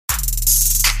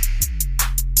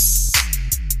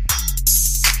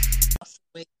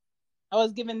I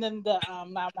was giving them the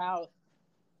loud mouth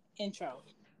intro.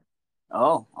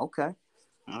 Oh, okay.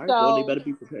 All right. Well, they So better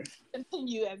be prepared.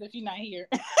 continue as if you're not here.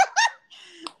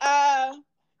 I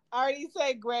already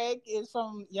said Greg is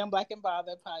from Young Black and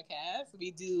Bother podcast.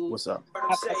 We do What's up?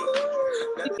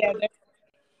 together.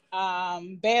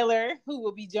 Baylor, who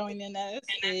will be joining us,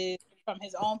 is from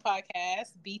his own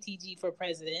podcast, BTG for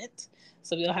President.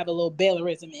 So we'll have a little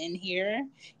Baylorism in here.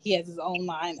 He has his own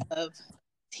line of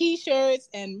t-shirts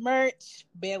and merch,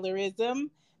 Baylorism.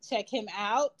 Check him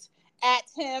out. At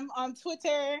him on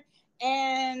Twitter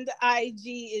and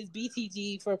IG is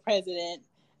BTG for President.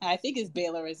 I think it's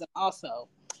Baylorism also.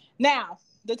 Now,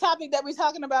 the topic that we're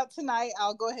talking about tonight,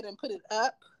 I'll go ahead and put it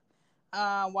up.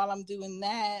 While I'm doing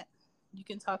that, you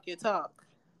can talk your talk.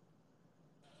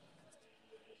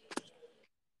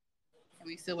 Are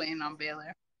we still waiting on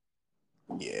Baylor?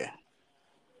 Yeah.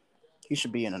 He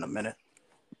should be in a minute.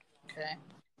 Okay.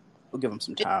 We'll give him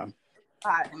some time. It's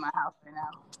hot in my house right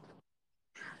now.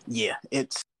 Yeah,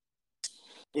 it's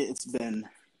been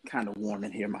kind of warm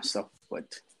in here myself,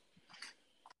 but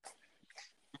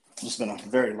it's been a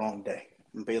very long day.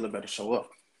 And Baylor better show up.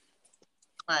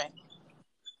 Right.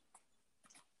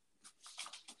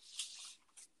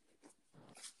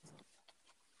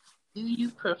 Do you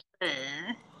prefer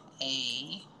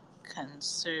a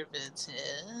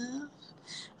conservative?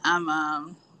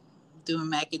 I'm doing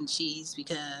mac and cheese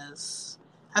because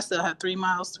I still have 3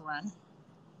 miles to run.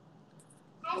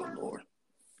 Oh Lord.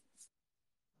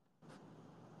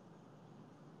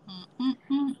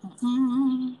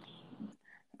 I'm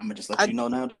gonna just let you know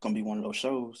now. It's gonna be one of those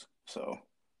shows. So,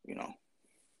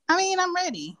 I mean, I'm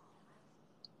ready.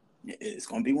 It's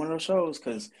gonna be one of those shows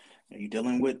because you're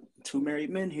dealing with two married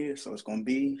men here, so it's gonna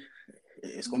be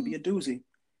a doozy.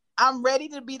 I'm ready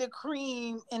to be the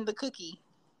cream in the cookie.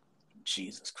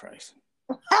 Jesus Christ.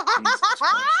 Jesus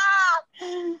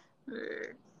Christ.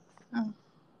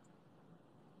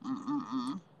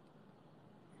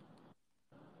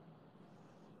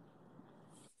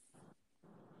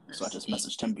 So I just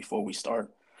messaged him before we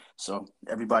start. So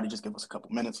everybody just give us a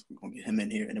couple minutes. We're going to get him in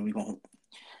here, and then we're going to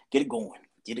get it going.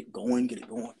 Get it going.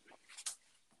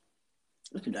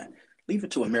 Look at that. Leave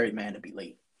it to a married man to be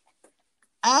late.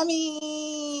 I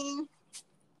mean,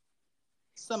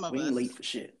 some of us. We ain't late for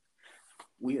shit.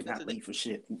 We are not late for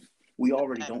shit. We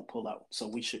already don't pull out, so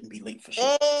we shouldn't be late for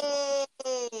shit. Hey!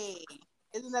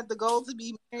 Isn't that the goal, to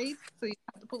be married so you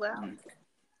have to pull out?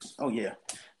 Oh, yeah.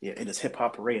 Yeah, it is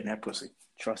hip-hop parade in that pussy.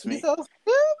 Trust me. You're so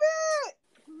stupid!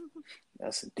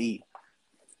 That's indeed.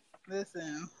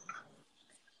 Listen.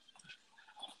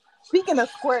 Speaking of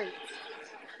squirts,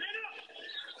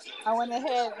 I went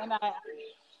ahead and I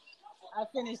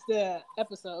finished the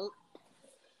episode.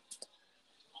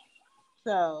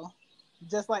 So,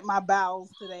 just like my bowels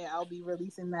today, I'll be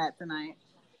releasing that tonight.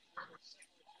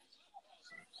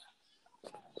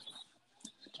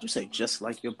 Did you say just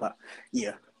like your body?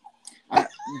 Yeah.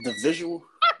 The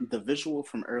visual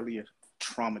from earlier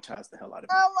traumatized the hell out of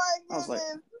me. Oh my goodness! I was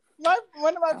like,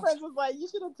 one of my friends was like, "You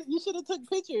should have took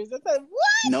pictures." I said,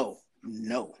 "What?"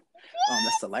 No.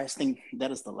 That's the last thing.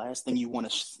 That is the last thing you want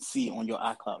to see on your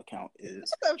iCloud account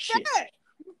is shit.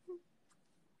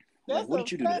 Like, what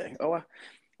did you do today? Oh,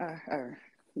 I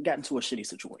got into a shitty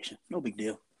situation. No big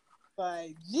deal.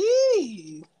 Like,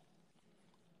 geez.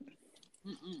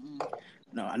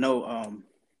 No, I know.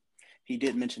 He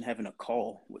did mention having a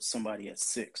call with somebody at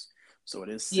 6, so it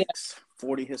is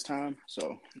 6:40 his time.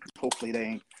 So hopefully they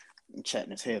ain't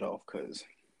chatting his head off because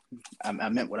I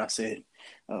meant what I said.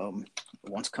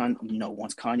 Once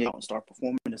Kanye out and start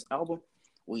performing this album,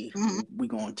 we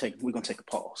gonna take a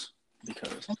pause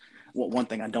because one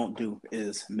thing I don't do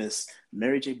is miss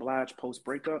Mary J. Blige post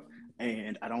breakup,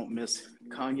 and I don't miss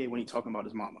Kanye when he's talking about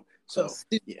his mama. So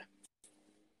yeah.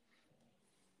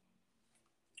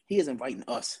 He is inviting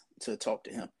us to talk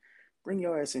to him. Bring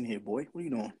your ass in here, boy. What are you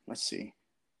doing? Let's see.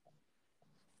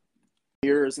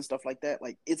 Mirrors and stuff like that.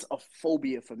 Like, it's a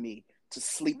phobia for me to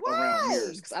sleep around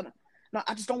mirrors. Because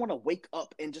I just don't want to wake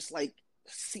up and just like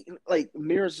see like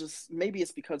mirrors. Just maybe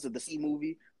it's because of the C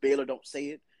movie. Baylor don't say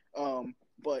it.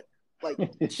 But like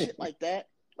shit like that.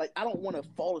 Like, I don't want to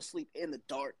fall asleep in the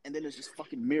dark and then there's just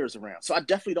fucking mirrors around. So I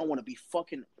definitely don't want to be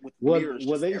fucking with mirrors.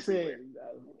 Well, they said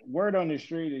word on the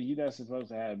street is you're not supposed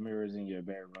to have mirrors in your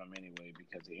bedroom anyway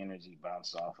because the energy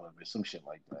bounces off of it. Some shit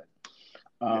like that.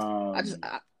 I'm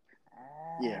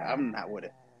not with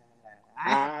it. I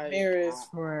have mirrors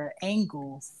for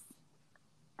angles.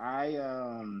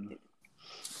 I'm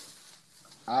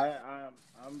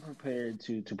prepared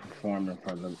to perform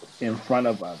in front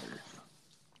of others.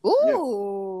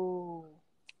 Ooh.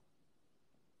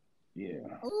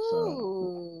 Yeah.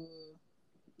 Ooh.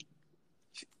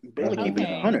 Baylor That's what keeping we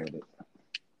it done 100. with it.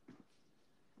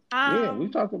 Yeah, we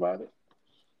Um, talked about it.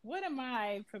 what am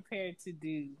I prepared to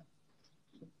do?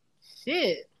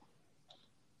 Shit.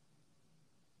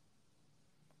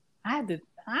 I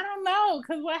don't know,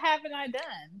 because what haven't I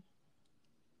done?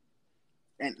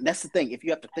 And that's the thing. If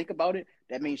you have to think about it,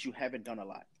 that means you haven't done a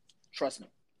lot. Trust me.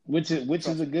 Which is Trust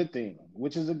a me. good thing.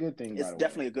 Which is a good thing, by It's the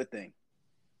definitely way. a good thing.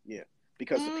 Yeah.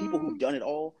 Because the people who've done it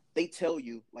all, they tell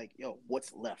you, like, yo,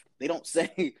 what's left? They don't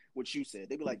say what you said.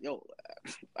 They be like, yo,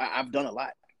 I've done a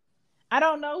lot. I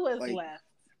don't know what's Like, left.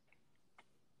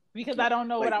 Because I don't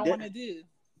know like, what I want to do.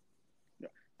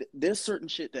 There's certain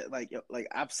shit that like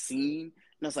I've seen,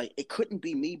 and it's like it couldn't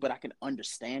be me, but I can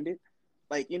understand it.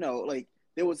 Like, you know, like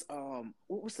there was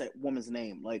what was that woman's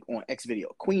name, like on X Video,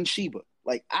 Queen Sheba.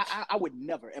 Like I would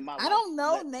never in my life. I don't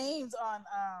know names on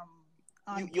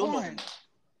you'll know her porn. name.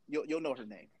 You'll know her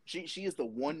name. She is the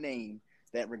one name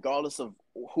that regardless of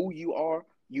who you are,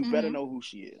 you better know who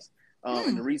she is.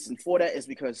 And the reason for that is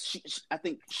because I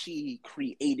think she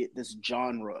created this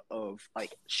genre of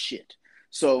like shit.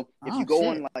 So if you go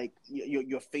on like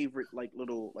your favorite like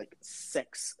little like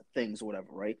sex things or whatever,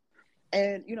 right?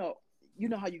 And you know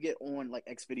how you get on like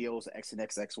X videos or X and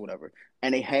XX or whatever,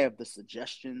 and they have the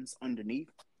suggestions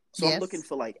underneath. So Yes. I'm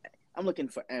looking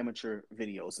for amateur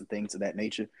videos and things of that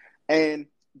nature, and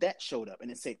that showed up,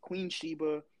 and it said Queen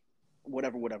Sheba,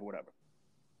 whatever.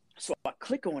 So I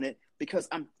click on it because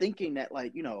I'm thinking that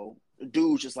like, you know, the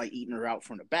dude's just like eating her out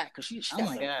from the back because she got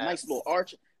the nice little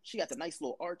arch. She got the nice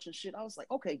little arch and shit. I was like,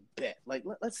 okay, bet. Like,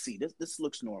 let's see. This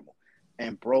looks normal.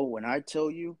 And bro, when I tell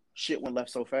you, shit went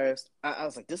left so fast. I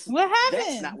was like, what happened?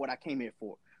 That's not what I came here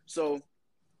for. So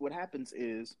what happens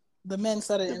is the men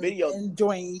started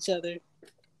enjoying each other.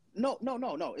 No.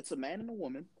 It's a man and a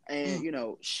woman, and you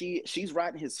know she's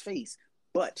riding his face,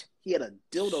 but he had a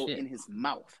dildo in his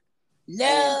mouth.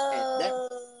 No.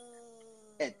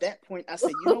 At that point, I said,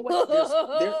 you know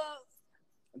what?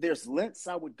 There's lengths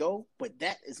I would go, but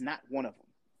that is not one of them.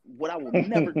 What I will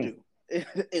never do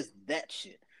is that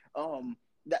shit.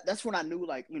 That's when I knew,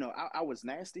 like, you know, I was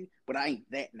nasty, but I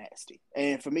ain't that nasty.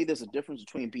 And for me, there's a difference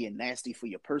between being nasty for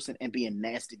your person and being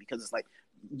nasty because it's like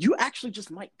you actually just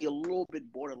might be a little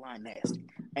bit borderline nasty.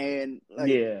 And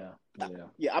like,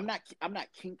 I'm not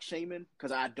kink shaming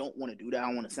because I don't want to do that. I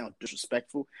don't want to sound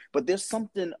disrespectful, but there's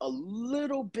something a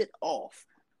little bit off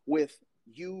with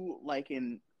you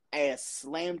liking ass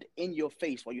slammed in your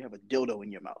face while you have a dildo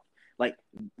in your mouth. Like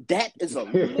that is a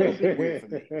little bit weird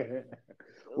for me.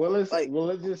 Well,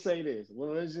 let's just say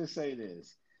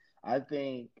this. I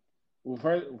think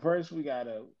first we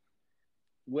gotta,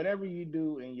 whatever you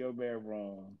do in your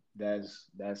bedroom, that's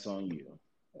on you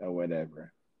or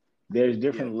whatever. There's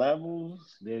different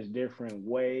levels. There's different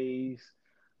ways.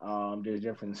 There's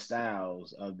different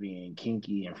styles of being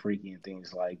kinky and freaky and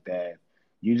things like that.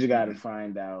 You just got to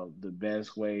find out the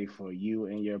best way for you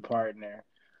and your partner.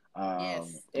 And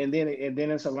then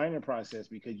it's a learning process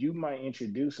because you might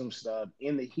introduce some stuff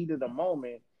in the heat of the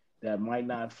moment that might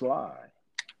not fly.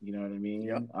 You know what I mean?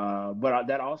 Yep. But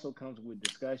that also comes with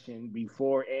discussion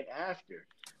before and after.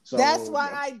 So that's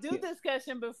why I do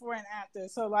discussion before and after.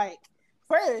 So like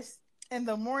first in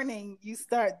the morning you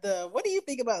start what do you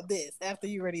think about this after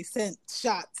you already sent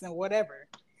shots and whatever.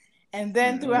 And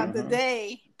then throughout the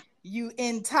day you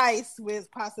entice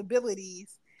with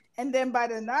possibilities. And then by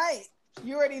the night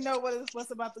you already know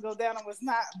what's about to go down and what's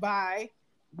not by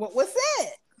what was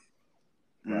said.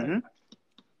 Mm-hmm.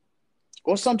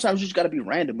 Or sometimes you just got to be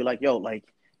random. Be like, yo, like,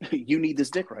 you need this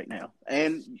dick right now.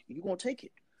 And you won't take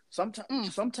it.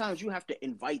 Sometimes you have to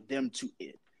invite them to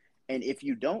it. And if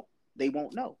you don't, they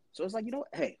won't know. So it's like, you know what?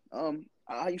 Hey,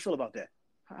 how you feel about that?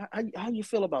 How you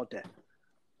feel about that?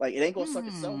 Like, it ain't going to suck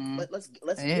itself. Let's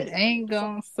get it. It ain't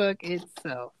going to suck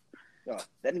itself.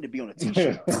 That need to be on a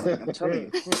t-shirt. I'm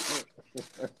telling you.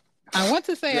 I want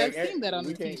to say I've seen that on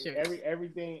the t-shirt.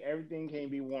 Everything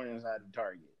can't be worn inside the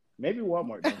Target. Maybe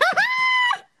Walmart.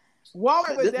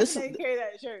 Walmart would definitely carry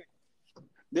that shirt.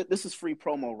 This is free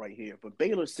promo right here. But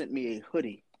Baylor sent me a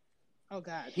hoodie. Oh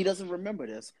God. He doesn't remember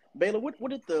this. Baylor, what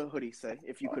did the hoodie say?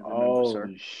 If you could remember, sir.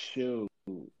 Oh shoot.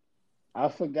 I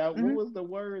forgot what was the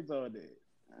words on it.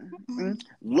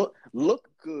 Look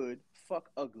good, fuck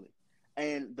ugly.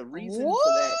 And the reason for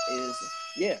that is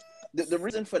the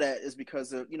reason for that is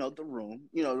because of, the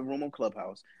room on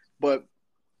Clubhouse. But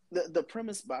the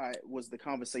premise was the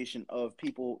conversation of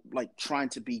people like trying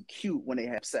to be cute when they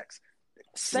have sex.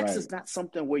 Sex is not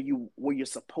something where you're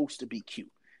supposed to be cute.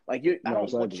 Like I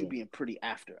don't want you being pretty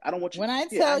after. I don't want you. When I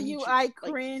tell you I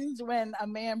cringe when a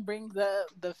man brings up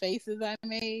the faces I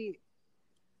made.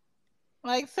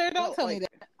 Like, sir, don't tell me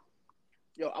that.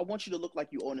 yo, I want you to look like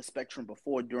you're on the spectrum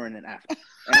before, during, and after.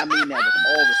 And I mean that with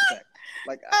all respect.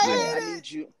 Like, I need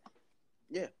you.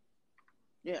 Yeah.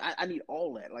 Yeah, I need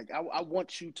all that. Like, I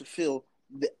want you to feel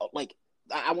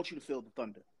I want you to feel the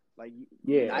thunder. Like,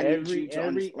 yeah, I need you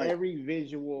to every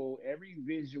visual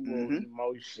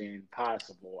emotion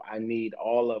possible. I need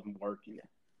all of them working.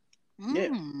 Yeah,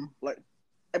 like,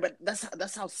 but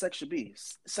that's how sex should be.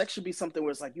 Sex should be something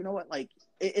where it's like, you know what, like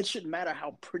it shouldn't matter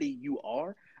how pretty you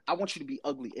are. I want you to be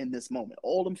ugly in this moment.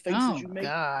 All them faces you make,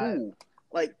 cool.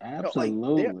 Like,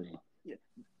 absolutely.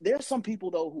 There are some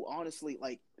people though who honestly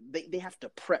like they have to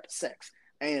prep sex.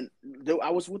 And I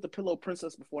was with the Pillow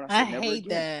Princess before, and I said, never hate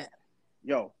again. that.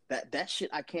 Yo, that shit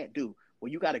I can't do.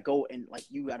 Well, you got to go and like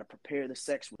you got to prepare the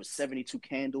sex with 72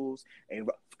 candles and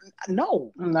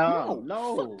no,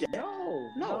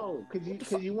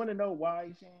 because you want to know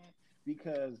why, Shan?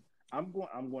 Because I'm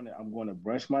going to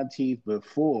brush my teeth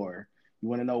before. You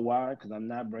want to know why? Because I'm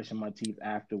not brushing my teeth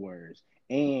afterwards,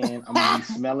 and I'm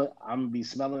gonna be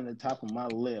smelling the top of my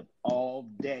lip all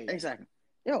day. Exactly.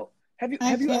 Yo, have you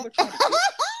ever tried to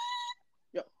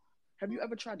get, have you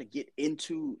ever tried to get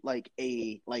into like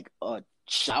a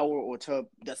shower or tub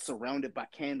that's surrounded by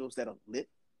candles that are lit?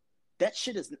 That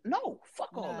shit is fuck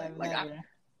all that. Like,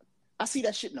 I see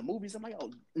that shit in the movies. I'm like,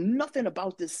 oh, nothing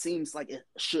about this seems like it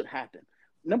should happen.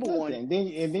 Number one, and then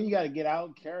you got to get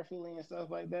out carefully and stuff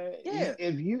like that. Yeah.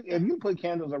 If you put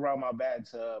candles around my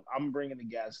bathtub, I'm bringing the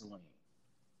gasoline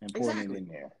and pouring it in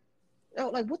there. Yo,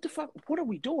 like, what the fuck? What are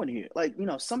we doing here? Like,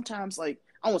 sometimes, like,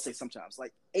 I won't say sometimes,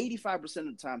 like 85% of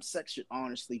the time, sex should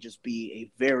honestly just be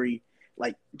a very,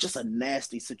 like, just a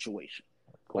nasty situation.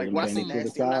 Like, when I say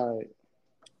nasty,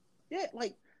 yeah,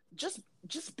 like, just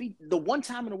be the one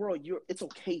time in the world it's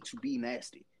okay to be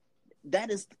nasty.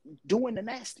 That is doing the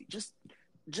nasty. Just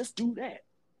do that.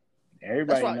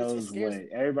 Everybody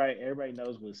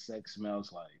knows what sex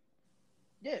smells like.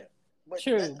 Yeah.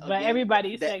 True, but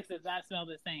everybody's sex does not smell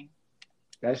the same.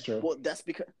 That's true. Well, that's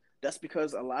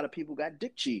because a lot of people got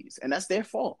dick cheese, and that's their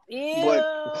fault. Ew.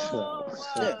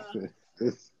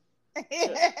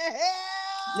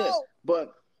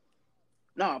 But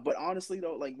but honestly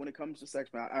though, like when it comes to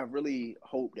sex, man, I really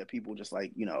hope that people just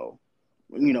like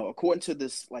according to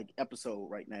this like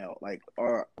episode right now, like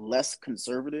are less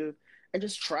conservative and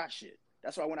just try shit.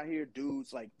 That's why when I hear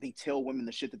dudes like they tell women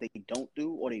the shit that they don't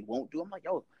do or they won't do, I'm like,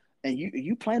 yo, and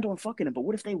you planned on fucking them, but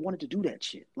what if they wanted to do that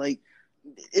shit? Like,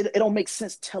 it don't make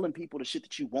sense telling people the shit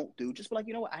that you won't do. Just be like,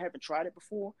 you know what, I haven't tried it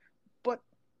before, but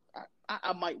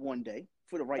I might one day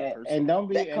for the right person. And don't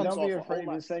be afraid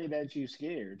to say that you're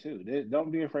scared too.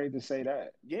 Don't be afraid to say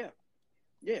that. Yeah.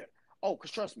 Oh,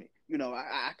 because trust me,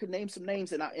 I could name some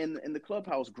names in the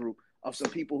Clubhouse group of some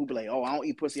people who be like, oh, I don't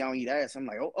eat pussy, I don't eat ass. I'm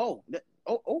like, oh,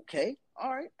 okay,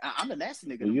 all right. I'm the nasty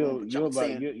nigga.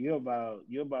 Well,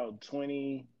 you're about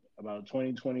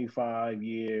 25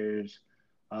 years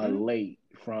late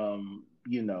from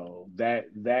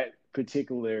that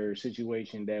particular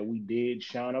situation that we did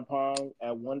shine upon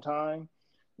at one time.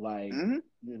 Like,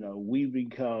 we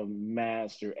become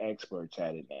master experts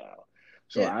at it now.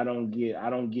 So I don't get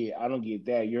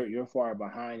that. You're far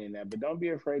behind in that. But don't be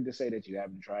afraid to say that you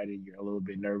haven't tried it. You're a little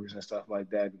bit nervous and stuff like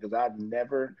that, because I've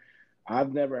never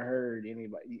heard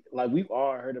anybody, like, we've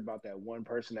all heard about that one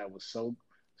person that was so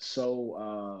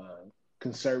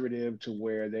conservative to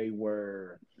where they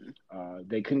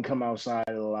couldn't come outside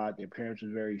a lot. Their parents were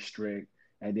very strict,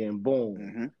 and then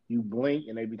boom, you blink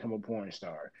and they become a porn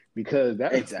star because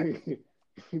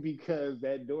because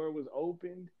that door was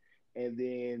opened, and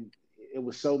then it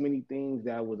was so many things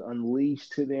that was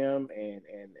unleashed to them and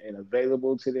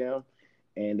available to them,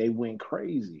 and they went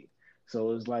crazy.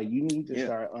 So it's like you need to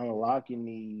start unlocking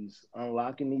these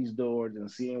doors and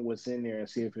seeing what's in there and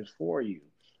see if it's for you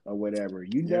or whatever.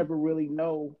 You never really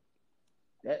know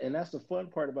that, and that's the fun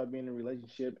part about being in a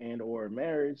relationship and or a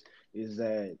marriage, is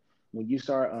that when you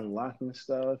start unlocking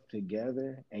stuff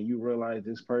together and you realize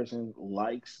this person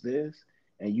likes this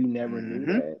and you never knew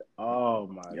that. Oh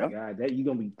my God, that you're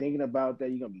gonna be thinking about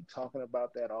that. You're gonna be talking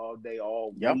about that all day,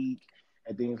 all week,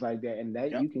 and things like that. And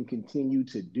that you can continue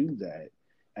to do that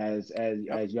as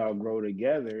y'all grow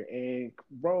together. And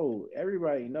bro,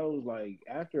 everybody knows, like,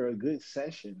 after a good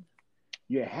session,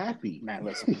 you're happy. Man,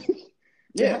 listen.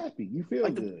 You're happy. You feel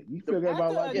like good. You feel good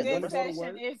about life. After a good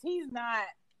session, if he's not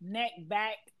neck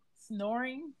back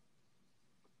snoring,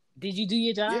 did you do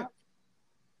your job? Yeah.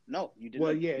 No, you didn't.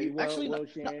 Well,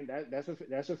 Shan,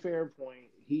 that's a fair point.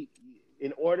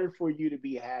 In order for you to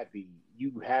be happy,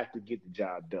 you have to get the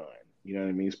job done. You know what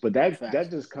I mean? But that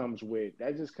just comes with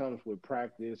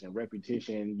practice and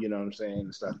repetition. You know what I'm saying,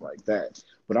 and stuff like that.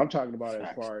 But I'm talking about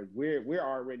as far as we're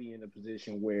already in a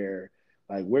position where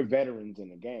Like we're veterans in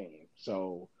the game,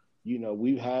 so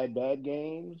we've had bad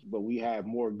games, but we have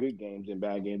more good games than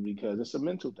bad games because it's a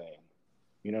mental thing.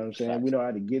 You know what I'm saying? Facts. We know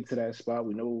how to get to that spot.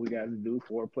 We know what we got to do.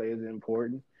 Foreplay is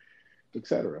important,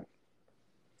 etc.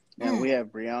 Now we have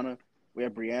Brianna.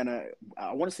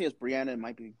 I want to say it's Brianna. It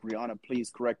might be Brianna. Please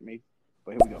correct me.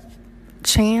 But here we go.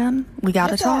 Chan, we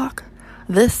gotta talk.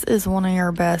 This is one of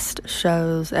your best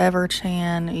shows ever,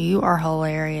 Chan. You are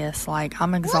hilarious. Like,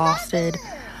 I'm exhausted.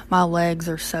 My legs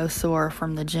are so sore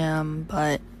from the gym,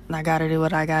 but I gotta do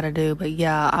what I gotta do. But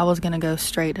yeah, I was gonna go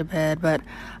straight to bed, but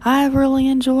I really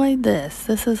enjoyed this.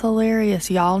 This is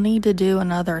hilarious. Y'all need to do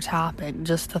another topic,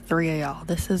 just the three of y'all.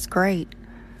 This is great.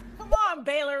 Come on,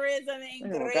 Bailerism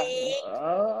ain't great.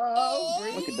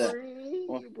 Look at that.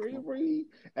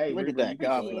 Hey, look at that.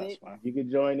 God bless. You can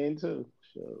join in too.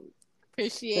 So.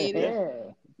 Appreciate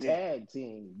it. Tag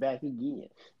team back again.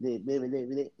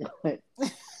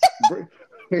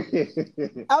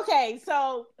 Okay,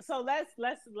 so let's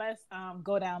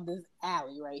go down this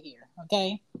alley right here.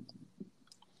 Okay,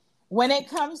 when it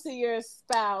comes to your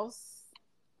spouse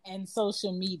and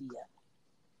social media,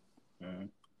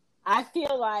 I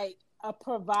feel like a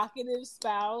provocative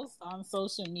spouse on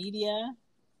social media,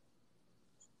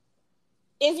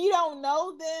 if you don't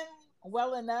know them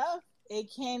well enough,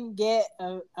 it can get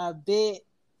a bit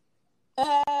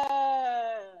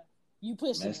you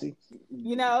pushing messy.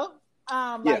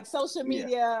 it, like social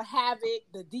media havoc,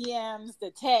 the DMs,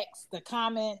 the texts, the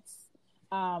comments,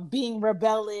 being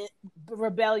rebellious.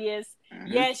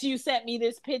 Yes, you sent me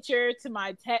this picture to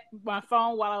my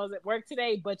phone while I was at work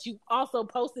today, but you also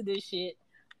posted this shit.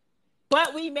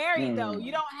 But we married though.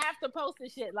 You don't have to post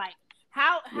this shit. Like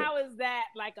how is that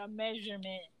like a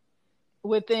measurement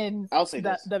within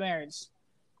the marriage?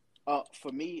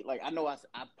 For me, like I know I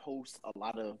post a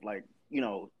lot of like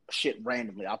shit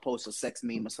randomly. I'll post a sex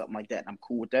meme or something like that, and I'm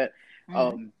cool with that.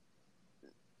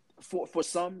 For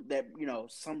some that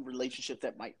some relationships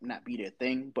that might not be their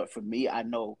thing, but for me, I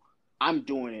know I'm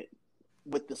doing it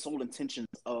with the sole intentions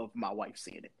of my wife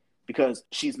seeing it because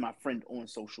she's my friend on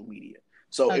social media.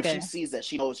 So if she sees that,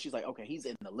 she knows she's like, okay, he's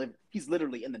in the living, he's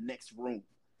literally in the next room,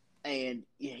 and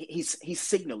he's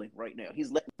signaling right now. He's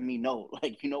letting me know,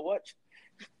 like, you know what,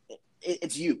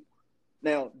 it's you.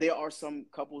 Now there are some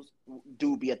couples who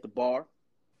do be at the bar,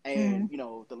 and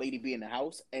the lady be in the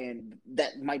house, and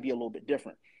that might be a little bit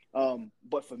different.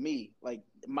 But for me, like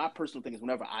my personal thing is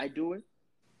whenever I do it,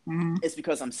 it's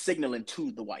because I'm signaling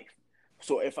to the wife.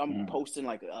 So if I'm posting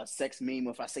like a sex meme,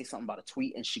 or if I say something about a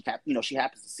tweet and she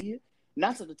happens to see it,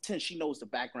 9 to 10 she knows the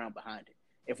background behind it.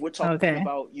 If we're talking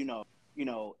about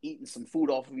eating some food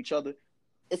off of each other,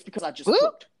 it's because I just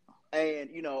cooked. And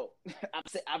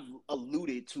I've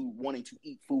alluded to wanting to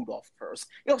eat food off first,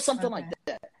 something like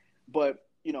that. But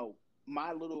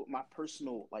my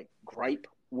personal like gripe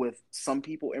with some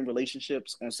people in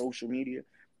relationships on social media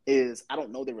is I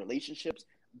don't know their relationships,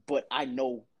 but I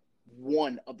know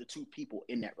one of the two people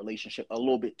in that relationship a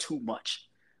little bit too much.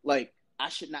 Like I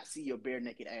should not see your bare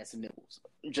naked ass and nipples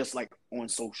just like on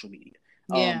social media.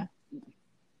 Yeah.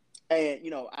 And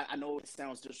I know it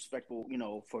sounds disrespectful,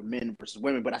 for men versus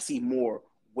women, but I see more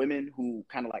women who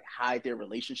kind of like hide their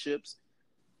relationships,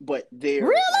 but they're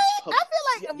really. Like, I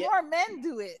feel like more men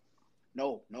do it.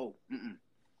 No.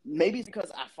 Maybe it's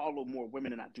because I follow more women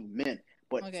than I do men.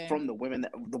 But from the women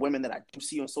that I do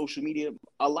see on social media,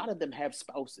 a lot of them have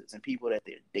spouses and people that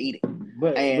they're dating.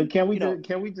 But can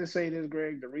we just say this,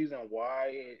 Greg? The reason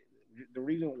why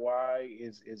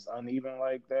is uneven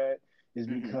like that is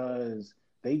because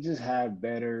they just have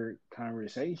better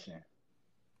conversation.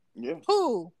 Yeah.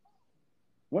 Who?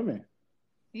 Women.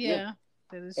 Yeah.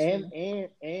 That is true.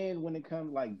 And when it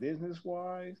comes like business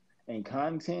wise and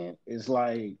content, it's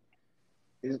like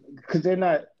because they're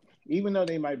not, even though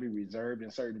they might be reserved in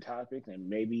certain topics, and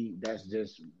maybe that's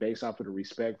just based off of the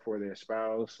respect for their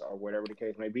spouse or whatever the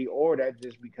case may be, or that's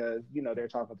just because they're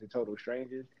talking to total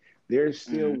strangers, they're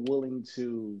still willing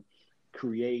to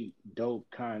create dope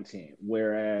content,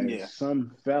 whereas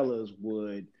some fellas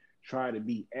would try to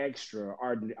be extra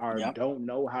or don't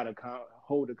know how to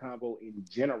hold a convo in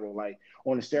general. Like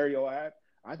on the Stereo app,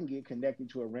 I can get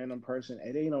connected to a random person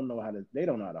and they don't know how to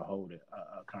hold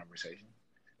a conversation.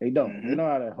 They don't. They know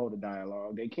how to hold a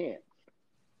dialogue. They can't.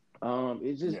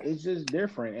 It's just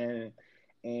different,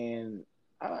 and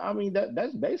I mean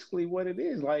that's basically what it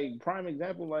is. Like prime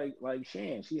example, like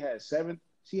Shan, she has 7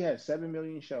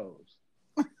 million shows,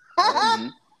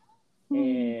 right?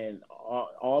 And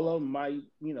all of them might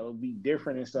be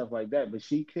different and stuff like that. But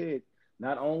she could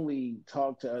not only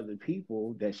talk to other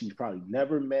people that she's probably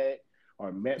never met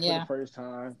or met for the first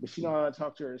time, but she knows how to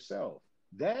talk to herself.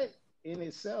 That in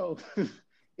itself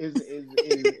is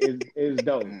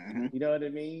dope. Mm-hmm. You know what I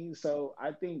mean? So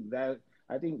I think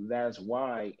that's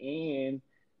why. And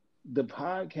the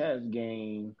podcast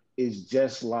game is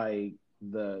just like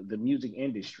the music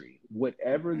industry.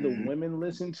 Whatever the Mm-hmm. women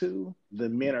listen to, the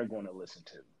men are going to listen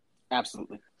to.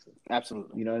 Absolutely.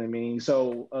 You know what I mean?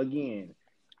 So again,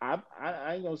 I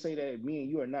ain't gonna say that me and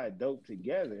you are not dope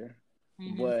together,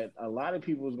 but a lot of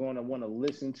people is going to want to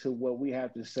listen to what we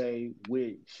have to say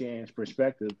with Shan's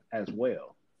perspective as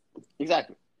well.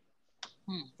 Exactly.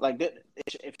 Like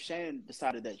if Shan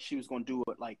decided that she was going to do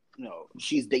it, like, you know,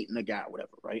 she's dating a guy or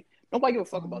whatever, right? Nobody give a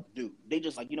fuck about the dude. They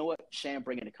just like, you know what, Shan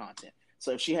bringing the content.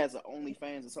 So if she has an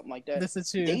OnlyFans or something like that, this is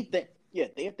true.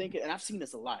 They're thinking, and I've seen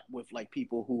this a lot with like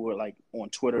people who are like on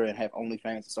Twitter and have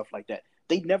OnlyFans and stuff like that.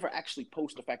 They never actually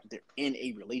post the fact that they're in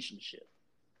a relationship.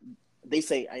 They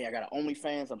say, hey, I got an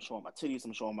OnlyFans, I'm showing my titties,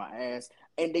 I'm showing my ass,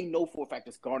 and they know for a fact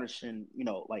it's garnishing, you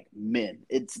know, like men.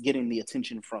 It's getting the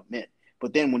attention from men.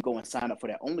 But then when go and sign up for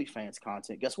that OnlyFans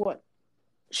content, guess what?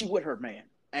 She with her man,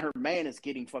 and her man is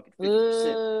getting fucking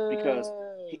 50% because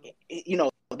you know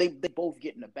they both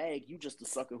get in the bag. You just the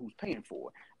sucker who's paying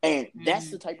for it, and that's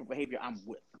the type of behavior I'm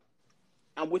with.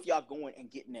 I'm with y'all going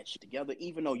and getting that shit together,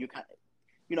 even though you're kind of,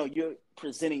 you know, you're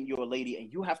presenting your lady,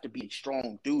 and you have to be a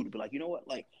strong dude to be like, you know what,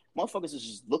 like motherfuckers is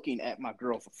just looking at my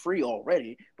girl for free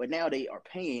already, but now they are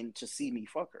paying to see me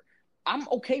fuck her. I'm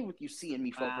okay with you seeing me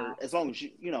fuck her as long as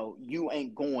you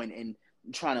ain't going and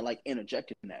trying to like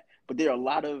interject in that. But there are a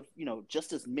lot of, you know,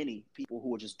 just as many people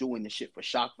who are just doing this shit for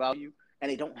shock value,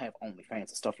 and they don't have OnlyFans and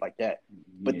stuff like that.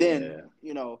 But then,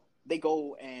 you know, they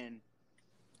go and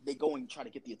try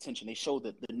to get the attention. They show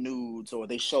the nudes, or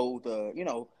they show the, you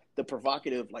know, the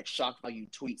provocative like shock value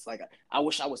tweets. Like, I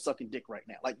wish I was sucking dick right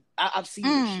now. Like I've seen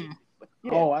this shit.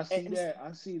 But,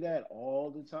 I see that all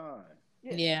the time.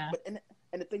 Yeah. But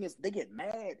and the thing is, they get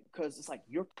mad because it's like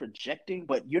you're projecting,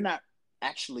 but you're not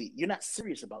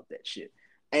serious about that shit.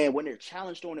 And when they're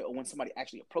challenged on it, or when somebody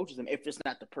actually approaches them, if it's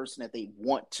not the person that they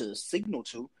want to signal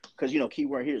to, because, you know,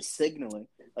 keyword here is signaling.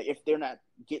 Like if they're not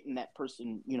getting that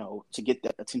person, you know, to get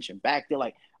that attention back, they're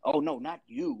like, oh no, not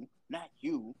you, not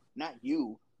you, not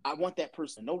you. I want that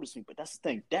person to notice me. But that's the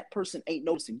thing. That person ain't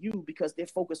noticing you because they're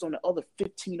focused on the other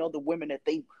 15 other women that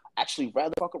they actually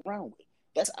rather fuck around with.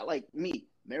 That's like me,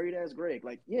 married as Greg.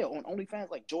 Like, yeah, on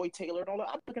OnlyFans, like Joy Taylor and all that.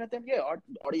 I'm looking at them. Yeah, are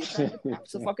they attractive?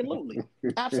 Absolutely.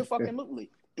 Absolutely.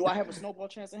 Do I have a snowball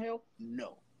chance in hell?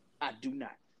 No, I do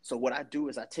not. So what I do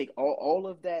is I take all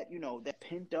of that, you know, that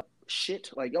pent up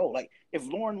shit. Like, yo, like if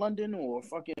Lauren London or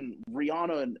fucking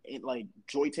Rihanna and like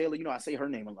Joy Taylor, you know, I say her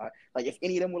name a lot. Like if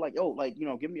any of them were like, yo, like, you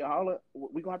know, give me a holler,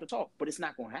 we're gonna have to talk. But it's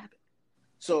not gonna happen.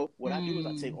 So what I do is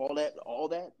I take all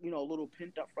that, you know, little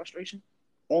pent up frustration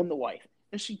on the wife.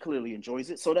 And she clearly enjoys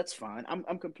it, so that's fine.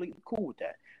 I'm completely cool with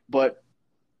that. But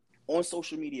on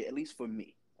social media, at least for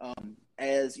me,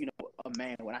 as you know, a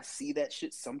man, when I see that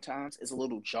shit, sometimes it's a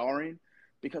little jarring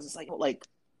because it's like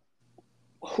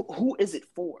who is it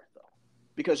for though?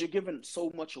 Because you're giving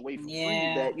so much away for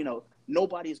free that, you know,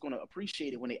 nobody is going to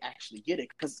appreciate it when they actually get it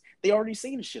because they already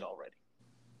seen the shit already.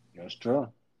 That's true.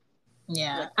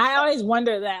 Yeah, like, I always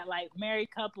wonder that, like married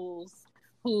couples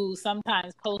who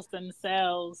sometimes post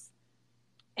themselves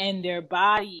and their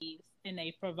bodies in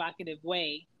a provocative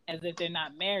way as if they're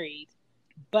not married,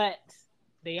 but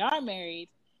they are married,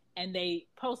 and they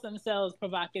post themselves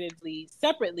provocatively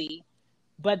separately,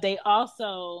 but they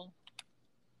also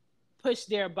push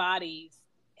their bodies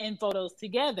in photos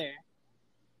together.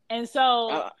 And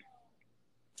so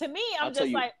to me, I'm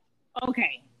just like,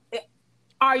 okay,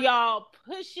 are y'all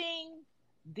pushing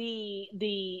the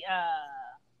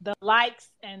likes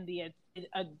and the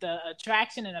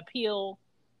attraction and appeal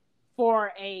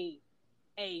for a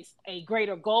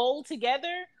greater goal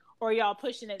together, or are y'all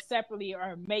pushing it separately,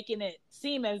 or making it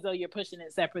seem as though you're pushing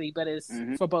it separately, but it's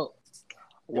for both?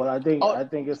 Well, I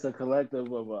think it's a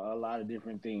collective of a lot of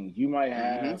different things. You might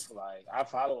have like, I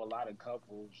follow a lot of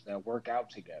couples that work out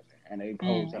together, and they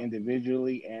post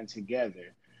individually and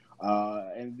together.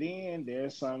 And then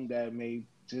there's some that may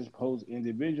just post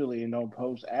individually and don't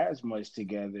post as much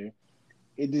together.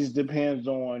 It just depends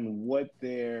on what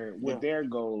their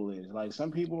goal is. Like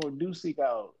some people do seek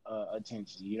out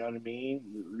attention. You know what I mean?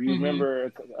 Remember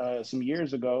a couple of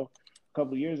years ago,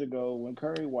 when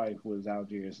Curry wife was out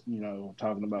there, you know,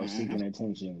 talking about seeking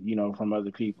attention, you know, from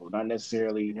other people, not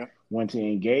necessarily want to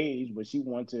engage, but she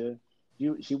want the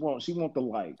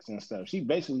likes and stuff. She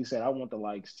basically said, "I want the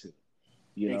likes too."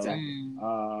 You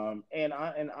know, and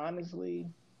honestly,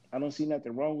 I don't see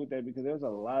nothing wrong with that because there's a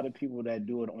lot of people that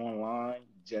do it online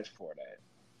just for that.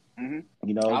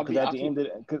 You know, because at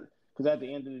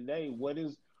the end of the day, what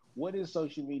is what is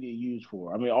social media used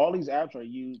for? I mean, all these apps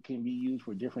can be used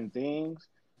for different things,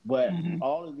 but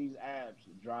all of these apps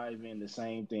drive in the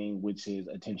same thing, which is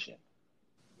attention.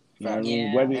 You know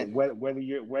what I mean?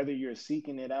 Whether you're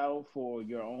seeking it out for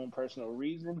your own personal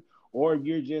reason, or if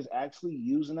you're just actually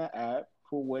using an app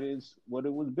for what it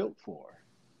was built for.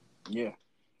 Yeah,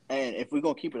 and if we're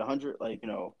gonna keep it 100, like, you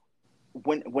know,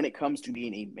 when it comes to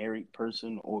being a married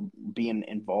person or being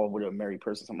involved with a married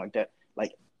person, something like that,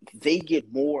 like, they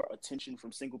get more attention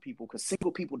from single people because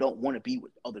single people don't want to be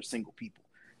with other single people.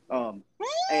 And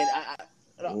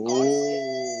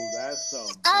honestly, that's so.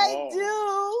 I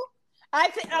do. I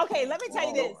think. Okay, let me tell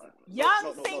you this: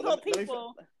 young single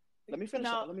people. Let me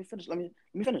finish. Let me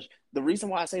finish. The reason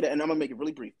why I say that, and I'm gonna make it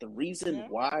really brief. The reason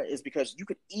why is because you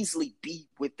could easily be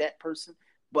with that person,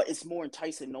 but it's more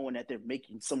enticing knowing that they're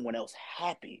making someone else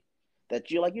happy. That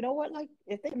you're like, you know what? Like,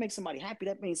 if they make somebody happy,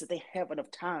 that means that they have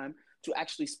enough time to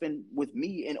actually spend with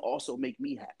me and also make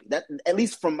me happy. That, at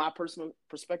least from my personal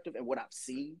perspective and what I've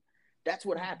seen, that's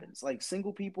what happens. Like,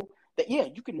 single people, that, yeah,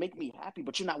 you can make me happy,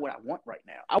 but you're not what I want right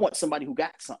now. I want somebody who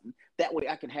got something. That way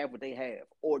I can have what they have,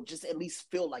 or just at least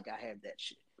feel like I have that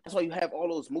shit. That's why you have all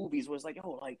those movies where it's like,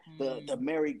 oh, like the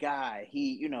married guy,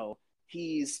 he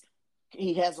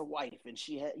has a wife and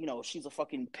she's a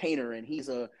fucking painter and he's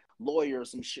a lawyer or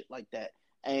some shit like that.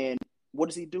 And what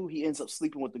does he do? He ends up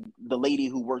sleeping with the lady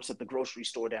who works at the grocery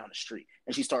store down the street,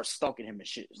 and she starts stalking him and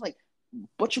shit. It's like,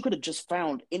 but you could have just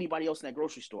found anybody else in that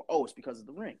grocery store. Oh, it's because of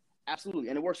the ring. Absolutely.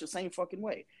 And it works the same fucking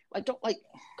way. Like,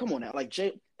 come on now. Like,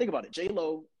 think about it.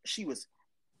 J-Lo, she was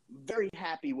very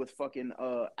happy with fucking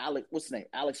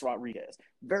Alex Rodriguez.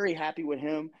 Very happy with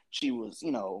him. She was,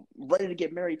 ready to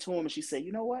get married to him, and she said,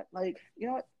 you know what? Like,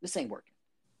 this ain't working.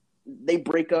 They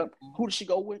break up. Who does she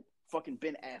go with? Fucking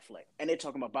Ben Affleck. And they're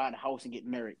talking about buying a house and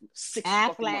getting married 6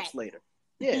 fucking months later.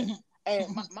 Yeah. And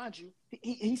mind you,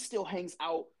 he still hangs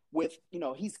out with,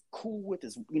 he's cool with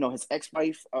his, his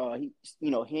ex-wife. He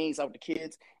hangs out with the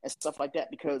kids and stuff like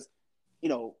that because,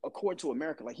 according to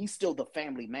America, like, he's still the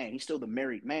family man. He's still the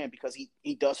married man because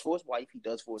he does for his wife, he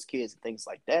does for his kids and things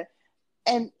like that.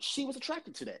 And she was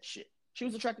attracted to that shit. She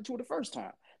was attracted to it the first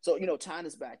time. So, tying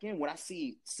this back in, when I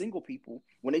see single people,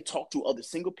 when they talk to other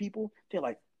single people, they're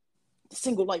like, the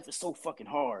single life is so fucking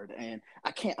hard, and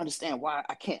I can't understand why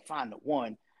I can't find the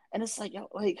one. And it's like,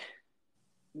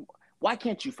 why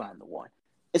can't you find the one?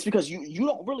 It's because you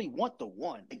don't really want the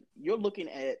one. You're looking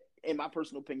at, in my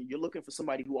personal opinion, you're looking for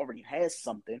somebody who already has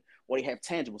something, or they have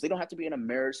tangibles. They don't have to be in a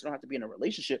marriage. They don't have to be in a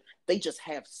relationship. They just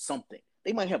have something.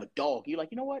 They might have a dog. You're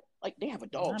like, you know what? Like, they have a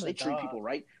dog, so they treat people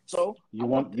right. So they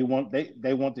want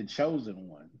the chosen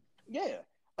one. Yeah.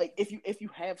 Like, if you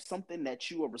have something that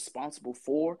you are responsible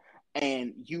for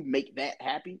and you make that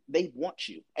happy, they want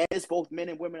you. And it's both men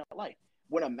and women alike.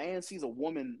 When a man sees a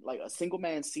woman, like a single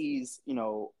man sees,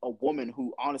 a woman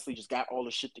who honestly just got all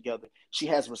the shit together, she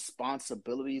has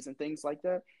responsibilities and things like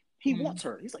that, he wants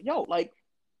her. He's like, yo, like,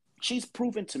 she's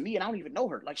proven to me and I don't even know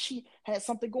her. Like, she has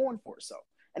something going for herself.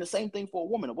 And the same thing for a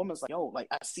woman. A woman's like, yo, like,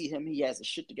 I see him, he has his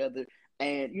shit together.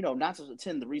 And, not to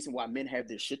pretend, the reason why men have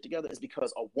their shit together is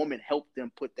because a woman helped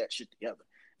them put that shit together.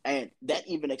 And that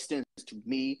even extends to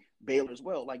me, Baylor, as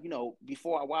well. Like,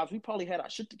 before our wives, we probably had our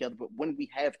shit together. But when we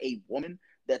have a woman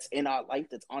that's in our life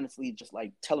that's honestly just,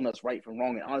 like, telling us right from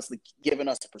wrong and honestly giving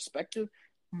us a perspective,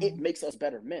 it makes us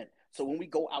better men. So when we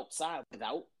go outside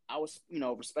without our,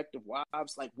 respective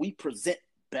wives, like, we present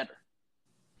better.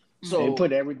 So they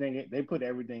put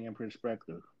everything in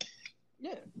perspective.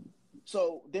 Yeah.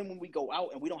 So then when we go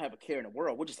out and we don't have a care in the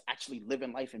world, we're just actually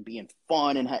living life and being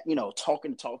fun and,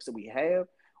 talking the talks that we have.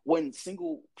 When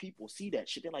single people see that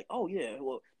shit, they're like, oh, yeah,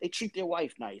 well, they treat their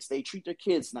wife nice. They treat their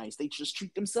kids nice. They just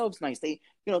treat themselves nice. They,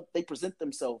 they present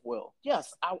themselves well.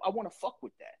 Yes, I want to fuck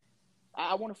with that.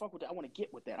 I want to fuck with that. I want to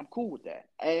get with that. I'm cool with that.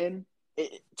 And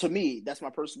to me, that's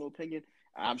my personal opinion.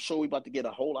 I'm sure we're about to get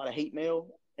a whole lot of hate mail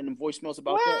and the voicemails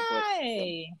about that. But,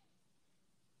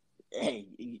 hey,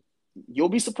 you'll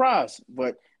be surprised.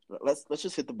 But let's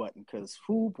just hit the button because,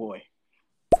 whoo, boy.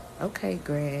 Okay,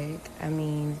 Greg. I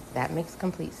mean, that makes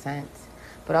complete sense.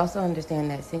 But also understand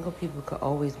that single people could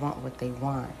always want what they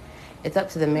want. It's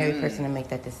up to the married person to make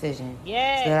that decision.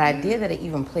 Yeah. So the idea that it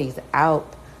even plays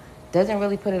out doesn't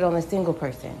really put it on the single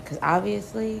person. Because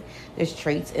obviously, there's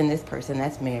traits in this person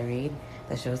that's married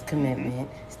that shows commitment,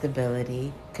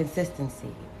 stability,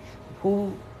 consistency.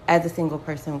 Who, as a single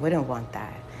person, wouldn't want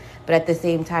that? But at the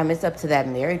same time, it's up to that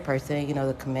married person,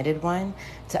 the committed one,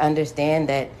 to understand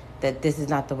that this is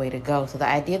not the way to go. So the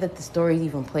idea that the story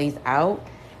even plays out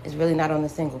is really not on the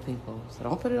single people. So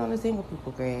don't put it on the single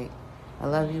people, Greg. I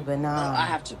love you, but nah. I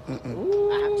have to.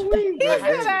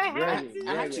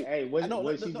 Greggy. Hey, what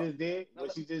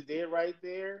she just did right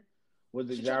there was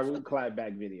the Ja Rule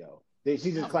clapback video.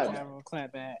 She just clapped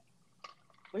back.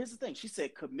 But here's the thing. She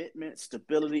said commitment,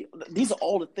 stability. These are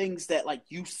all the things that, like,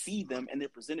 you see them and they're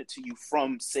presented to you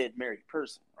from said married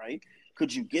person, right?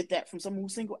 Could you get that from someone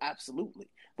who's single? Absolutely.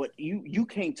 But you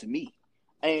came to me.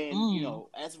 And, you know,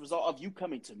 as a result of you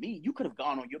coming to me, you could have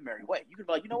gone on your merry way. You could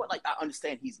be like, you know what? Like, I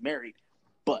understand he's married,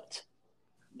 but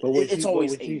it's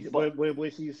always a but.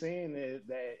 What she's saying is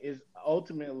that is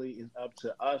ultimately is up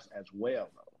to us as well,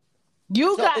 though.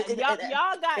 Y'all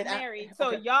got married,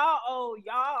 so y'all owe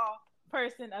y'all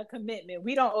person a commitment.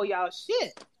 We don't owe y'all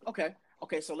shit. Okay.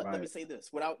 So let me say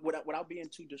this without being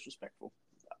too disrespectful.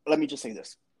 Let me just say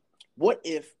this. What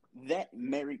if that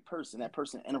married person, that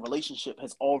person in a relationship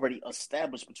has already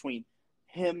established between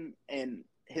him and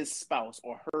his spouse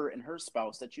or her and her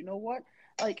spouse that, you know what?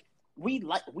 Like, we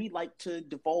like to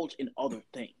divulge in other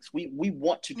things. We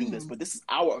want to do this, but this is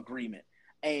our agreement.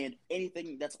 And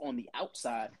anything that's on the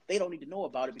outside, they don't need to know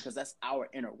about it because that's our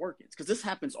inner workings. Because this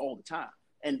happens all the time.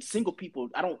 And single people,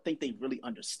 I don't think they really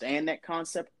understand that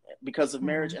concept because of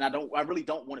marriage. And I really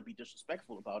don't want to be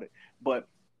disrespectful about it. But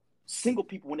single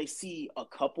people, when they see a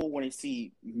couple, when they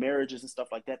see marriages and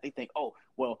stuff like that, they think, oh,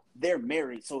 well, they're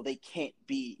married, so they can't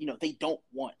be, you know, they don't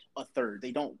want a third.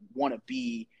 They don't want to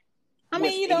be with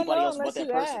anybody else but that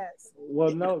person. Ask.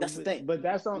 Well, no, that's the thing. But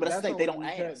that's the thing. They don't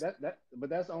ask. But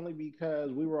that's only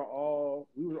because we were all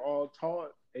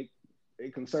taught a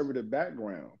conservative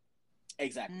background.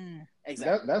 Exactly.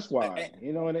 That's why.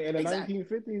 You know, in the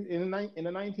 1950s, in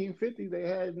the 1950s, they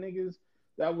had niggas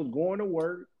that was going to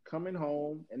work, coming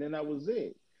home, and then that was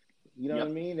it. You know what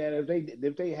I mean? And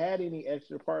if they had any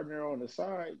extra partner on the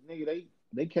side, nigga,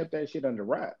 they kept that shit under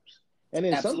wraps. And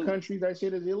in some countries, that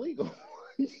shit is illegal.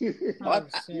 You know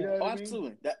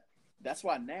absolutely. That's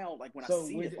why now, like, when I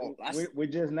see it, we're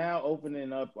just now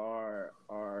opening up our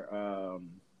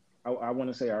I want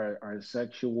to say our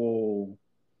sexual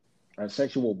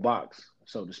box,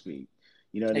 so to speak.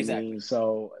 You know what I mean?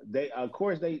 So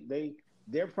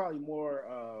they're probably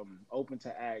more open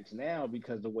to acts now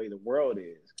because the way the world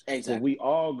is. Exactly. So we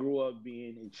all grew up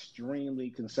being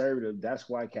extremely conservative. That's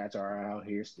why cats are out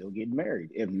here still getting married.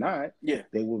 If not,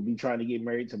 they will be trying to get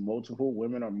married to multiple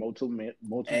women or multiple men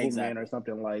or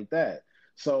something like that.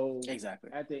 So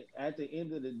at the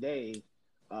end of the day,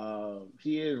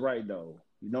 she is right though.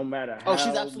 No matter how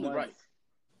she's absolutely right.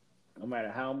 No matter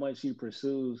how much she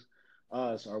pursues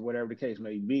us or whatever the case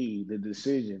may be, the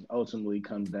decision ultimately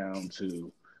comes down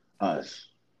to us.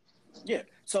 Yeah.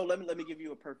 So let me give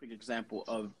you a perfect example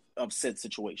of said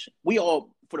situation. We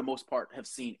all, for the most part, have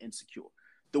seen Insecure.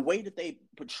 The way that they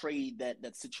portrayed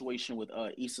that situation with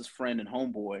Issa's friend and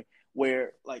homeboy,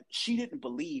 where, like, she didn't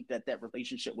believe that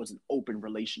relationship was an open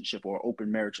relationship or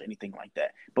open marriage or anything like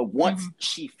that. But once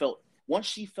she felt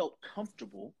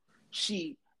comfortable,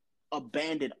 she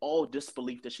abandoned all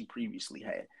disbelief that she previously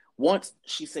had. Once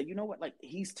she said, you know what, like,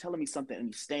 he's telling me something and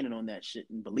he's standing on that shit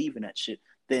and believing that shit,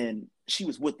 then she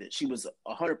was with it. She was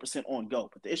 100% on go.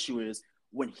 But the issue is,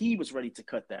 when he was ready to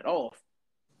cut that off,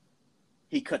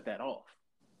 he cut that off.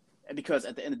 And because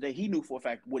at the end of the day, he knew for a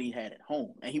fact what he had at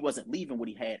home, and he wasn't leaving what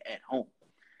he had at home.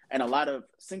 And a lot of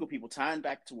single people, tying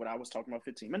back to what I was talking about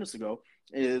 15 minutes ago,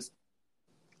 is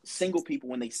single people,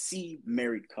 when they see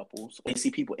married couples, when they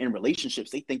see people in relationships,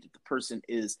 they think that the person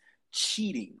is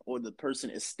cheating or the person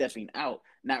is stepping out,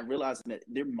 not realizing that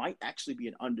there might actually be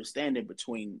an understanding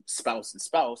between spouse and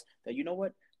spouse that, you know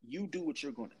what, you do what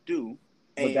you're going to do.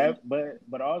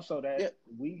 But also that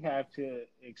we have to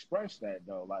express that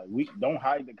though. Like, we don't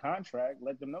hide the contract.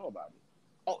 Let them know about it.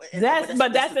 Oh, that's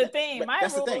the thing. My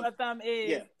rule of thumb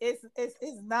is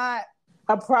it's not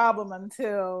a problem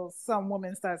until some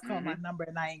woman starts calling my number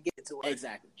and I ain't get to her.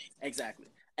 Exactly.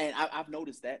 And I've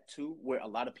noticed that too, where a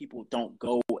lot of people don't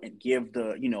go and give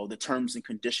the terms and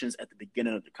conditions at the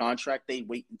beginning of the contract. They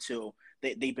wait until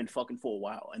they've been fucking for a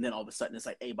while, and then all of a sudden it's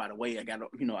like, hey, by the way, I got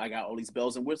all these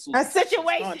bells and whistles. A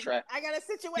situation. I got a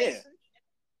situation.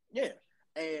 Yeah.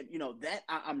 And that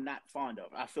I'm not fond of.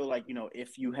 I feel like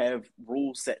if you have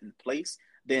rules set in place,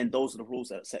 then those are the rules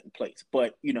that are set in place.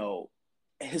 But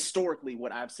historically,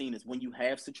 what I've seen is when you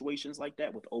have situations like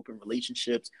that with open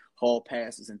relationships, hall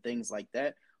passes, and things like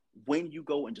that, when you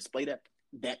go and display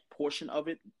that portion of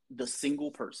it, the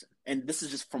single person, and this is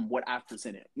just from what I've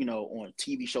presented, on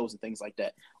TV shows and things like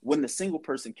that, when the single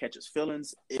person catches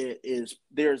feelings,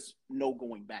 there's no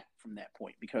going back from that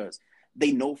point, because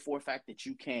they know for a fact that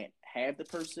you can't have the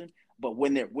person, but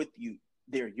when they're with you,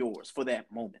 they're yours for that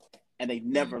moment, and they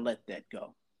never let that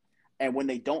go. And when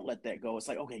they don't let that go, it's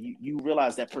like, okay, you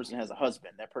realize that person has a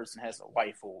husband, that person has a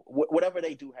wife, or whatever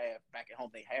they do have back at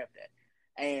home, they have that.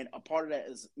 And a part of that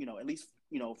is, at least,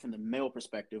 from the male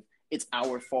perspective, it's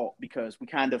our fault because we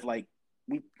kind of like,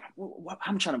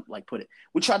 I'm trying to like put it,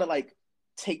 we try to like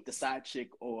take the side chick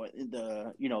or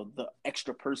the, the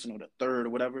extra person or the third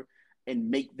or whatever and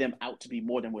make them out to be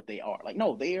more than what they are. Like,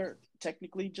 no, they are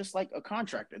technically just like a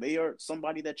contractor. They are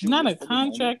somebody that you're not a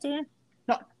contractor.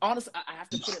 No, honestly, I have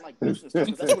to put it like business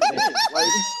because that's what it is.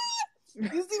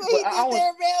 Like, you see what he did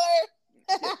there,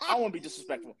 Baylor? I won't be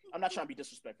disrespectful. I'm not trying to be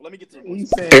disrespectful. Let me get to the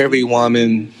voice. Every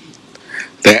woman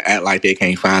that act like they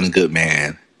can't find a good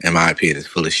man, in my opinion, is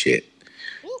full of shit.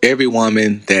 Every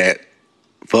woman that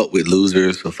fuck with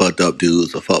losers or fucked up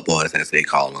dudes or fuck boys, as they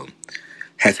call them,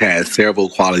 has had several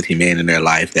quality men in their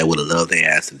life that would have loved their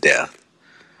ass to death.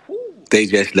 They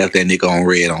just left that nigga on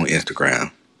red on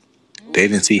Instagram. They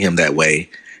didn't see him that way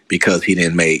because he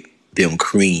didn't make them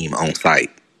cream on sight.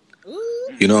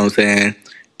 You know what I'm saying?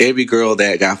 Every girl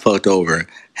that got fucked over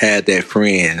had that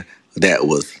friend that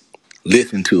was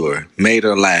listened to her, made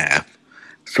her laugh,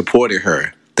 supported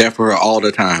her, there for her all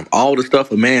the time. All the stuff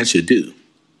a man should do.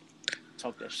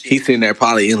 He's sitting there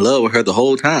probably in love with her the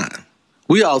whole time.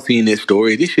 We all seen this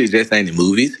story. This shit just ain't in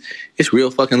movies. It's real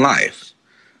fucking life.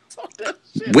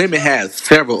 Women have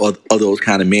several of those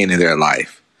kind of men in their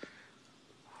life.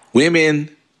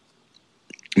 Women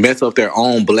mess up their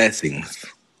own blessings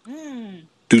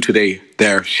due to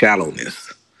their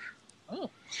shallowness. Oh.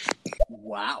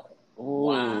 Wow. Ooh.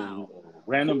 Wow.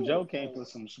 Random Joe came for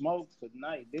some smoke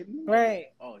tonight, didn't he? Right.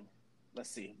 Oh, let's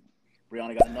see.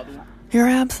 Brianna got another one? You're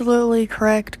absolutely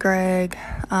correct, Greg.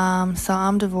 So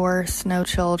I'm divorced, no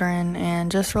children, and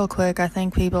just real quick, I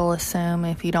think people assume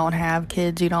if you don't have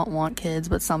kids, you don't want kids,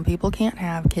 but some people can't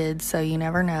have kids, so you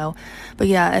never know. But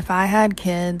yeah, if I had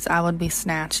kids, I would be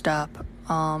snatched up.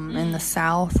 In the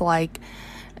South, like,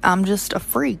 I'm just a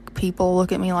freak. People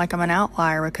look at me like I'm an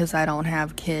outlier because I don't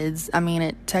have kids. I mean,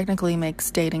 it technically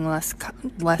makes dating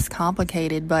less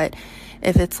complicated, but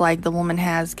if it's like the woman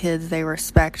has kids, they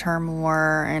respect her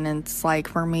more, and it's like,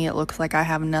 for me, it looks like I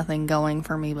have nothing going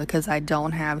for me because I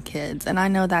don't have kids. And I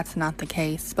know that's not the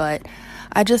case, but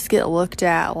I just get looked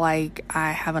at like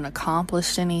I haven't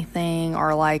accomplished anything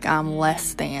or like I'm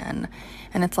less than.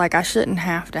 And it's like I shouldn't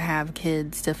have to have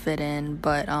kids to fit in,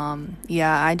 but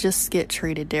yeah, I just get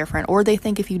treated different. Or they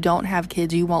think if you don't have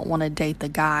kids, you won't want to date the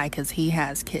guy because he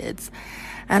has kids.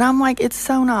 And I'm like, it's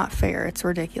so not fair. It's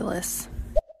ridiculous.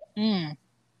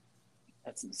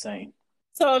 That's insane.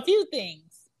 So a few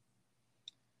things.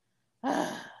 I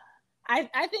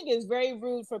think it's very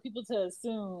rude for people to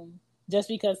assume just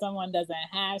because someone doesn't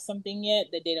have something yet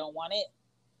that they don't want it.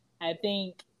 I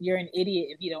think you're an idiot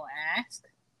if you don't ask.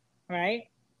 Right?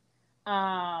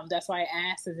 That's why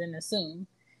ask is in assume.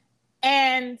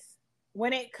 And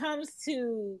when it comes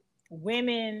to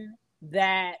women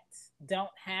that don't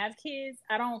have kids,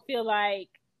 I don't feel like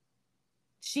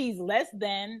she's less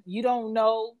than. You don't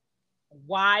know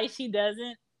why she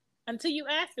doesn't until you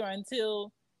ask her,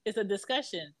 until it's a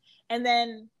discussion. And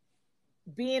then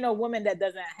being a woman that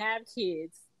doesn't have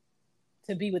kids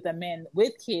to be with a man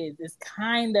with kids is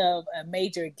kind of a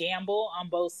major gamble on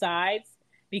both sides.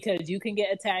 Because you can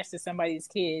get attached to somebody's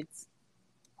kids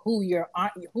who you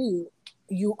aren't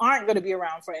going to be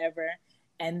around forever,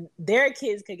 and their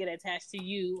kids could get attached to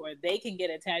you, or they can get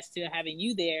attached to having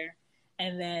you there,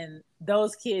 and then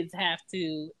those kids have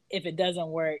to, if it doesn't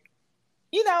work,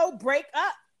 break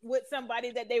up with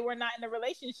somebody that they were not in a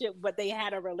relationship, but they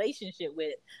had a relationship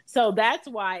with. So that's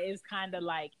why it's kind of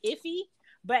like iffy.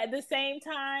 But at the same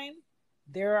time,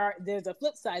 there's a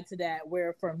flip side to that,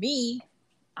 where for me,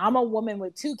 I'm a woman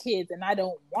with 2 kids and I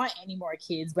don't want any more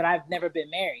kids, but I've never been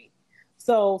married.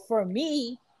 So for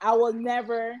me, I will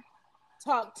never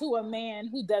talk to a man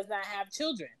who does not have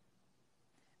children,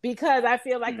 because I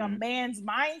feel like a man's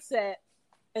mindset,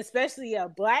 especially a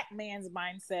black man's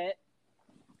mindset,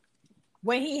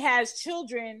 when he has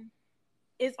children,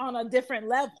 is on a different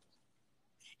level.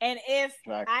 And if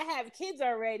I have kids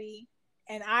already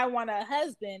and I want a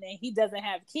husband and he doesn't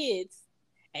have kids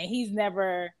and he's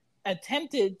never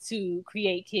attempted to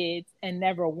create kids and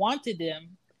never wanted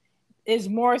them, is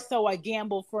more so a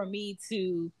gamble for me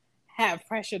to have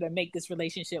pressure to make this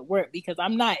relationship work, because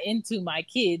I'm not into my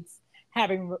kids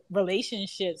having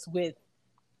relationships with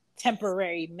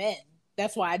temporary men.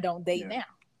 That's why I don't date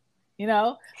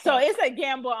now, so it's a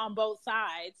gamble on both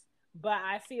sides. But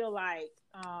I feel like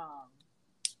I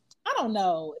don't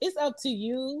know, it's up to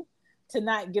you to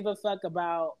not give a fuck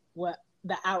about what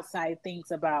the outside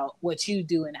thinks about what you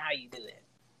do and how you do it.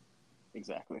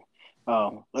 Exactly.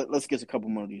 Let's get a couple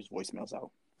more of these voicemails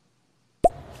out.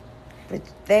 But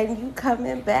then you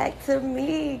coming back to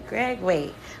me, Greg.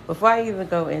 Wait, before I even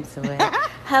go into it,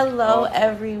 hello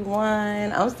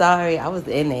everyone. I'm sorry, I was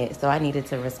in it, so I needed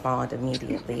to respond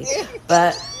immediately.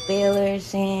 But Baylor,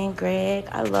 Shane, Greg,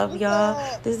 I love y'all.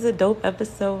 This is a dope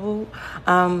episode.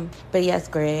 But yes,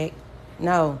 Greg,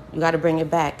 no, you got to bring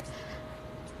it back.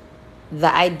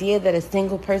 The idea that a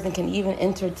single person can even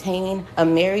entertain a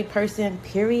married person,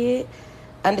 period.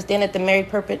 Understand that the married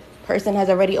person has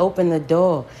already opened the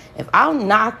door. If I'm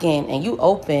knocking and you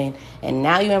open and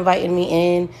now you inviting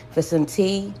me in for some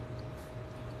tea,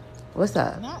 what's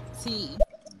up? Not tea.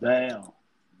 Damn.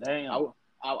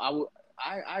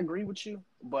 I agree with you,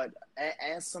 but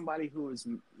as somebody who is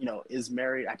is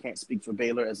married, I can't speak for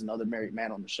Baylor as another married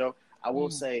man on the show. I will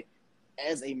say,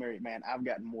 as a married man, I've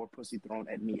gotten more pussy thrown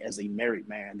at me as a married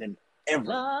man than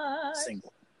ever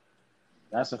single.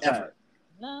 That's a fact.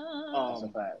 That's a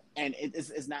fact. And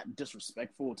it's not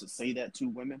disrespectful to say that to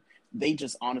women. They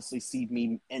just honestly see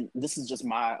me, and this is just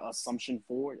my assumption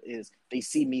for it, is they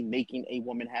see me making a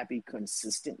woman happy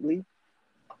consistently,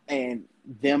 and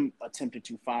them attempting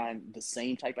to find the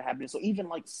same type of happiness. So even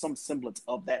like some semblance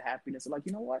of that happiness, like,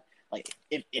 you know what? Like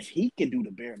if he can do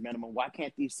the bare minimum, why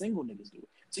can't these single niggas do it?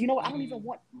 So you know what? I don't even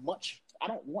want much. I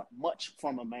don't want much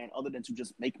from a man other than to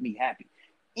just make me happy.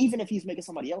 Even if he's making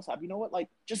somebody else happy, you know what? Like,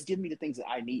 just give me the things that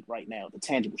I need right now, the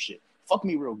tangible shit. Fuck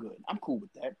me real good. I'm cool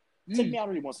with that. Take me out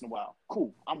every once in a while.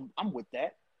 Cool. I'm with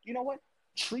that. You know what?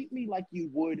 Treat me like you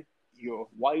would your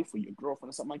wife or your girlfriend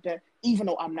or something like that, even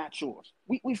though I'm not yours.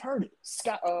 We've heard it.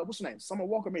 Scott, what's her name? Summer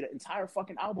Walker made an entire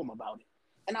fucking album about it,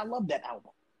 and I love that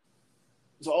album.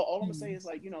 So all I'm gonna say is,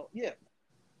 like,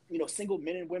 single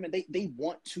men and women, they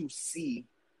want to see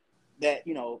that,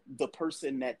 the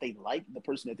person that they like, the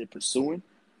person that they're pursuing,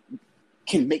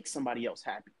 can make somebody else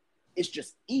happy. It's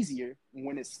just easier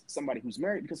when it's somebody who's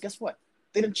married, because guess what?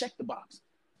 They didn't check the box.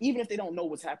 Even if they don't know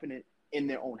what's happening in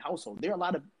their own household, there are a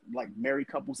lot of like married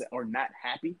couples that are not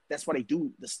happy. That's why they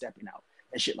do the stepping out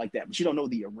and shit like that. But you don't know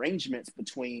the arrangements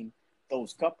between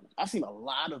those couples. I've seen a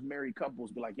lot of married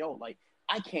couples be like, yo, like,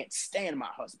 I can't stand my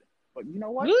husband, but you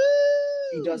know what? Woo!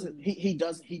 He does it. He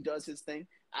does his thing.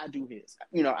 I do his.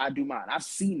 I do mine. I've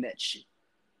seen that shit.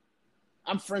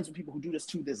 I'm friends with people who do this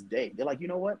to this day. They're like, you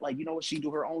know what? Like, she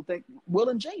do her own thing. Will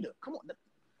and Jada, come on.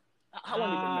 How long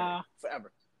have they been married?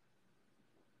 Forever.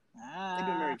 They've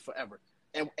been married forever.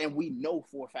 And we know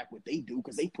for a fact what they do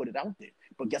because they put it out there.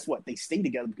 But guess what? They stay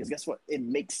together because guess what? It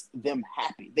makes them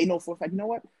happy. They know for a fact, you know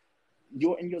what?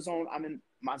 You're in your zone, I'm in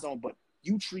my zone, but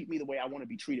you treat me the way I want to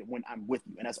be treated when I'm with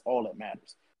you. And that's all that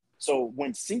matters. So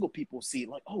when single people see,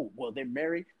 like, oh, well, they're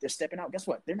married, they're stepping out. Guess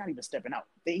what? They're not even stepping out.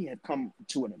 They have come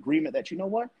to an agreement that, you know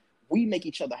what? We make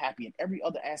each other happy in every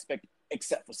other aspect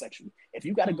except for sexually. If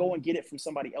you got to go and get it from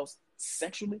somebody else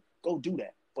sexually, go do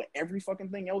that. But every fucking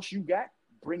thing else you got,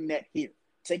 bring that here.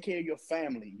 Take care of your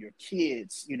family, your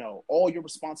kids, all your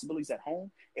responsibilities at home.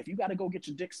 If you got to go get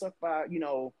your dick sucked by,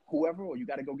 whoever, or you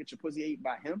got to go get your pussy ate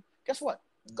by him, guess what?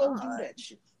 Go do that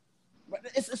shit.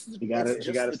 You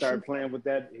gotta start playing with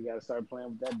that. You gotta start playing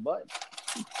with that butt.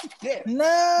 Yeah.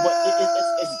 No.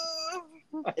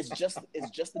 But it's just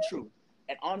the truth.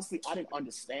 And honestly, I didn't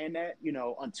understand that,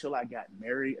 until I got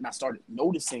married and I started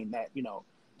noticing that,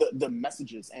 the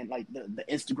messages and like the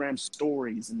Instagram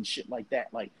stories and shit like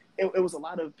that. Like it was a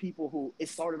lot of people who, it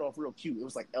started off real cute. It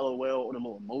was like LOL or the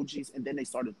little emojis, and then they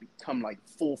started to become like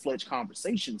full-fledged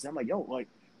conversations. And I'm like, yo, like,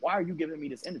 why are you giving me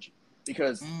this energy?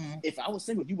 Because if I was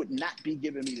single, you would not be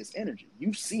giving me this energy.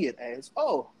 You see it as,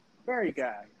 oh, very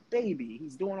guy, baby,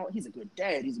 he's a good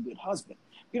dad, he's a good husband.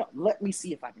 Let me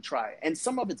see if I can try it. And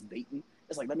some of it's baiting.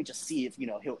 It's like, let me just see if,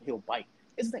 he'll bite.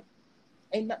 It's the thing.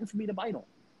 Ain't nothing for me to bite on.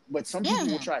 But some people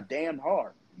will try damn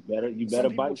hard. You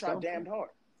better bite. Will try damn hard.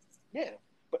 Yeah.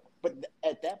 But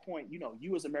at that point,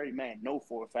 you as a married man know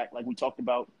for a fact, like we talked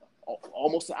about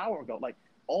almost an hour ago, like,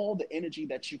 all the energy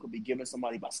that you could be giving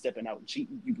somebody by stepping out and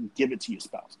cheating, you can give it to your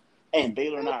spouse. And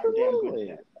Baylor and I are damn good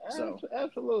at that. So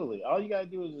absolutely, all you gotta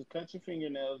do is just cut your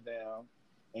fingernails down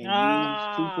and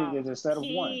use two fingers instead of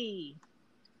one.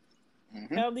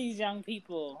 Mm-hmm. Tell these young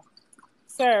people,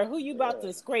 sir, who you about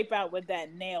to scrape out with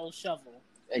that nail shovel?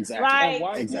 Exactly.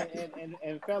 Right. Exactly.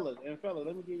 And fellas,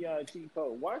 let me give y'all a cheat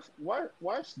code.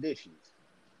 Wash dishes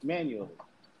manually.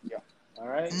 Yeah. All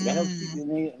right. That helps keep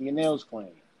your nails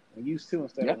clean. And use two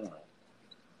instead of one.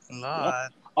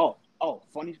 Lord. Oh,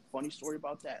 funny story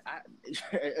about that.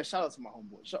 Shout out to my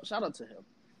homeboy. Shout out to him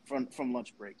from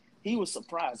lunch break. He was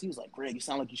surprised. He was like, Greg, you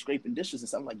sound like you're scraping dishes and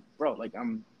stuff. I'm like, bro, like,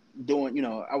 I'm doing,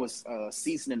 I was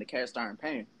seasoning the cast iron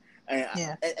pan.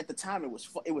 And at the time it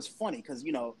was funny because,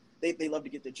 they love to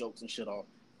get their jokes and shit off.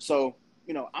 So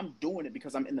I'm doing it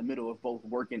because I'm in the middle of both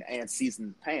working and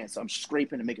seasoning the pan. So I'm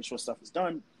scraping and making sure stuff is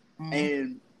done. Mm-hmm.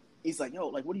 And he's like, yo,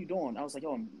 like, what are you doing? I was like,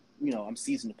 yo, I'm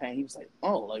seasoning the pan. He was like,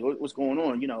 oh, like, what's going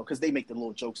on? Because they make the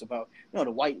little jokes about, the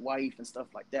white wife and stuff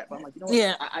like that. But I'm like, you know what?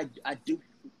 Yeah. I do,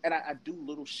 and I do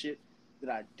little shit that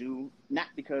I do, not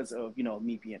because of,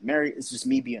 me being married. It's just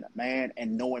me being a man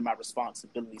and knowing my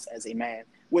responsibilities as a man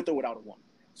with or without a woman.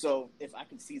 So if I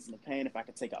can season the pan, if I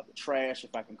can take out the trash,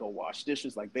 if I can go wash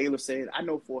dishes, like Baylor said, I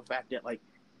know for a fact that, like,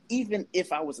 even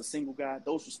if I was a single guy,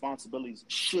 those responsibilities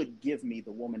should give me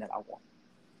the woman that I want.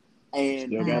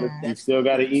 And you still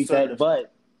gotta eat that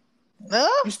butt.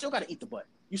 You still gotta eat the butt.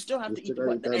 You still have to eat the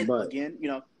butt. And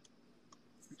again,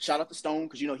 shout out to Stone,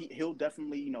 because he'll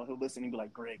definitely he'll listen and be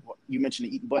like, Greg, you mentioned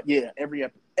the eating butt. Yeah, every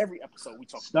episode we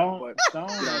talk about butt.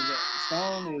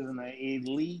 Stone is an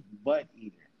elite butt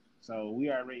eater. So we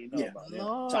already know about that.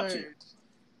 Top tier.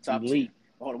 Top elite. Tier.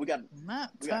 Hold on, we got a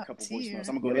couple voicemails.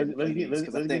 I'm gonna go ahead. Let's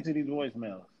get to these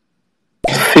voicemails.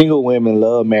 Single women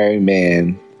love married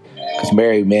men because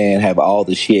married men have all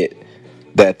the shit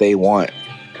that they want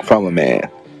from a man.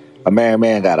 A married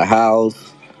man got a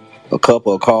house, a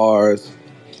couple of cars.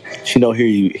 She know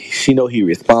he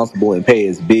responsible and pay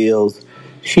his bills.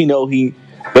 She knows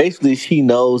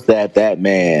that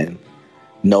man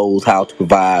knows how to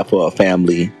provide for a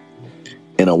family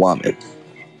in a woman.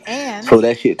 And so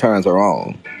that shit turns her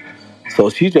on.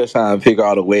 So she's just trying to figure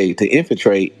out a way to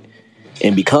infiltrate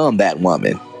and become that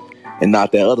woman and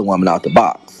not that other woman out the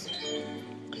box.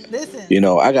 Listen.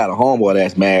 I got a homeboy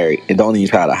that's married and don't even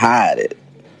try to hide it.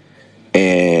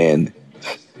 And,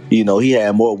 he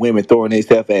had more women throwing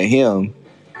themselves at him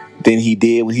than he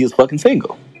did when he was fucking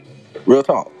single. Real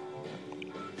talk.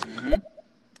 Mm-hmm.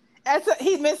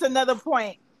 He missed another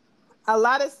point. A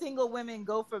lot of single women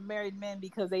go for married men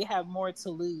because they have more to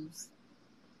lose.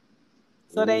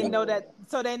 So they know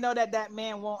that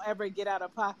man won't ever get out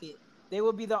of pocket. They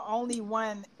will be the only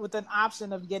one with an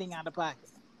option of getting out of pocket.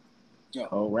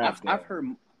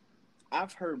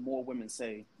 I've heard more women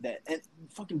say that, and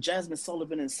fucking Jasmine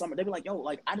Sullivan and Summer, they be like, yo,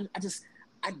 like I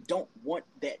don't want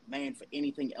that man for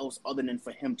anything else other than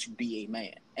for him to be a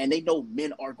man. And they know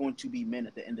men are going to be men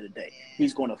at the end of the day.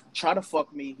 He's going to try to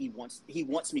fuck me. He wants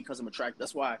me because I'm attractive.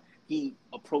 That's why he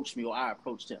approached me, or I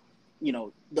approached him.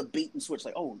 The bait and switch,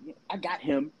 like, oh, I got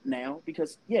him now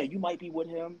because, you might be with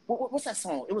him. What's that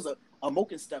song? It was a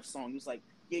Moke and Steph song. He was like,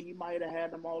 you might have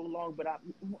had them all along, but I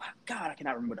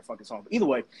cannot remember the fucking song. But either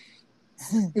way,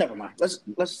 never mind. Let's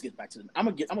just get back to them. I'm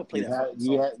gonna play that.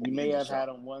 You may have had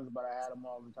them once, but I had them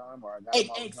all the time, or I got them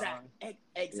all the time.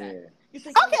 Exactly.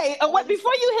 Yeah. Okay,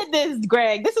 before you hit this,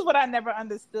 Greg, this is what I never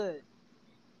understood.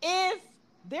 If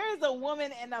there is a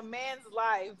woman in a man's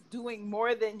life doing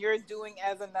more than you're doing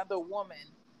as another woman,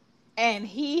 and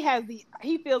he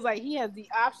feels like he has the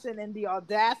option and the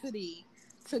audacity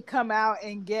to come out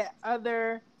and get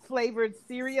other flavored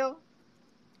cereal,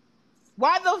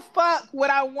 why the fuck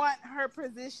would I want her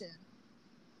position?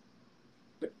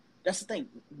 But that's the thing.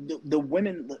 The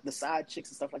women, the side chicks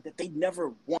and stuff like that, they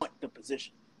never want the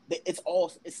position.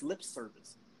 It's lip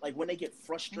service. Like when they get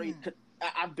frustrated,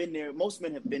 I've been there. Most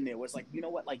men have been there where it's like, you know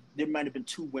what? Like there might have been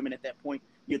two women at that point.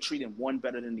 You're treating one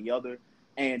better than the other,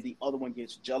 and the other one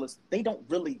gets jealous. They don't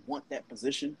really want that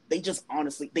position. They just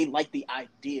they like the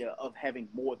idea of having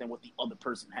more than what the other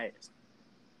person has.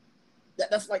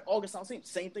 That's like August Alsina.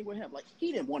 Same thing with him. Like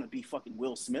he didn't want to be fucking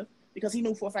Will Smith because he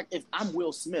knew for a fact if I'm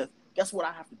Will Smith, guess what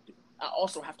I have to do? I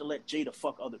also have to let Jada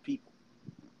fuck other people.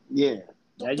 Yeah.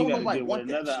 Now you gotta get with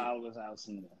another August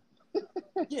Alsina.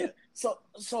 Yeah. So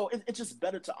it's just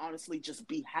better to honestly just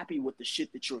be happy with the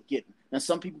shit that you're getting. Now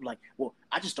some people are like, well,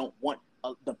 I just don't want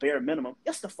the bare minimum.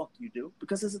 Yes, the fuck you do.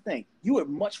 Because here's the thing. You would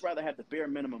much rather have the bare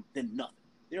minimum than nothing.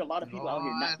 There are a lot of people out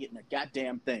here not getting a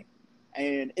goddamn thing.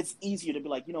 And it's easier to be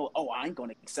like, I ain't going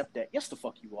to accept that. Yes, the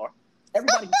fuck you are.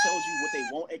 Everybody who tells you what they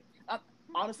want.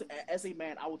 Honestly, as a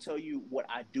man, I will tell you what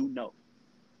I do know.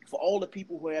 For all the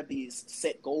people who have these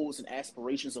set goals and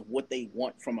aspirations of what they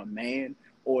want from a man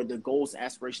or the goals and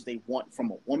aspirations they want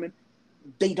from a woman,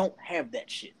 they don't have that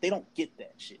shit. They don't get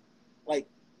that shit. Like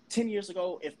 10 years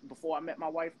ago, before I met my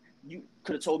wife, you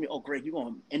could have told me, oh, Greg, you're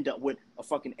going to end up with a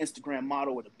fucking Instagram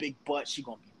model with a big butt. She's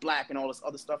going to be black and all this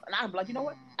other stuff. And I'm like, you know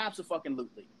what?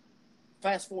 Absolutely.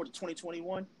 Fast forward to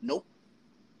 2021. Nope.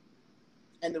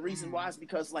 And the reason why is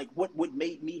because, like, what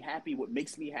made me happy, what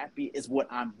makes me happy is what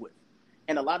I'm with.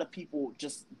 And a lot of people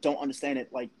just don't understand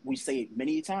it. Like we say it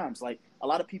many times, like a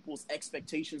lot of people's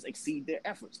expectations exceed their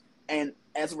efforts. And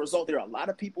as a result, there are a lot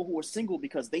of people who are single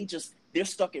because they're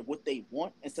stuck at what they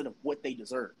want instead of what they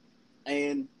deserve.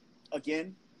 And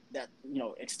again, that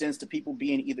extends to people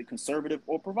being either conservative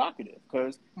or provocative.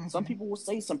 Because some people will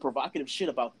say some provocative shit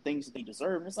about things that they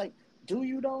deserve, and it's like, do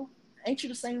you though? Ain't you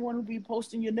the same one who be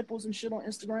posting your nipples and shit on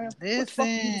Instagram? Listen. What the fuck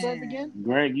do you deserve again?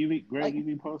 Greg, you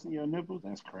be posting your nipples?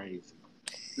 That's crazy.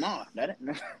 Nah, that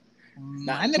ain't.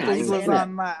 My nipples was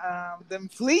on my them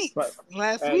fleets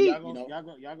last week.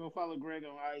 Y'all go follow Greg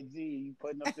on IG. You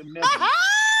putting up them nipples?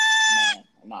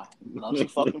 Nah. Don't you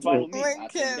fucking follow me?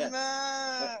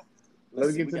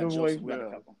 Let's get to the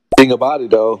voicemail. Thing about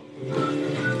it though,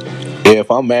 if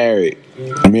I'm married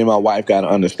and me and my wife got an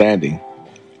understanding,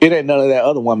 it ain't none of that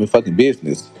other woman fucking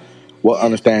business. What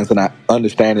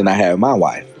understanding I have my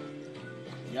wife.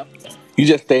 Yep. You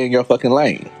just stay in your fucking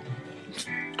lane.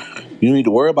 You don't need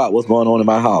to worry about what's going on in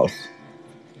my house.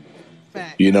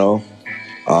 Fact. You know?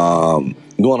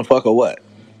 You want to fuck or what?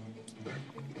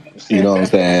 You know what I'm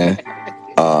saying?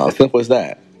 Simple as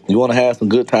that. You want to have some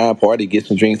good time, party, get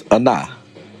some drinks, or nah?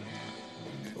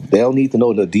 They don't need to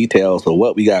know the details of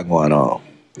what we got going on.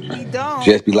 We don't.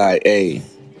 Just be like, hey,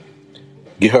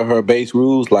 get her base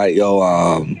rules. Like,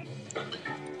 yo,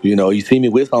 you see me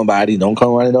with somebody, don't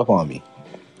come running up on me.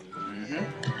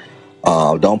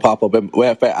 Don't pop up. Well,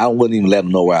 in fact, I wouldn't even let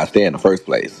them know where I stay in the first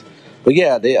place. But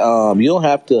yeah, they you don't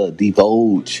have to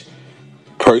divulge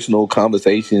personal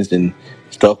conversations and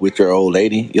stuff with your old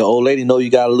lady. Your old lady know you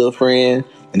got a little friend,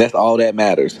 and that's all that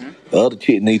matters. The other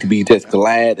chick need to be just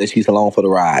glad that she's along for the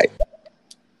ride.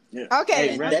 Yeah.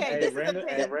 Okay. Random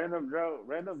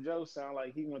Joe sound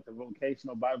like he went to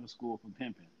vocational Bible school for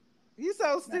pimping. You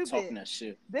so stupid. Talking that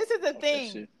shit. This is the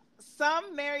thing.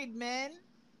 Some married men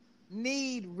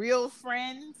need real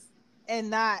friends and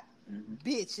not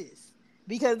bitches,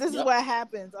 because this is what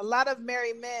happens. A lot of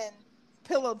married men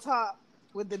pillow talk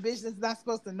with the bitch that's not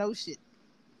supposed to know shit.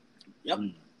 Yep.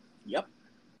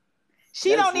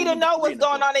 She don't need to know what's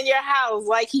going on in your house,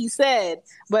 like he said.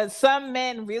 But some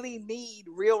men really need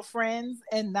real friends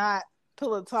and not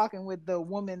pillow talking with the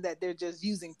woman that they're just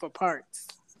using for parts.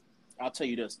 I'll tell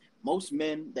you this. Most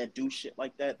men that do shit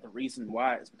like that, the reason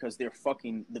why is because they're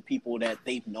fucking the people that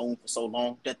they've known for so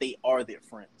long that they are their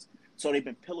friends. So they've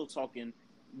been pillow talking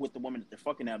with the woman that they're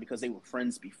fucking now because they were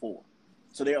friends before.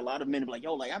 So there are a lot of men who are like,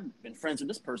 yo, like, I've been friends with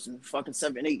this person for fucking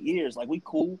 7-8 years. Like, we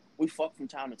cool. We fuck from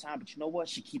time to time. But you know what?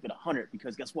 She keep it 100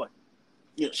 because guess what?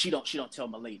 She don't tell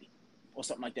my lady or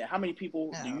something like that. How many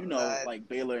people do you know, like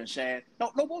Baylor and Shad?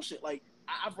 No bullshit. Like,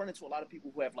 I've run into a lot of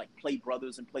people who have, like, play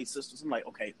brothers and play sisters. I'm like,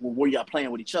 okay, well, were y'all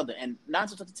playing with each other? And 9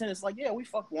 times out of 10, it's like, yeah, we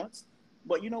fucked once.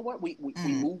 But you know what? We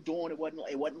moved on. It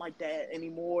wasn't like that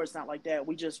anymore. It's not like that.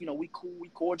 We just, we cool, we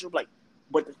cordial. Like,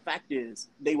 but the fact is,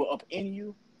 they were up in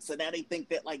you. So now they think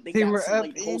that like they got some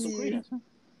like wholesome credence.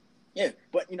 Yeah,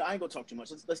 but I ain't gonna talk too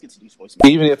much. Let's get to these voices.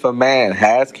 Even if a man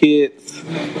has kids,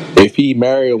 if he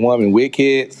marry a woman with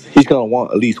kids, he's gonna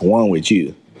want at least one with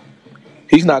you.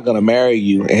 He's not gonna marry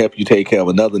you and help you take care of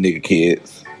another nigga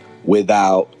kids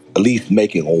without at least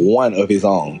making one of his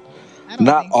own.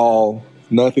 Not all,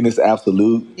 nothing is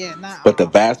absolute. Yeah, not but the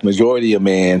vast majority of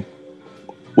men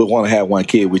would want to have one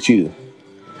kid with you.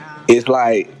 It's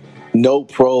like no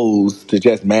pros to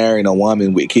just marrying a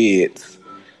woman with kids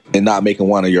and not making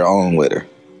one of your own with her.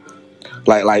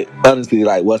 Like honestly,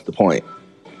 like what's the point?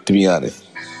 To be honest,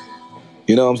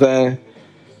 you know what I'm saying?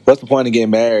 What's the point of getting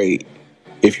married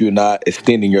if you're not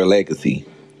extending your legacy?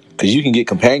 Because you can get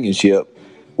companionship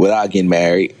without getting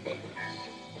married.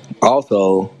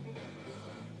 Also,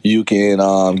 you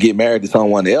can get married to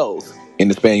someone else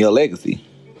and expand your legacy.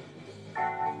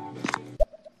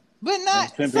 But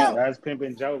not that's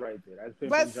pimping Joe right there.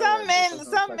 But some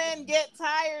men get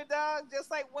tired, dog.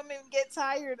 Just like women get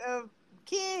tired of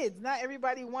kids. Not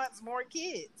everybody wants more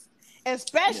kids,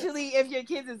 especially if your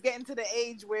kids is getting to the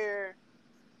age where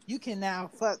you can now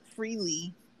fuck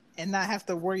freely and not have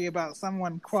to worry about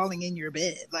someone crawling in your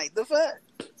bed. Like the fuck?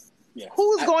 Yeah.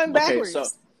 Who's going backwards? Okay,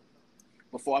 so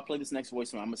before I play this next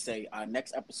voicemail, I'm gonna say our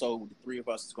next episode with the three of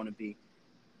us is gonna be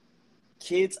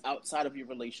kids outside of your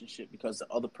relationship because the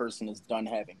other person is done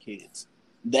having kids.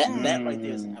 That right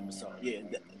there is an episode. Yeah.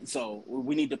 So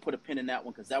we need to put a pin in that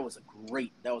one because that was a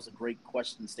great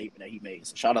question statement that he made.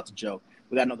 So shout out to Joe.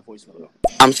 We got another voicemail.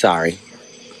 I'm sorry.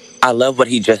 I love what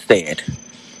he just said.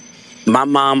 My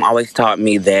mom always taught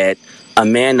me that a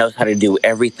man knows how to do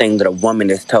everything that a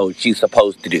woman is told she's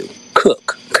supposed to do.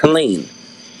 Cook, clean,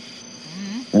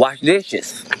 wash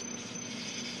dishes.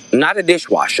 Not a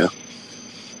dishwasher.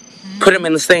 Put them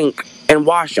in the sink and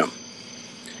wash them.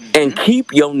 And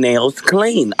keep your nails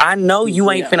clean. I know you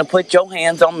ain't finna put your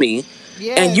hands on me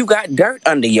and you got dirt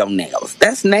under your nails.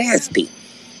 That's nasty.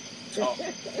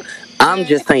 I'm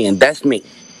just saying, that's me.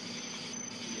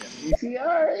 You see, all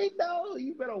right, no,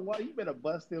 you better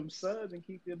bust them suds and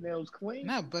keep them nails clean.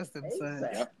 Not bust them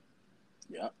suds.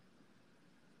 Yep.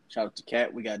 Shout out to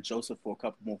Kat. We got Joseph for a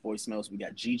couple more voicemails. We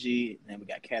got Gigi, and we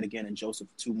got Kat again and Joseph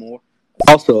for 2 more.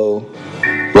 Also,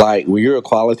 like when you're a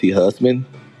quality husband,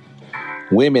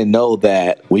 women know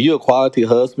that when you're a quality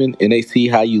husband and they see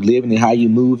how you living and how you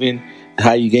moving,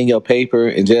 how you getting your paper,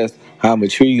 and just how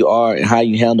mature you are and how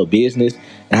you handle business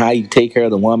and how you take care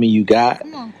of the woman you got,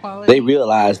 Come on, quality. they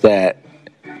realize that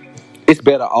it's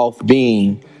better off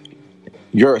being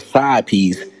your side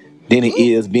piece than it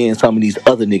is being some of these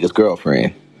other niggas'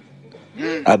 girlfriend.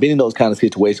 I've been in those kind of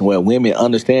situations where women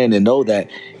understand and know that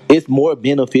it's more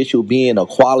beneficial being a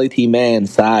quality man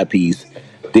side piece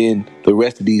than the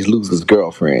rest of these losers'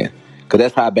 girlfriend. Because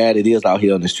that's how bad it is out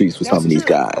here on the streets with some of these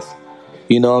guys.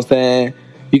 You know what I'm saying?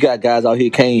 You got guys out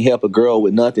here can't help a girl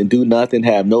with nothing, do nothing,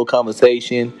 have no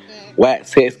conversation, whack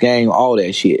sex game, all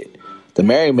that shit. The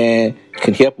married man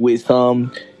can help with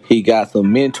some. He got some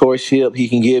mentorship he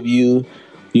can give you.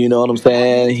 You know what I'm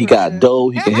saying? He got dough.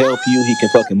 He can help you. He can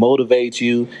fucking motivate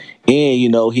you. And, you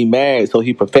know, he married, so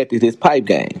he perfected his pipe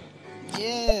game.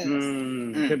 Yes.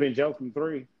 Pippin Joe from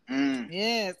 3.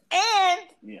 Yes. And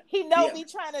he know be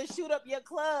trying to shoot up your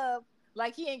club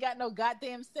like he ain't got no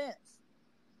goddamn sense.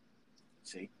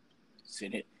 See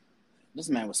it. This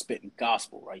man was spitting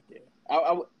gospel right there.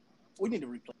 We need to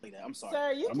replay that. I'm sorry.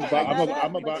 Sir, you can't.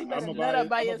 I'm gonna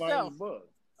buy his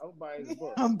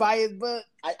book. I'm buy his book.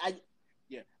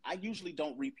 I usually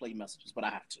don't replay messages, but I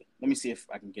have to. Let me see if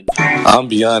I can get it. I'm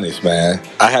be honest, man.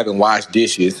 I haven't washed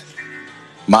dishes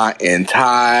my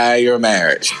entire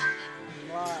marriage.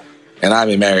 And I've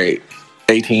been married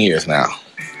 18 years now.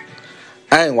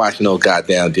 I ain't washing no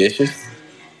goddamn dishes.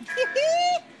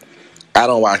 I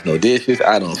don't wash no dishes.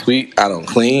 I don't sweep. I don't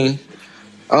clean.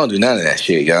 I don't do none of that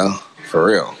shit, y'all. For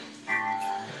real.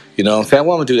 You know what I'm saying?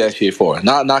 What am I do that shit for?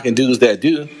 Not knocking dudes that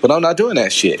do, but I'm not doing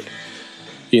that shit.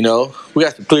 You know, we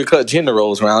got some clear-cut gender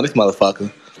roles around this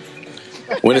motherfucker.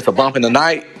 When it's a bump in the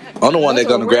night, I'm the one that's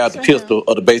gonna grab the pistol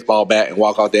or the baseball bat and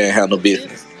walk out there and handle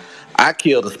business. I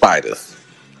kill the spiders.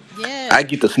 Yes. I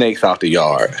get the snakes out the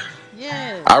yard.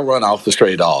 Yes. I run off the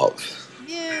stray dogs.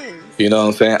 Yes. You know what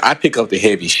I'm saying? I pick up the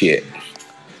heavy shit.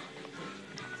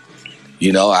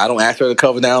 You know, I don't ask her to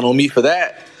cover down on me for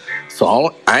that.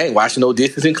 So I ain't washing no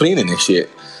dishes and cleaning and shit.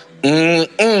 Hell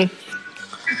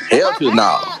to the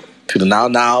now. To the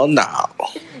now.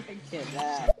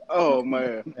 Oh,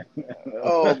 man.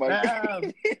 Oh, my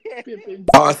God.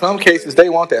 In some cases, they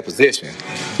want that position.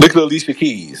 Look at Alicia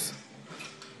Keys.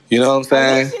 You know what I'm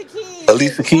saying?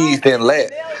 Alicia Keys didn't let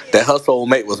that her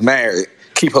soulmate was married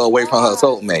keep her away from her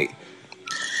soulmate.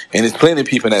 And there's plenty of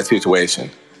people in that situation.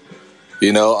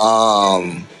 You know,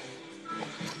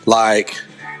 like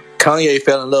Kanye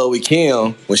fell in love with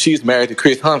Kim when she was married to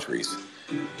Chris Humphries.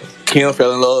 Kim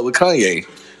fell in love with Kanye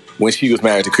when she was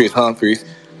married to Chris Humphries.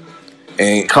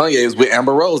 And Kanye was with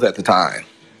Amber Rose at the time.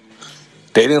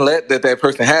 They didn't let that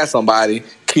person have somebody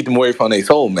keep them away from their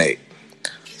soulmate.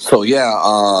 So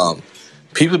yeah,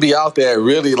 people be out there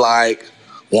really like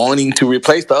wanting to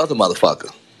replace the other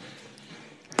motherfucker.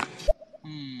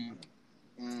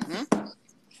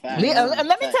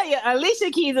 Let me tell you, Alicia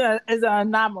Keys is an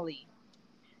anomaly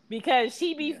because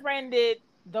she befriended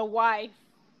the wife,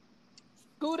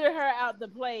 scooted her out the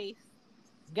place,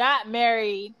 got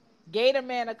married, gave a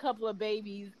man a couple of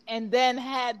babies, and then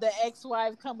had the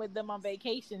ex-wife come with them on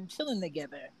vacation, chilling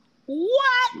together.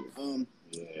 What?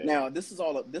 Now this is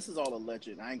all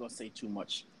alleged. I ain't gonna say too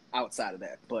much outside of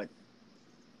that, but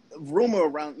rumor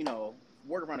around,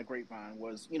 word around the grapevine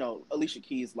was, Alicia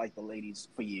Keys liked the ladies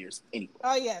for years anyway.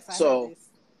 Oh yes, I heard this.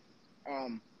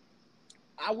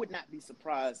 I would not be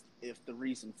surprised if the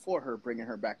reason for her bringing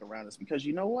her back around is because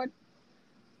you know what?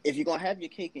 If you're gonna have your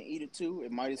cake and eat it too,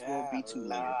 it might as well be two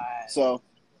later. So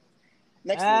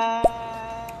next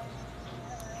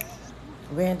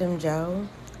Random Joe,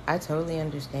 I totally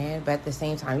understand, but at the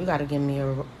same time, you got to give me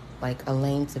a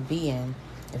lane to be in.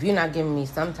 If you're not giving me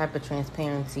some type of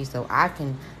transparency so I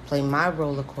can play my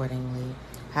role accordingly,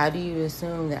 how do you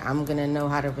assume that I'm going to know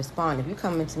how to respond? If you're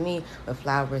coming to me with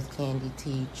flowers, candy,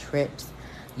 tea, trips,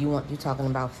 you're talking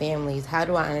about families, how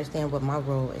do I understand what my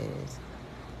role is?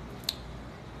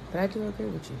 But I do agree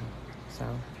with you, so,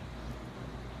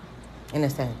 in a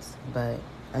sense, but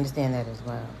understand that as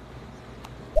well.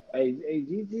 Hey,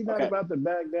 Gigi not about to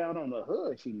back down on the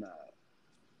hood, she not.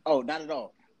 Oh, not at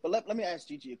all. But let me ask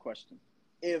Gigi a question.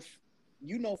 If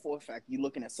you know for a fact you're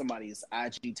looking at somebody's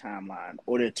IG timeline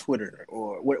or their Twitter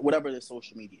or whatever their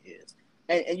social media is,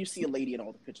 and you see a lady in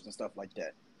all the pictures and stuff like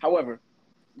that. However,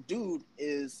 dude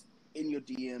is in your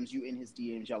DMs, you in his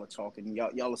DMs, y'all are talking,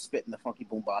 y'all are spitting the funky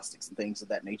bombastics and things of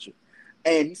that nature.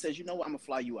 And he says, you know what, I'm going to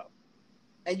fly you out.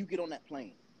 And you get on that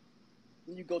plane.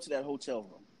 And you go to that hotel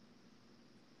room.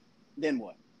 Then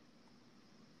what?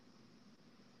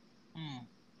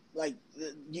 Like,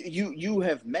 you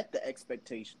have met the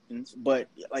expectations, but,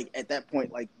 like, at that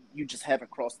point, like, you just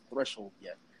haven't crossed the threshold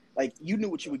yet. Like, you knew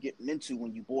what you were getting into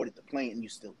when you boarded the plane, and you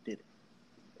still did it.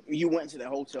 You went into that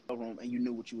hotel room, and you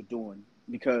knew what you were doing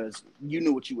because you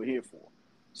knew what you were here for.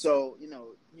 So, you know,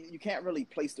 you can't really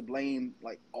place the blame,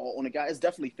 like, all on the guy. It's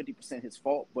definitely 50% his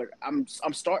fault, but I'm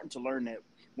starting to learn that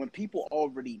when people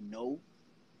already know,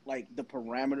 like, the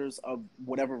parameters of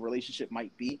whatever relationship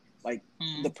might be, like,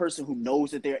 the person who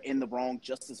knows that they're in the wrong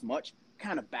just as much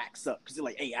kind of backs up because they're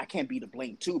like, hey, I can't be to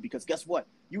blame too because guess what?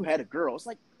 You had a girl. It's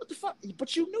like, what the fuck?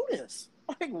 But you knew this.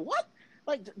 Like, what?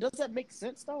 Like, does that make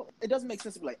sense, though? It doesn't make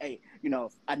sense to be like, hey, you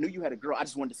know, I knew you had a girl. I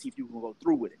just wanted to see if you were going to go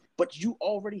through with it. But you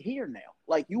already here now.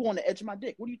 Like, you on the edge of my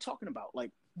dick. What are you talking about?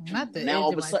 Like, not the now edge all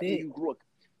of a my sudden dick. you grew up.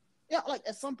 Yeah, like,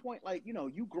 at some point, like, you know,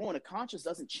 you growing a conscience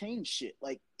doesn't change shit.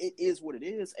 Like, it is what it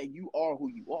is, and you are who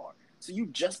you are. So you're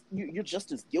just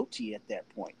as guilty at that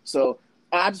point. So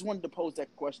I just wanted to pose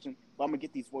that question, but I'm going to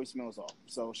get these voicemails off.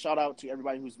 So shout out to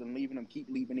everybody who's been leaving them. Keep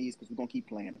leaving these because we're going to keep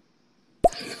playing them.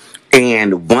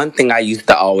 And one thing I used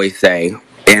to always say,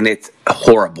 and it's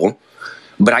horrible,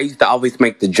 but I used to always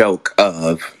make the joke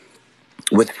of,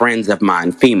 with friends of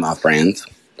mine, female friends,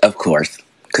 of course,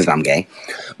 because I'm gay.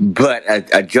 But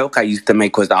a joke I used to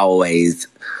make was always,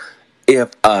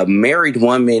 if a married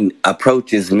woman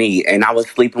approaches me and I was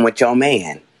sleeping with your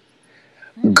man,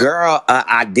 girl,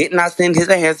 I did not send his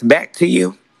ass back to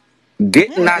you.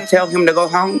 Didn't I tell him to go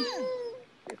home?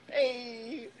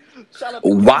 Hey,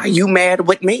 why you mad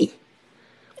with me?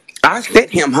 I sent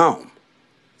him home.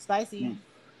 Spicy.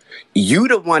 You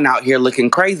the one out here looking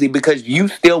crazy because you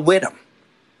still with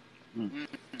him.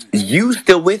 You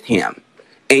still with him.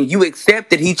 And you accept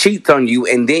that he cheats on you,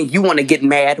 and then you want to get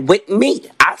mad with me.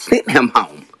 I sent him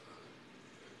home.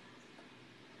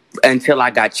 Until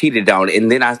I got cheated on.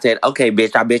 And then I said, okay,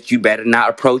 bitch, I bet you better not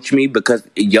approach me because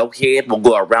your head will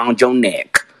go around your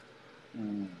neck.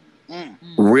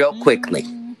 Real quickly.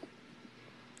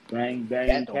 Bang,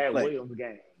 bang, Cat Williams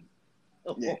gang.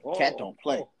 Yeah, Cat don't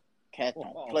play. Cat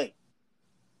don't play.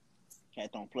 Cat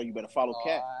don't play. You better follow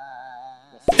Cat.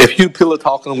 If you pillow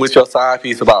talking with your side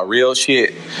piece about real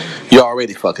shit, you're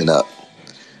already fucking up.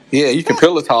 Yeah, you can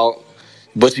pillow talk,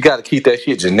 but you got to keep that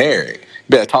shit generic.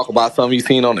 You better talk about something you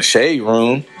seen on the Shade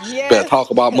Room. Yes. Better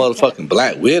talk about motherfucking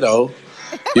Black Widow.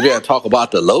 You better talk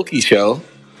about the Loki show.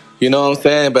 You know what I'm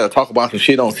saying? Better talk about some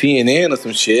shit on CNN or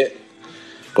some shit.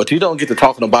 But you don't get to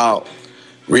talking about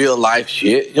real life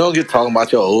shit. You don't get to talking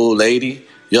about your old lady,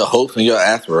 your hopes and your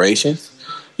aspirations.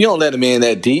 You don't let them in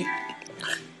that deep.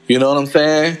 You know what I'm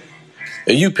saying?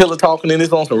 If you pillow talking and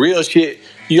this on some real shit,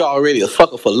 you already a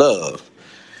sucker for love.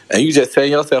 And you just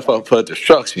setting yourself up for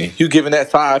destruction. You giving that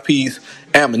side piece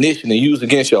ammunition to use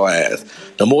against your ass.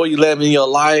 The more you let them in your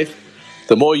life,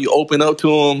 the more you open up to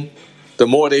them, the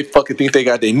more they fucking think they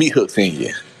got their meat hooks in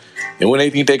you. And when they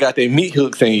think they got their meat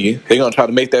hooks in you, they gonna try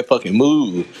to make that fucking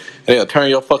move. And they'll turn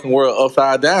your fucking world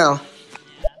upside down.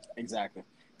 Exactly.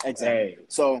 Hey.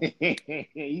 So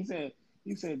he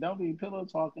said, don't be pillow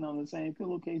talking on the same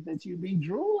pillowcase that you be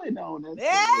drooling on.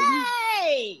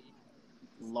 Hey!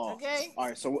 Law. Okay. All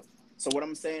right. So what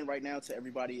I'm saying right now to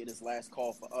everybody, it is last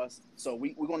call for us. So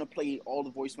we're going to play all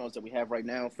the voicemails that we have right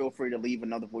now. Feel free to leave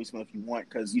another voicemail if you want,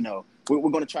 because, you know,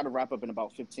 we're going to try to wrap up in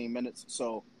about 15 minutes.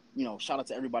 So, you know, shout out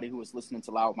to everybody who is listening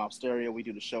to Loudmouth Stereo. We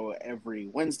do the show every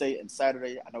Wednesday and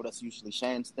Saturday. I know that's usually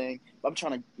Shan's thing, but I'm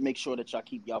trying to make sure that y'all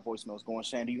keep y'all voicemails going.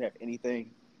 Shan, do you have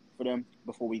anything for them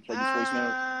before we play these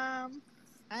voicemails?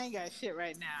 I ain't got shit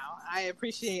right now. I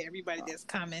appreciate everybody that's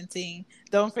commenting.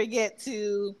 Don't forget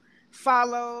to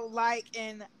follow, like,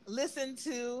 and listen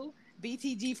to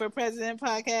BTG for President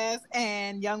podcast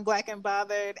and Young Black and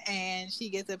Bothered and She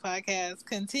Gets It podcast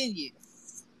continue.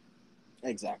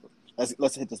 Exactly.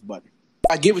 Let's hit this button.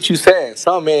 I get what you said.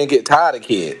 Some men get tired of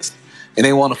kids and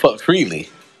they want to fuck freely.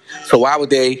 So why would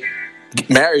they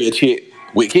marry a chick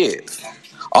with kids?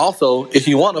 Also, if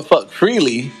you want to fuck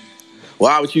freely,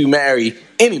 why would you marry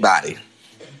anybody?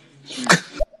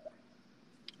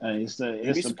 It's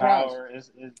the power.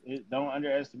 Don't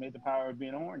underestimate the power of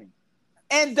being horny.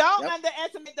 And don't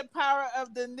underestimate the power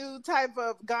of the new type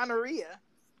of gonorrhea.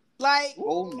 Like,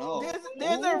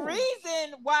 there's a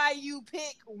reason why you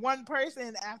pick one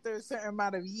person after a certain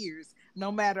amount of years,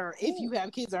 no matter if you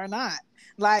have kids or not.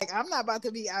 Like, I'm not about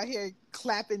to be out here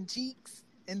clapping cheeks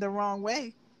in the wrong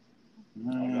way.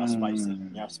 Y'all spicy.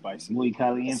 Y'all spicy. Muy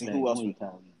caliente. Who else?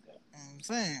 I'm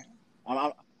saying.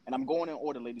 I'm going in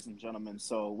order, ladies and gentlemen.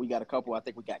 So we got a couple. I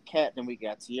think we got Kat, then we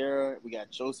got Tierra, we got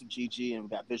Joseph, Gigi, and we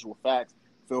got Visual Facts.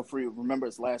 Feel free. Remember,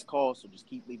 it's last call, so just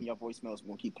keep leaving your voicemails.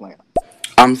 We'll keep playing.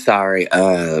 I'm sorry.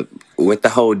 With the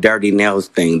whole dirty nails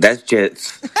thing,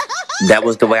 that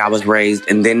was the way I was raised.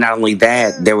 And then not only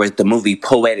that, there was the movie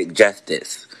Poetic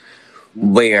Justice,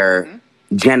 where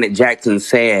Janet Jackson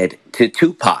said to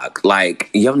Tupac, like,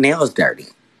 your nails dirty.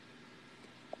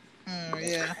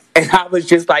 Yeah. And I was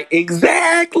just like,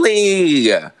 exactly.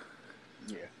 Yeah.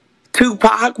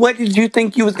 Tupac, what did you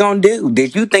think you was gonna do?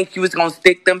 Did you think you was gonna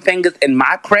stick them fingers in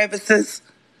my crevices?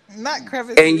 Not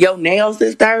crevices. And your nails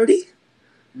is dirty?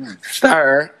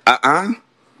 Sir,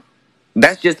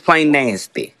 that's just plain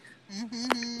nasty.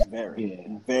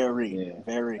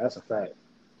 Very. That's a fact.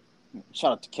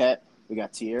 Shout out to Kat. We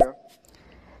got Tierra.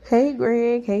 Hey,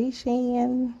 Greg. Hey,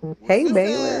 Shan. Hey,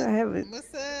 Baylor. I haven't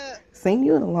seen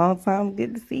you in a long time.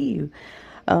 Good to see you.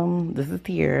 This is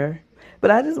Tierra. But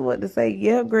I just want to say,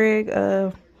 yeah, Greg,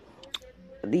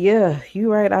 yeah,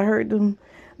 you right. I heard them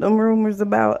rumors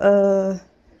about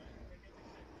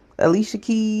Alicia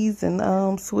Keys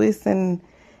and Swiss and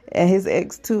his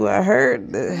ex too. I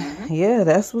heard yeah,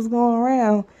 that's what's going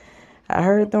around. I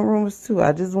heard them rumors too.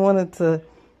 I just wanted to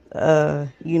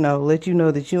let you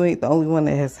know that you ain't the only one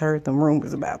that has heard them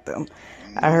rumors about them.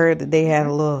 I heard that they had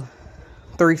a little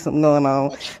threesome going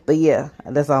on. But yeah,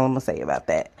 that's all I'm gonna say about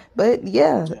that. But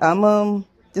yeah, I'm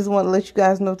just want to let you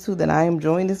guys know too that I am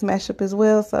enjoying this mashup as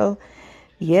well. So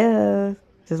yeah,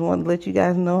 just want to let you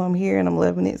guys know I'm here and I'm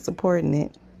loving it, supporting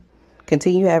it.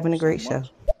 Continue having a great show.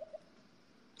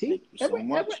 Thank you so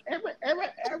much. Yes,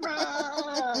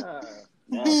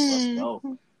 let's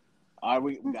go. All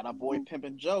right, we got our boy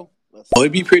Pimpin' Joe.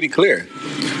 It'd be pretty clear.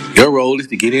 Your role is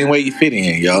to get in where you fit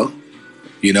in, yo.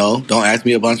 You know, don't ask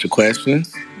me a bunch of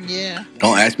questions. Yeah.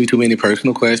 Don't ask me too many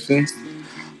personal questions.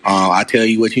 I tell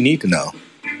you what you need to know.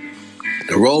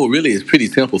 The role really is pretty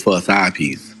simple for a side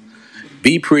piece.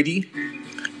 Be pretty,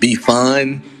 be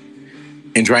fun,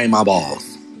 and drain my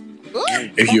balls.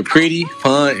 If you're pretty,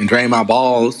 fun, and drain my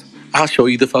balls, I'll show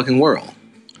you the fucking world.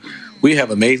 We have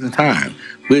amazing time.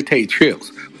 We'll take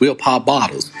trips. We'll pop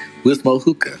bottles. We'll smoke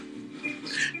hookah.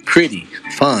 Pretty,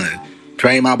 fun,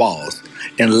 drain my balls.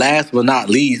 And last but not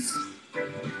least,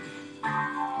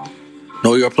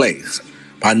 know your place.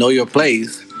 By know your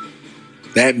place,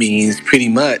 that means pretty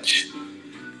much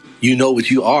you know what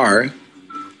you are,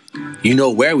 you know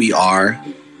where we are,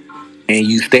 and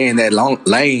you stay in that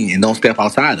lane and don't step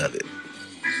outside of it.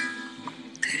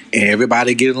 And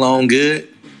everybody get along good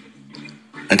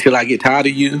until I get tired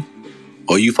of you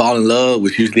or you fall in love,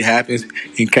 which usually happens,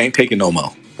 and can't take it no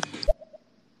more.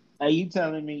 Hey, you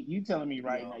telling me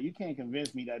right now, you can't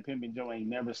convince me that Pimpin' Joe ain't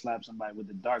never slapped somebody with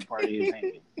the dark part of his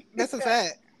hand. That's a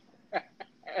fact.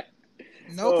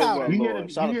 No power. You hear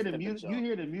the music? You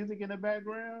hear the music in the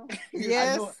background?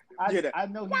 Yes. I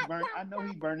know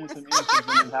he burning some incense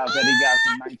in his house that he got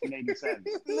from 1987.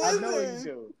 I know he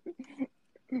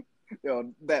do.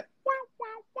 Yo, that.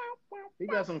 He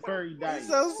got some furry dice.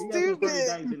 So stupid. He got some furry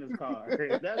dice in his car.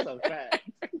 That's a fact.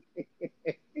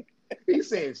 He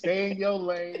said, "Stay in your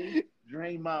lane,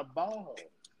 drain my ball,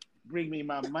 bring me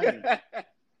my money."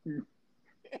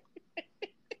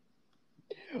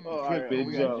 All right,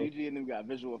 we got Gigi and then we got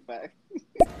Visual Facts.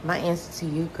 My answer to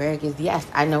you, Greg, is yes,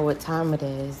 I know what time it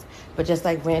is. But just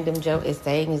like Random Joe is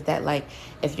saying, is that like,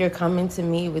 if you're coming to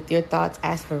me with your thoughts,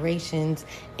 aspirations,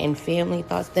 and family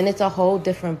thoughts, then it's a whole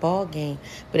different ball game.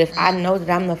 But if I know that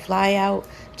I'm the fly out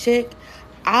chick,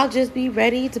 I'll just be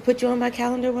ready to put you on my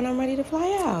calendar when I'm ready to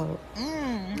fly out.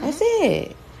 That's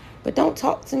it. But don't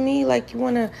talk to me like you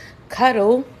want to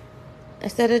cuddle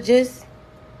instead of just,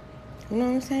 you know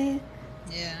what I'm saying?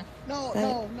 Yeah.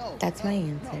 No. That's my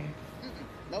answer.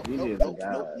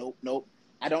 Nope.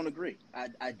 I don't agree.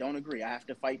 I don't agree. I have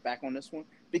to fight back on this one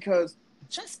because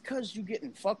just because you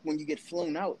getting fucked when you get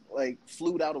flown out, like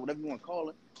flued out or whatever you want to call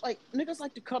it, like niggas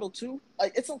like to cuddle too.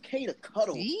 Like it's okay to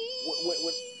cuddle.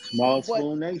 With Small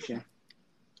Spoon Nation.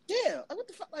 Yeah. Like, what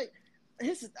the fuck? Like,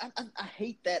 I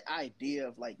hate that idea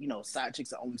of like, you know, side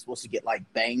chicks are only supposed to get like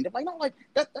banged. I'm like, no, like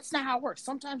that's not how it works.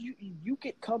 Sometimes you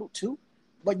get cuddled too.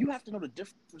 But you have to know the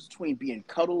difference between being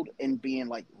cuddled and being,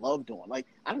 like, loved on. Like,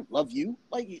 I don't love you.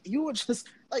 Like, you were just,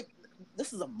 like,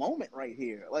 this is a moment right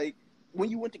here. Like, when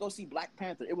you went to go see Black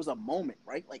Panther, it was a moment,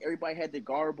 right? Like, everybody had their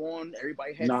garb on.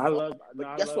 Everybody had I love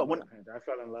Black Panther. I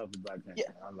fell in love with Black Panther.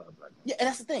 Yeah. I love Black Panther. Yeah, and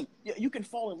that's the thing. You can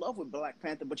fall in love with Black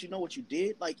Panther, but you know what you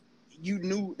did? Like, you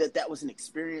knew that was an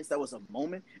experience, that was a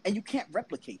moment, and you can't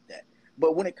replicate that.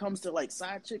 But when it comes to, like,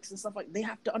 side chicks and stuff, like, they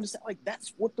have to understand, like,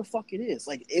 that's what the fuck it is.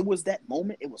 Like, it was that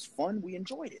moment. It was fun. We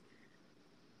enjoyed it.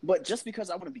 But just because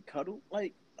I want to be cuddled,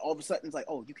 like all of a sudden it's like,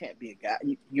 oh, you can't be a guy.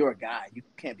 You're a guy. You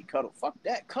can't be cuddled. Fuck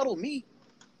that. Cuddle me.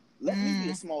 Let me be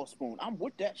a small spoon. I'm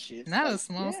with that shit. Not like, a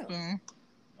small spoon.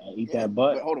 Eat that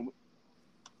butt. But hold on.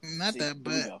 Not that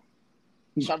butt.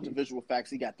 Shout out to Visual Facts.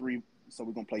 He got 3, so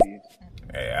we're gonna play these.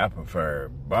 Hey, I prefer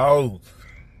both.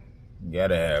 You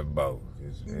gotta have both.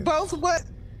 Both what?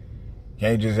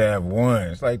 Can't just have one.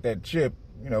 It's like that chip,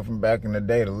 from back in the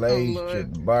day, the Lay's chip,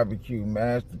 barbecue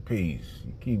masterpiece.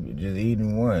 You keep it just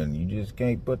eating one. You just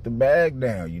can't put the bag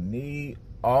down. You need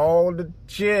all the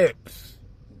chips.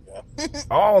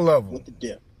 All of them. With the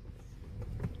dip.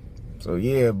 So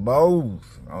yeah,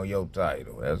 both on your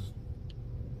title.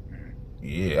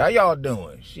 Yeah, how y'all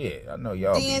doing? Shit, I know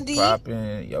y'all be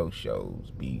popping. Your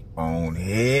shows be on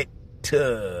hit.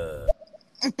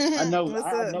 I know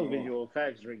Visual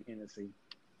Facts drink Hennessy.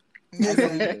 I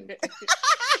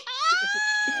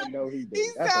know he does. He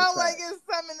sounds like it's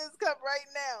some in his cup right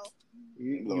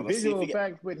now. Visual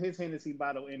Facts put his Hennessy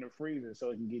bottle in the freezer so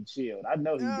it can get chilled. I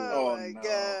know he does. Oh my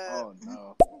God.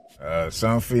 Oh no.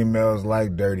 Some females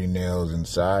like dirty nails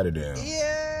inside of them.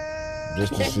 Yeah.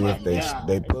 Just to see if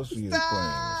they pussy is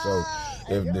clean. So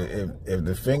if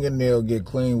the fingernail get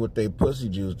clean with their pussy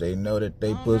juice, they know that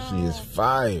they pussy is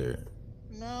fire.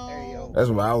 No. That's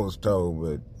what I was told,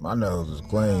 but my nose is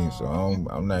clean, so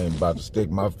I'm not even about to stick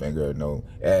my finger in no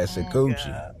acid coochie.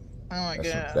 God. Oh my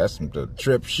God. That's some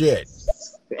trip shit.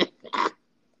 Oh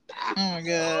my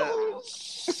God.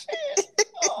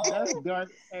 That's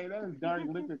dark. Hey, that's dark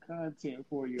liquor content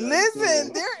for you.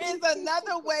 Listen, there is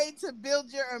another way to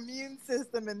build your immune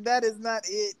system, and that is not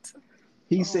it.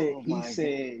 He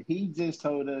just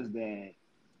told us that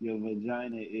your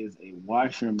vagina is a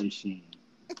washer machine.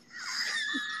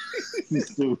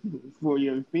 For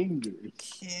your fingers.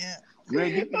 Yeah.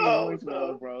 Greg, get the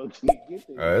voicemail, bro.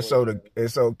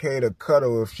 It's okay to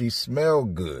cuddle if she smell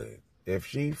good. If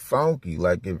she funky,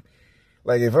 like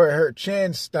if her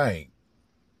chin stank.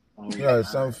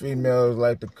 Some females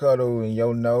like to cuddle and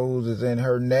your nose is in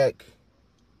her neck,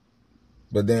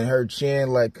 but then her chin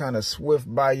like kind of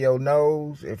swift by your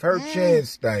nose. If her chin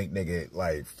stank, nigga,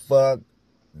 like fuck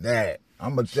that.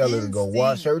 I'm gonna tell her to go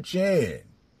wash her chin.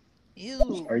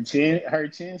 Ew. Her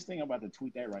chin stink. I'm about to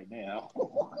tweet that right now.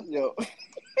 Yo,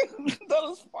 that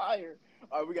was fire.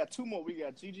 All right, we got 2 more. We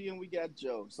got Gigi and we got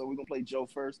Joe. So we're gonna play Joe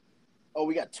first. Oh,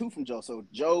 we got 2 from Joe. So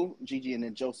Joe, Gigi, and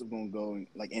then Joseph gonna go and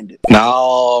end it.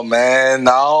 No, man,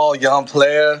 no, young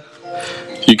player.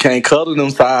 You can't cuddle them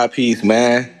side piece,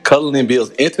 man. Cuddling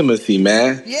builds intimacy,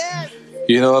 man. Yes.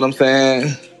 You know what I'm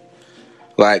saying?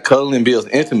 Like, cuddling builds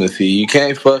intimacy. You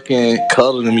can't fucking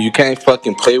cuddle them. You can't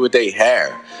fucking play with their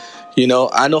hair.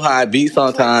 I know how it be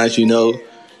sometimes, you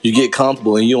get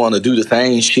comfortable and you want to do the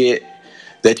same shit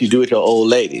that you do with your old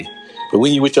lady. But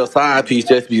when you with your side piece,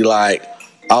 just be like,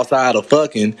 outside of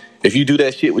fucking, if you do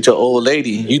that shit with your old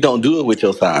lady, you don't do it with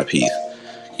your side piece.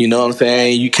 You know what I'm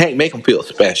saying? You can't make them feel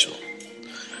special.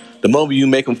 The moment you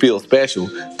make them feel special,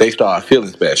 they start feeling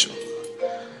special.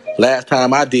 Last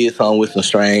time I did something with some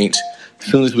strange, as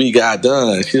soon as we got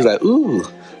done, she was like, ooh,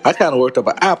 I kind of worked up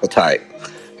an appetite.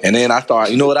 And then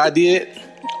you know what I did?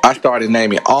 I started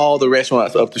naming all the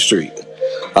restaurants up the street.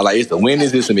 I like, it's the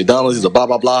Wendy's, it's the McDonald's, it's the blah,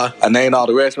 blah, blah. I named all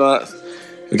the restaurants,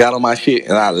 got on my shit,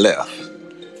 and I left.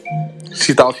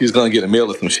 She thought she was going to get a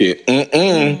meal or some shit.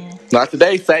 Not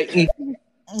today, Satan.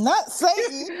 Not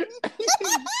Satan.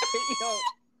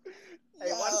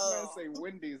 Hey, why does man say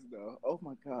Wendy's, though? Oh,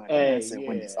 my God. Hey, say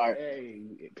Wendy's. All right.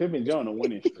 Hey, Pittman Joe on a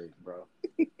winning streak, bro.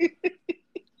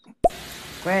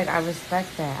 Greg, I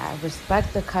respect that. I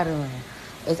respect the cuddling.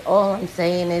 It's all I'm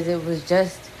saying is it was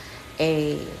just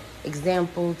a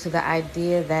example to the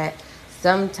idea that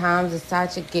sometimes the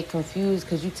side chick get confused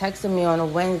because you texted me on a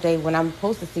Wednesday when I'm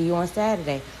supposed to see you on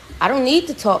Saturday. I don't need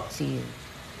to talk to you,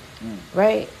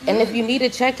 right? And if you need to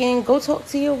check in, go talk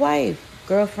to your wife,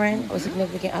 girlfriend, or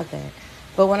significant other.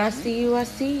 But when I see you, I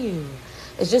see you.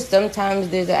 It's just sometimes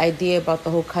there's an idea about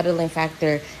the whole cuddling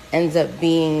factor ends up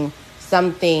being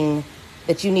something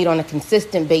that you need on a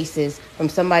consistent basis from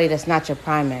somebody that's not your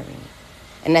primary.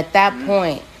 And at that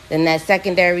point, then that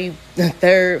secondary, the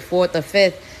third, fourth, or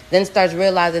fifth, then starts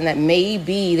realizing that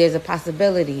maybe there's a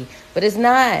possibility. But it's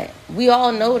not. We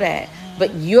all know that.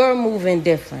 But you're moving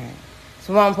different.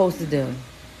 So what I'm supposed to do?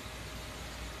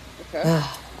 Okay.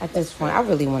 At this point, I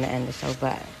really want to end the show,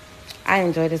 but I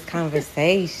enjoyed this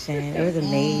conversation. It was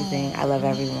amazing. I love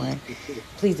everyone.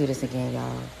 Please do this again,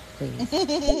 y'all.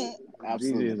 Please.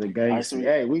 Absolutely. Is a gangster.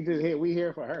 Hey, we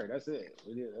here for her. That's it.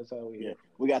 That's all we here.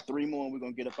 We got 3 more and we're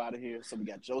going to get up out of here. So we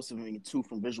got Joseph and 2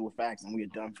 from Visual Facts and we are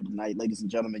done for the night. Ladies and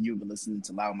gentlemen, you've been listening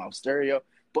to Loudmouth Stereo.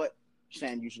 But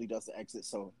Shan usually does the exit.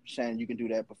 So, Shan, you can do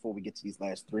that before we get to these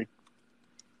last three.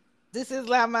 This is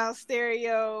Loudmouth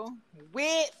Stereo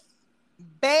with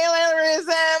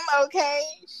Baylorism, okay?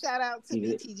 Shout out to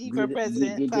BTG for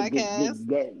President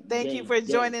podcast. Thank you for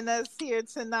joining us here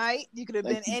tonight. You could have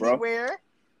been anywhere,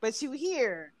 but you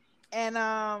here. And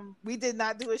we did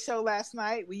not do a show last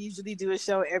night. We usually do a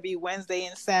show every Wednesday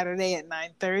and Saturday at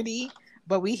 9:30.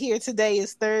 But we here today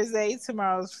is Thursday.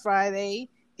 Tomorrow's Friday.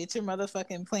 Get your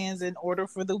motherfucking plans in order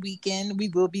for the weekend. We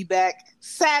will be back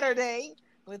Saturday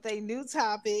with a new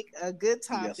topic, a good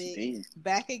topic. Yes,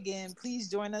 back again. Please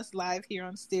join us live here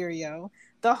on Stereo.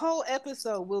 The whole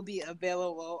episode will be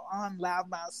available on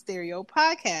Loudmouth Stereo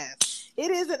Podcast. It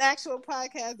is an actual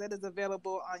podcast that is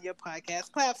available on your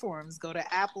podcast platforms. Go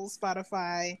to Apple,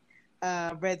 Spotify,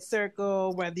 Red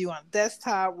Circle, whether you're on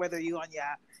desktop, whether you're on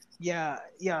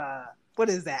your what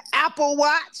is that? Apple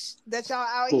Watch that y'all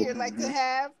out here like to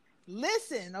have.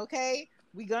 Listen, okay?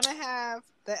 We're going to have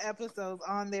the episodes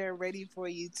on there ready for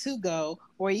you to go,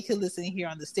 or you can listen here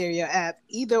on the Stereo app.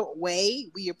 Either way,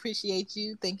 we appreciate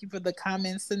you. Thank you for the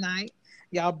comments tonight.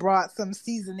 Y'all brought some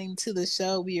seasoning to the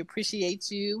show. We appreciate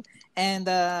you. And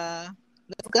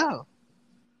let's go.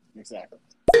 Exactly.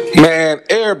 Man,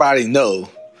 everybody know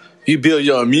you build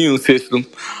your immune system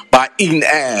by eating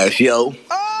ass, yo.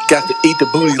 Got to eat the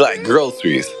booty like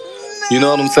groceries. You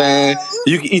know what I'm saying?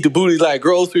 You can eat the booty like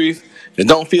groceries and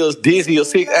don't feel dizzy or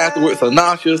sick afterwards or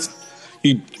nauseous.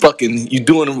 You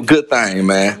doing a good thing,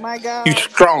 man. Oh my God. You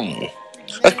strong.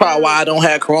 That's probably why I don't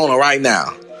have corona right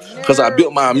now. Because I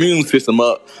built my immune system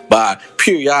up by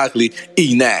periodically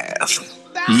eating ass.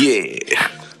 Stop. Yeah.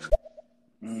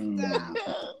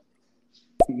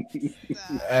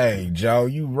 Hey, Joe,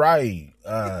 you right.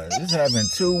 This happened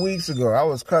 2 weeks ago. I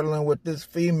was cuddling with this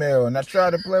female, and I tried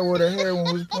to play with her hair when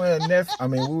we was playing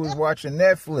we was watching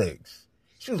Netflix.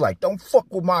 She was like, "Don't fuck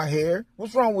with my hair.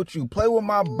 What's wrong with you? Play with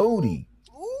my booty."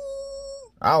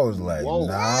 I was like, "Whoa,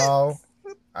 no,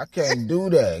 I can't do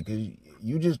that because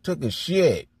you just took a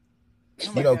shit."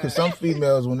 Because some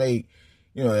females, when they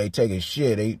take a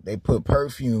shit, they put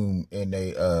perfume in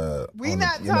they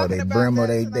they brim or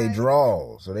they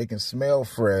draw so they can smell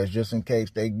fresh just in case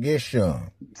they get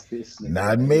some.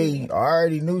 Not me. I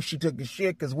already knew she took a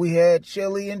shit because we had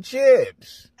chili and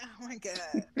chips. Oh my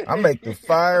God. I make the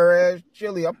fire ass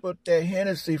chili. I put that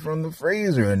Hennessy from the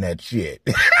freezer in that shit.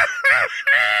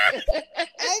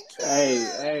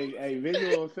 Hey,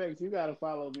 visual effects, you gotta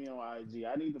follow me on IG.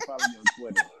 I need to follow you on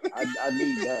Twitter. I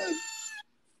need that.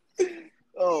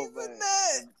 Oh, man.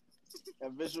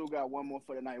 And Visual got one more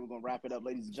for tonight. We're going to wrap it up.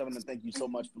 Ladies and gentlemen, thank you so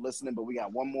much for listening, but we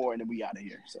got one more and then we out of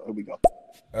here. So here we go.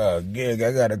 Gig,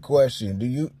 I got a question. Do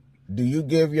you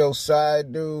give your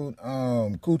side dude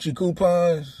coochie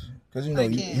coupons? Because,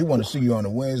 you want to see you on a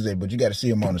Wednesday, but you got to see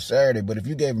him on a Saturday. But if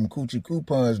you gave him coochie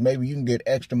coupons, maybe you can get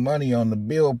extra money on the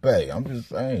bill pay. I'm just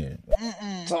saying.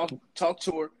 Talk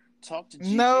to her. Talk to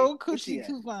Gigi. No coochie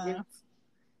coupons.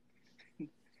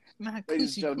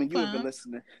 Ladies and gentlemen, you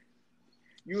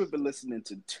have been listening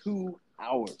to 2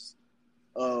 hours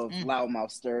of Loudmouth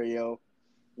Stereo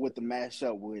with the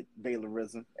mashup with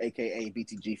Baylorism, aka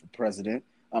BTG for President.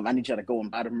 I need y'all to go and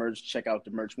buy the merch, check out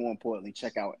the merch. More importantly,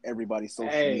 check out everybody's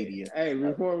social media. Hey,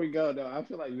 before we go though, I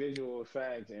feel like Visual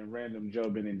Effects and Random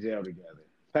Joe been in jail together.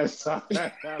 That's all.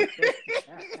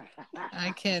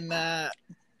 I cannot.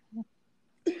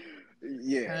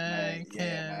 Yeah,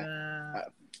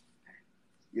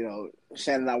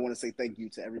 Shannon and I want to say thank you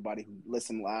to everybody who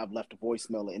listened live, left a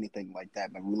voicemail or anything like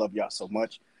that, man. We love y'all so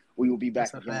much. We will be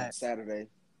back again on Saturday.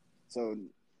 So,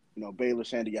 Baylor,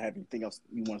 Shannon, y'all have anything else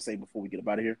you want to say before we get up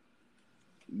out of here?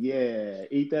 Yeah,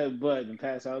 eat that butt and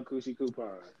pass out coochie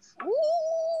coupons. Ooh.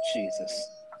 Jesus.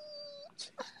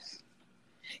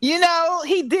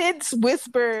 He did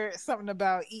whisper something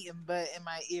about eating butt in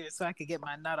my ear so I could get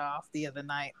my nut off the other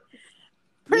night.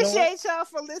 Appreciate y'all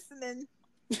for listening.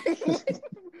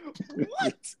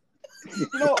 What?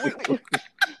 Wait.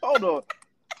 Hold on.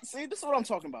 See, this is what I'm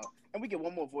talking about. And we get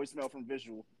one more voicemail from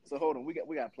Visual. So hold on, we got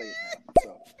to play it now.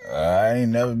 So. I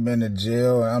ain't never been to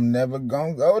jail. I'm never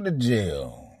gonna go to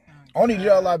jail. Only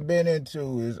jail I've been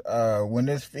into is when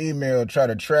this female tried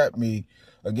to trap me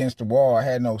against the wall. I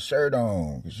had no shirt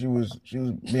on. She was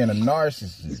being a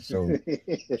narcissist. So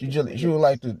she would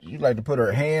like to put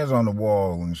her hands on the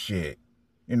wall and shit.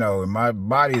 And my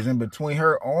body is in between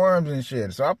her arms and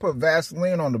shit. So I put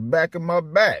Vaseline on the back of my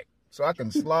back so I can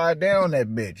slide down that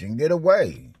bitch and get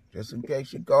away. Just in case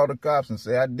she called the cops and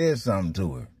say I did something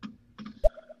to her.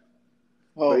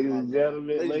 Ladies and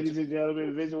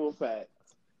gentlemen, Visual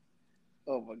Facts.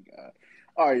 Oh, my God.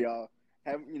 All right, y'all.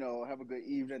 Have a good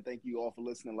evening. Thank you all for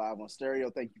listening live on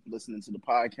stereo. Thank you for listening to the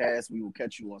podcast. We will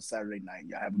catch you on Saturday night.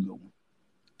 Y'all have a good one.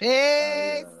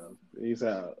 Peace. Peace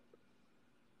out.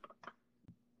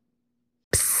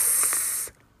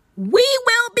 We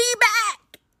will be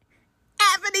back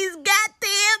after these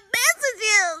goddamn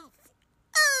messages.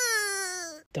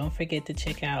 Don't forget to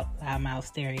check out Loudmouth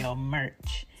Stereo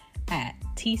merch at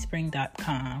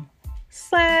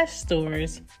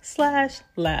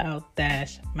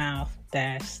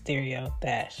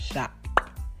teespring.com/stores/loud-mouth-stereo-shop.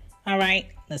 All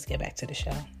right, let's get back to the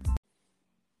show.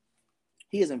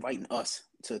 He is inviting us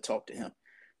to talk to him.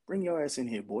 Bring your ass in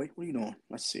here, boy. What are you doing?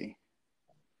 Let's see.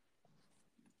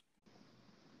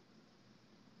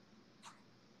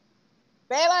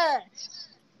 Baylor!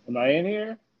 Am I in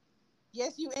here?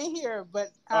 Yes, you in here, but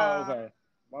okay.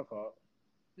 My fault.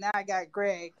 Now I got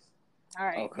Greg. All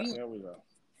right. Okay, there we go.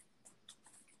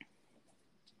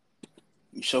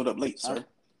 You showed up late, sir.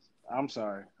 I'm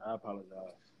sorry. I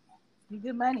apologize. You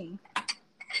good money.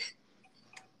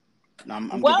 No,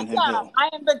 I'm welcome. giving him hell. I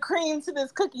am the cream to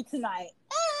this cookie tonight.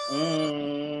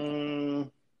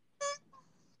 Oh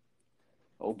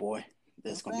boy,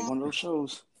 this is gonna be one of those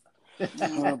shows.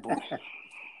 Oh boy,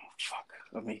 fuck.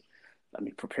 Let me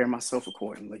prepare myself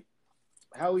accordingly.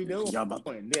 How we doing?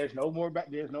 There's no more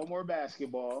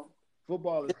basketball.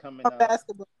 Football is coming up.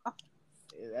 Basketball.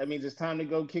 That means it's time to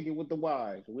go kick it with the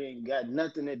wives. We ain't got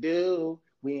nothing to do.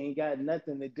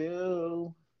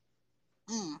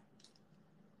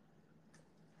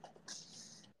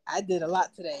 I did a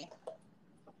lot today.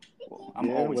 Well, I'm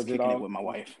always kicking it with my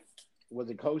wife. Was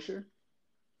it kosher?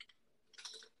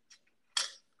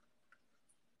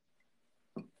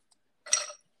 I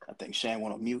think Shan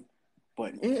went on mute,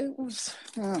 but it was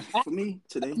for me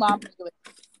today.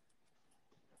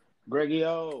 Greggy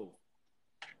O,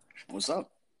 what's up?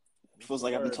 It feels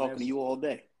like I've been talking to you all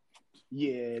day.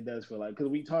 Yeah, it does feel like, because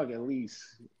we talk at least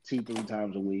 2-3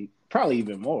 times a week, probably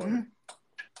even more. Mm-hmm.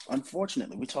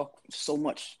 Unfortunately, we talk so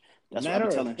much. That's what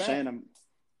I'm telling Shan.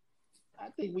 I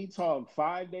think we talk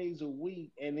 5 days a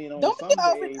week, and then on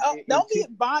don't be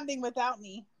bonding without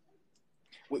me.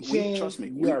 Trust me,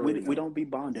 we don't be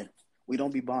bonding. We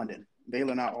don't be bonding.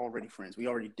 Baylor and I are already friends. We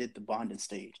already did the bonding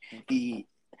stage.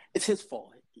 It's his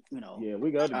fault, Yeah, we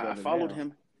go together. I followed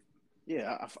him.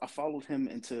 Yeah, I followed him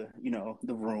into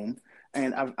the room,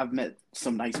 and I've met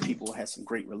some nice people, had some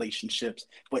great relationships.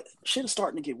 But shit is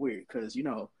starting to get weird because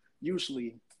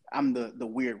usually I'm the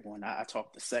weird one. I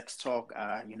talk the sex talk.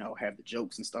 I have the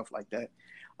jokes and stuff like that.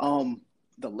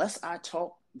 The less I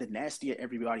talk, the nastier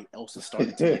everybody else is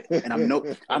starting to get, and I'm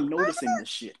noticing this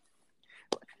shit.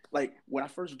 Like when I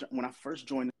first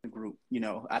joined the group,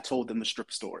 I told them the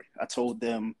strip story. I told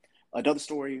them another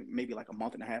story maybe like a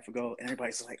month and a half ago, and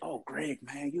everybody's like, "Oh, Greg,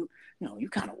 man, you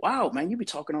kind of wild, man. You be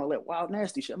talking all that wild,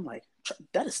 nasty shit." I'm like,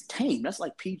 that is tame. That's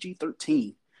like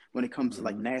PG-13 when it comes to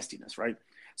like nastiness, right?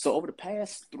 So over the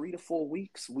past 3 to 4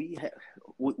 weeks, we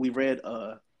read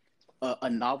a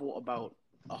novel about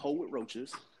a hoe with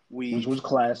roaches. Which was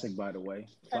classic, by the way.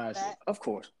 Classic, of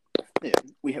course. Yeah,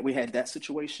 we had that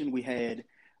situation. We had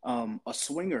a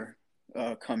swinger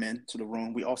come into the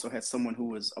room. We also had someone who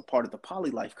was a part of the poly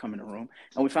life come in the room,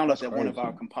 and we found out that one of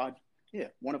our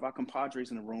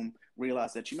compadres in the room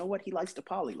realized that he likes the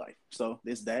poly life. So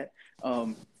there's that.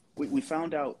 We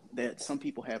found out that some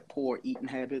people have poor eating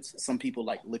habits. Some people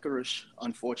like licorice,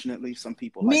 unfortunately. Some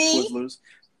people like Twizzlers.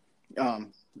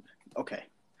 Okay,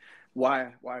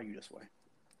 why are you this way?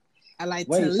 I like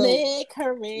licorice.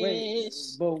 Wait,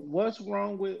 but what's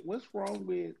wrong with?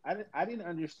 I didn't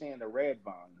understand the red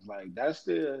vines. Like that's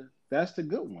the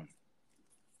good one.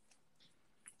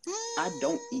 I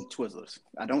don't eat Twizzlers.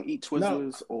 I don't eat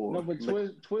Twizzlers but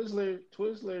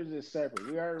Twizzlers is separate.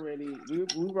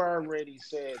 We've already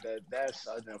said that that's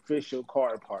an official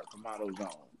car part from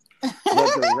AutoZone.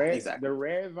 But the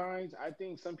red vines, I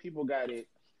think some people got it.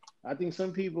 I think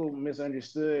some people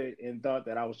misunderstood and thought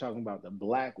that I was talking about the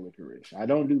black licorice. I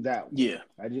don't do that one. Yeah.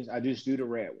 I just do the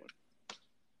red one.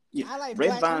 Yeah. I like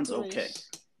red vines licorice. Okay.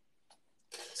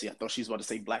 See, I thought she was about to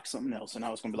say black something else, and I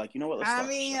was gonna be like, you know what? Let's start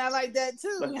the show. I like that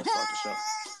too. Let's start the show.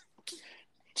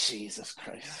 Jesus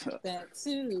Christ. That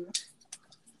too.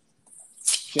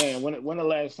 Shan, when the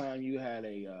last time you had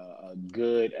a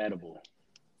good edible?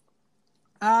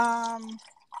 I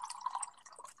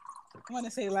want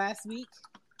to say last week.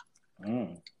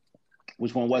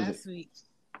 Which one was last week.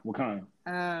 What kind?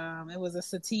 It was a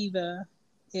sativa.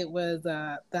 It was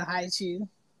the high chew.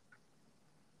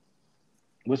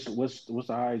 What's the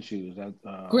high chew? Is that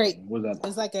great? What's that?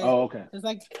 It's like a okay.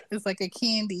 It's like a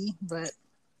candy, but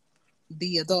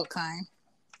the adult kind.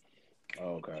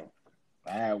 Okay.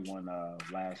 I had one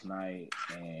last night,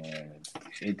 and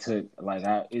it took like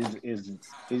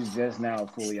it's just now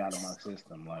fully out of my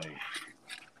system. Like,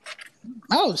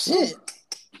 oh shit.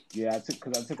 Yeah, I took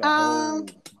a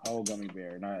whole gummy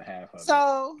bear, not half of it.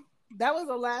 So that was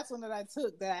the last one that I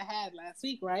took that I had last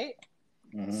week, right?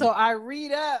 Mm-hmm. So I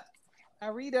read up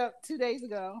 2 days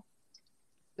ago.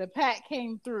 The pack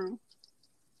came through,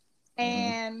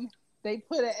 and they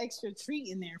put an extra treat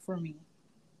in there for me.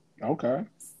 Okay.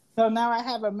 So now I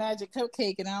have a magic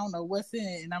cupcake, and I don't know what's in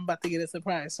it, and I'm about to get a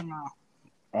surprise tomorrow.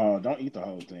 Oh, don't eat the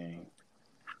whole thing.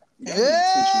 Y'all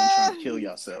intentionally trying to kill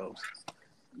yourselves.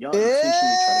 Y'all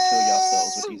intentionally try to kill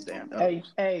yourselves with these damn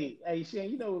apples. Hey,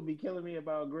 Shane, you know what would be killing me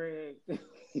about Greg?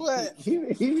 What? he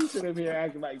be sitting up here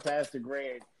acting like Pastor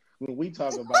Greg when we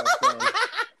talk about stuff.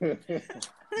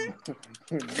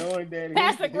 Knowing that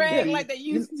Pastor Greg like they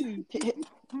used to.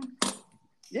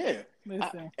 Yeah.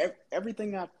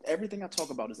 Everything I talk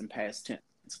about is in past tense.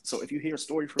 So if you hear a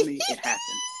story from me, it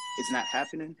happened. It's not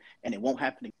happening, and it won't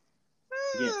happen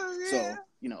again. So,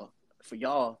 for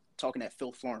y'all talking that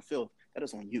filth, flooring filth, that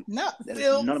is on you. That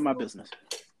is none of my business.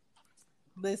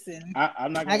 Listen,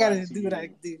 I'm not. I gotta do what I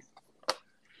do.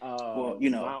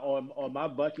 on my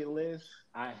bucket list,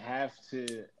 I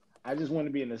just want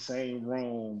to be in the same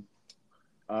room,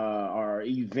 or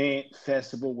event,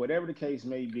 festival, whatever the case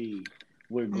may be,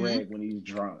 with Greg when he's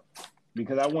drunk,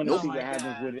 because I want to see what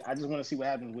happens with it. I just want to see what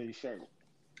happens with his shirt.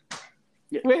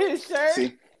 Yeah. With his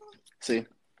shirt. See.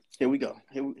 Here we go.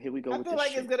 Here we go. I feel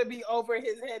like it's gonna be over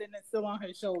his head and it's still on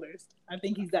his shoulders. I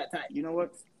think he's that type. You know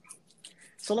what?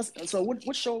 So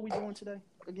what show are we doing today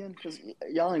again? Because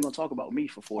y'all ain't gonna talk about me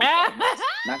for 45 minutes.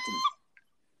 Not to me.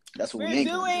 That's what we ain't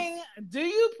doing. Do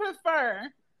you prefer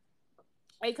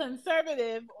a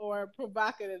conservative or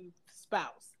provocative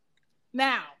spouse?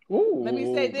 Now, let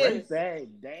me say this. Break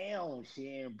that down,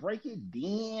 Shan. Break it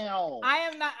down.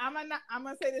 I'm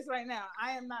gonna say this right now.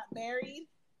 I am not married.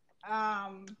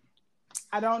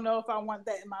 I don't know if I want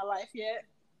that in my life yet.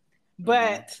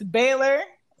 But Baylor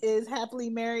is happily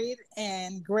married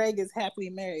and Greg is happily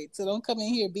married. So don't come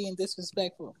in here being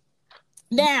disrespectful.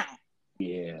 Now,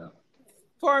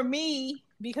 for me,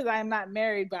 because I'm not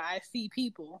married, but I see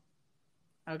people,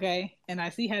 okay, and I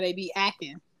see how they be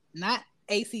acting. Not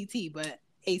ACT, but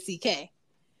ACK.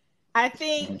 I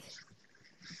think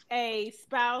a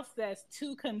spouse that's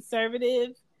too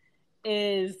conservative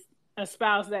is a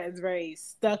spouse that is very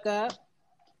stuck up.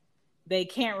 They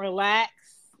can't relax.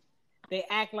 They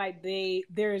act like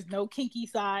there is no kinky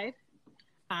side.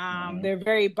 They're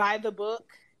very by the book.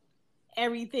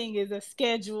 Everything is a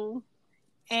schedule,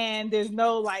 and there's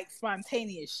no like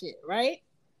spontaneous shit, right?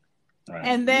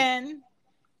 And then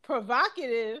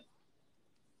provocative,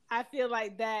 I feel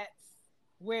like that's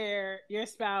where your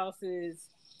spouse is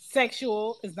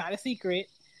sexual, is not a secret,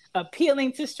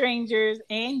 appealing to strangers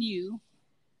and you.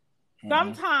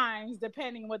 Sometimes,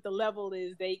 depending on what the level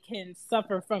is, they can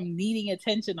suffer from needing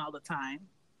attention all the time.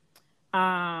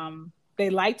 They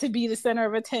like to be the center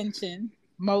of attention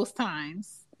most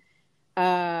times.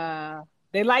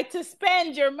 They like to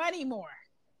spend your money more.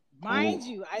 Mind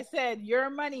you, I said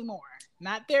your money more,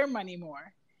 not their money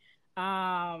more.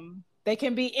 They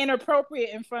can be inappropriate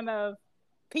in front of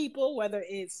people, whether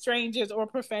it's strangers or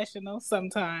professionals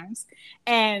sometimes.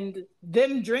 And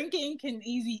them drinking can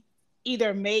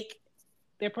either make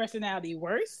their personality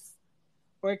worse,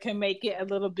 or it can make it a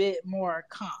little bit more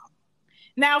calm.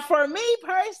 Now, for me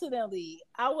personally,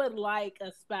 I would like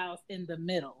a spouse in the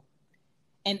middle.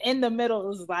 And in the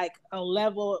middle is like a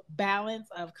level balance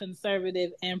of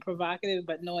conservative and provocative,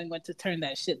 but knowing when to turn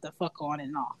that shit the fuck on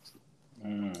and off.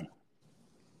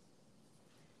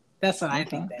 That's what I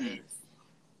think that is.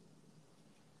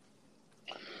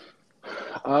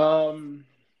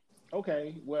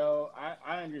 Okay, well,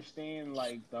 I understand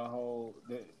like the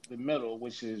middle,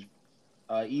 which is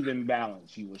even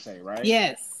balance, you would say, right?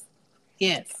 Yes.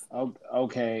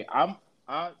 Okay,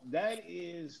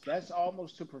 that's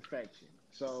almost to perfection.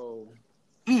 So,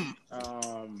 I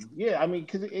mean,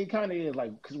 because it kind of is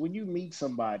like, because when you meet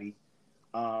somebody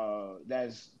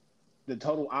that's the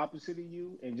total opposite of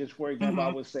you, and just for example, I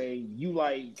would say you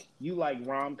like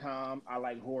rom-com, I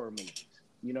like horror movies.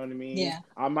 You know what I mean? Yeah.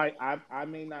 I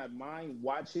may not mind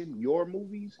watching your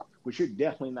movies, but you're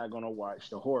definitely not going to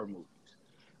watch the horror movies.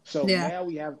 So now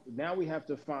we have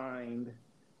to find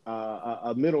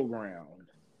a middle ground,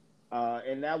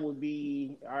 and that would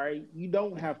be, all right, you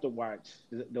don't have to watch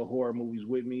the horror movies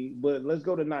with me, but let's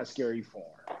go to not scary form.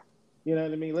 You know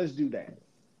what I mean? Let's do that.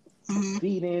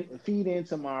 Feed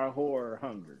into my horror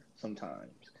hunger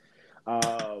sometimes.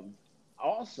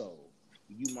 Also,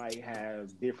 you might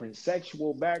have different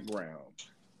sexual backgrounds.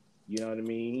 You know what I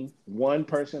mean? One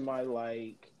person might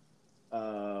like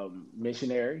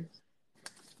missionary.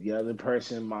 The other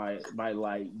person might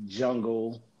like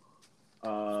jungle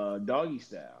doggy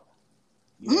style.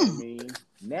 You know what I mean?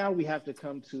 Now we have to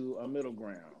come to a middle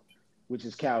ground, which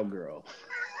is cowgirl.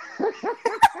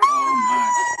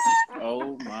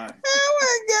 Oh my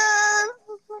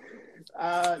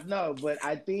god. No, but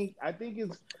I think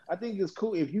it's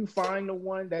cool if you find the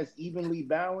one that's evenly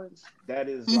balanced. That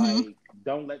is like,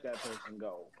 don't let that person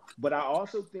go. But I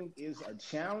also think it's a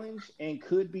challenge and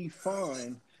could be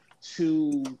fun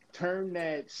to turn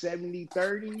that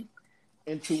 70-30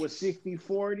 into a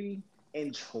 60-40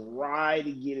 and try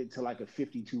to get it to like a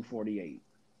 52-48.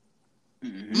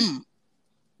 You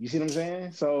see what I'm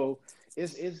saying? So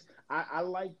I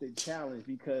like the challenge,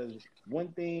 because one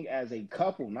thing as a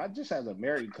couple, not just as a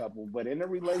married couple, but in a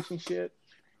relationship,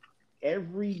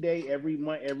 every day, every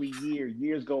month, every year,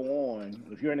 years go on.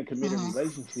 If you're in a committed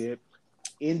relationship,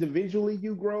 individually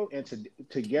you grow and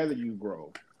together you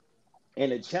grow.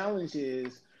 And the challenge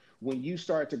is when you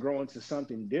start to grow into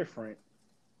something different,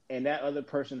 and that other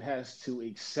person has to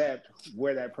accept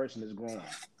where that person is growing.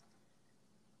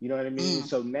 You know what I mean?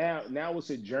 So now it's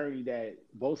a journey that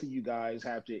both of you guys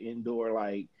have to endure,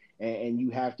 like, and you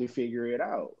have to figure it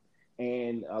out.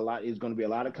 And it's going to be a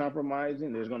lot of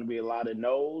compromising. There's going to be a lot of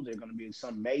no's. There's going to be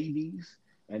some maybes,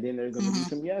 and then there's going to be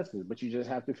some yeses. But you just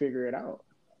have to figure it out.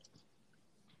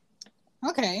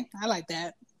 Okay, I like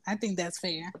that. I think that's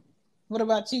fair. What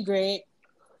about you, Greg?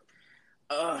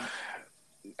 I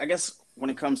guess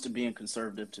when it comes to being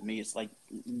conservative, to me, it's like,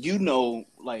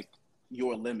 like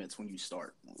your limits when you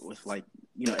start with, like,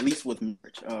 at least with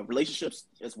marriage, relationships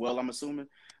as well, I'm assuming.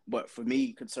 But for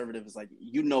me, conservative is like,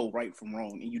 right from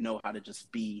wrong, and you know how to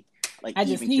just be like. I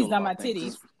just sneezed on my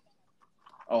titties.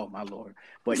 Oh my Lord!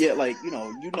 But yeah, like you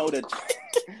know that.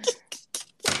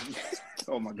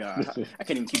 Oh my God! I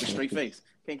can't even keep a straight face.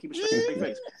 Can't keep a straight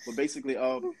face. But basically,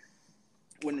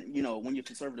 when you're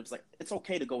conservative, it's like, it's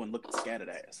okay to go and look at scattered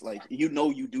ass. Like, you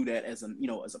do that as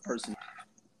a person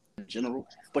in general,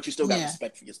 but you still got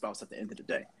respect for your spouse at the end of the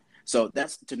day. So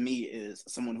that's, to me, is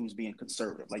someone who's being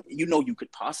conservative. Like, you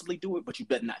could possibly do it, but you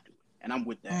better not do it. And I'm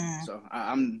with that. So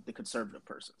I'm the conservative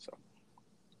person. So.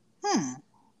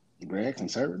 Greg,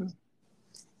 conservative?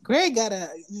 Greg gotta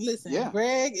listen. Yeah.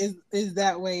 Greg is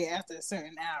that way after a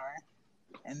certain hour,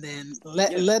 and then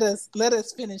let us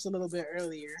finish a little bit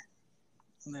earlier.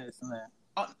 Don't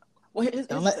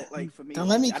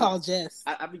let me call Jess.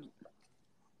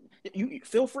 You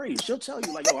feel free. She'll tell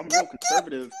you, like, yo, I'm real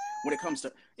conservative when it comes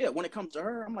to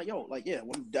her. I'm like, yo, like, yeah,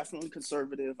 well, I'm definitely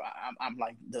conservative. I'm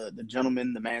like the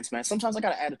gentleman, the man's man. Sometimes I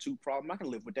got an attitude problem. I can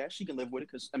live with that. She can live with it,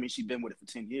 because she's been with it for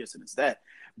 10 years, and it's that.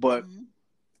 But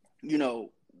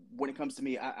when it comes to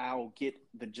me, I'll get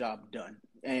the job done,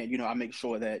 and I make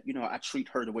sure that I treat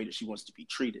her the way that she wants to be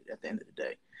treated. At the end of the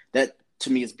day, that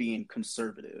to me is being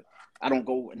conservative. I don't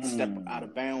go and step out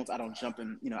of bounds. I don't jump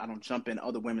in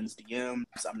other women's DMs.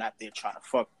 I'm not there trying to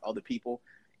fuck other people.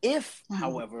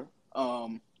 However,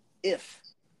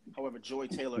 Joy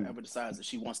Taylor ever decides that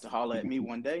she wants to holler at me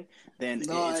one day, then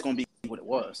it's going to be what it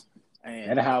was.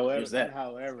 And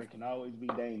however can always be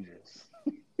dangerous.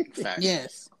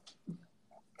 Facts.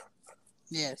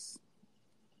 Yes.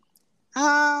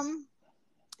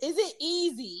 Is it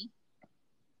easy,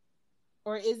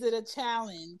 or is it a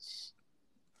challenge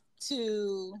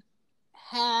to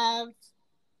have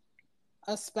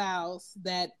a spouse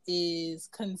that is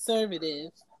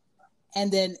conservative,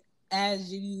 and then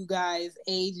as you guys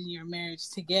age in your marriage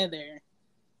together,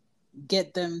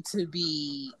 get them to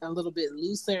be a little bit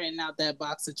looser and out that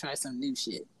box to try some new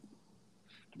shit?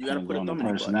 You gotta put a thumb in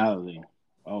personality.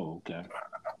 Oh, okay.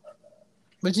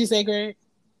 What'd you say, Greg?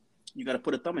 You gotta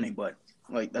put a thumb in their butt.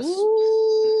 Like, that's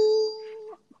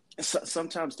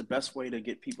sometimes the best way to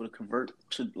get people to convert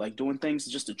to like doing things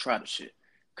is just to try the shit.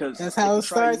 Because that's how it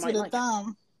starts, with a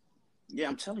thumb. Yeah,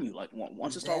 I'm telling you, like,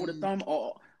 once it starts with a thumb,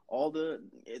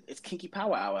 it's kinky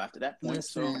power hour after that point.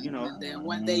 Listen, so and then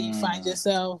one day you find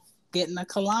yourself getting a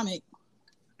colonic.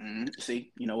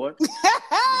 See, you know what?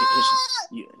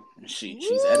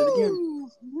 She's at it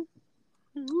again.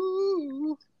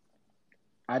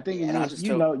 I think it's just,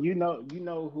 you know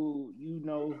who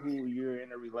you're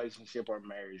in a relationship or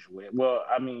marriage with. Well,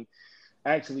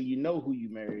 actually, you know who you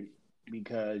married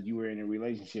because you were in a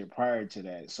relationship prior to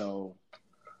that. So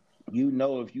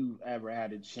if you ever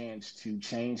had a chance to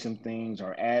change some things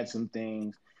or add some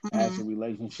things as the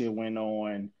relationship went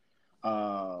on,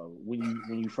 when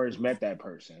you first met that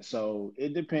person. So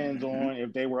it depends on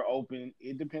if they were open.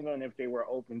 It depends on if they were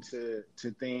open to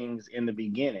things in the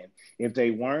beginning. If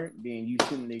they weren't, then you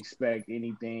shouldn't expect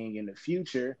anything in the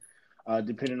future.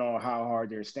 depending on how hard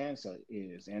their stance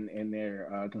is and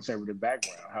their conservative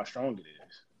background, how strong it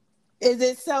is. Is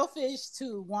it selfish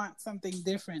to want something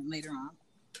different later on?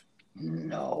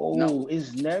 No.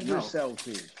 It's never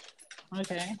selfish.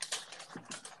 Okay.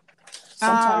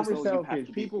 Sometimes it's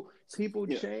selfish. People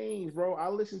change, bro. I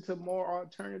listen to more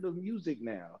alternative music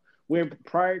now. Where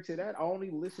prior to that, I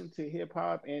only listened to hip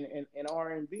hop and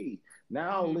R&B.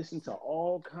 Now I listen to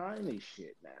all kind of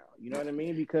shit now. You know what I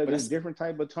mean? Because there's different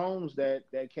type of tones that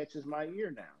catches my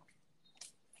ear now.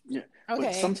 Yeah. Okay.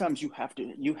 But sometimes you have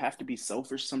to be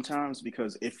selfish sometimes,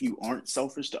 because if you aren't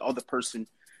selfish, the other person,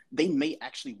 they may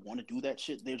actually want to do that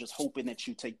shit. They're just hoping that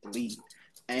you take the lead.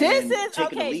 And this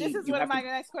is what my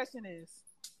next question is.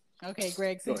 Okay,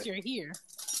 Greg, since you're here.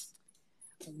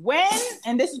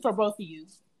 And this is for both of you,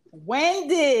 when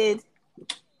did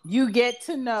you get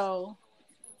to know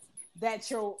that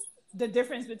the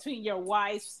difference between your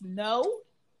wife's no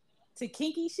to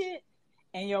kinky shit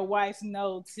and your wife's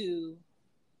no to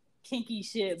kinky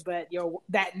shit, but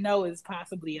that no is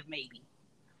possibly a maybe?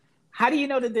 How do you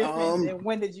know the difference, and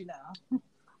when did you know?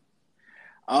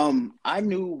 I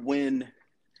knew when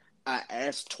I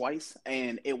asked twice,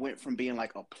 and it went from being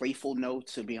like a playful no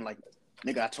to being like,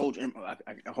 nigga, I told you.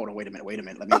 Hold on, wait a minute. Let me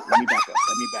back up.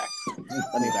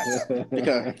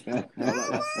 Because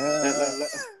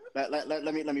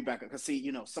let me back up. Because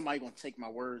see, somebody gonna take my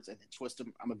words and then twist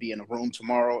them. I'm gonna be in a room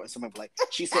tomorrow, and somebody be like,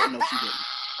 she said no, she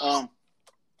didn't.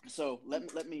 So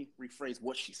let me rephrase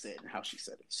what she said and how she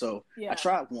said it. So I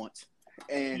tried once,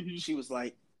 and she was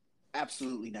like,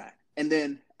 absolutely not. And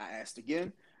then I asked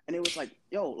again. And it was like,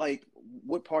 yo, like,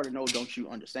 what part of no don't you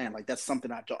understand? Like, that's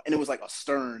something I don't. And it was like a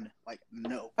stern, like,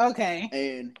 no. Okay.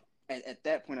 And at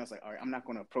that point, I was like, all right, I'm not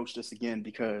going to approach this again,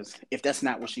 because if that's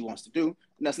not what she wants to do,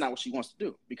 then that's not what she wants to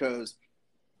do. Because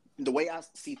the way I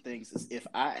see things is, if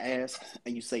I ask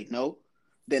and you say no,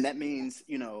 then that means,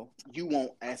 you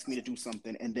won't ask me to do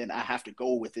something, and then I have to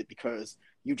go with it because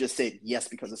you just said yes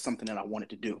because it's something that I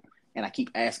wanted to do. And I keep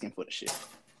asking for the shit.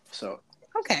 So.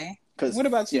 Okay. What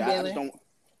about you, Bailey? I just don't.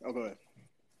 Oh, go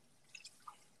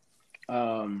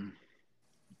ahead.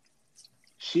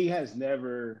 She has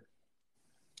never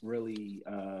really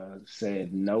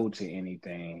said no to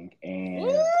anything,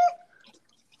 and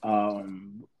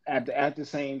at the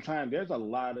same time, there's a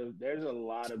lot of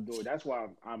doors. That's why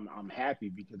I'm happy,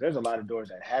 because there's a lot of doors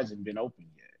that hasn't been opened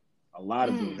yet. A lot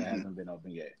of doors that hasn't been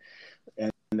opened yet.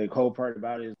 And the cool part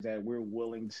about it is that we're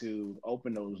willing to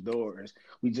open those doors.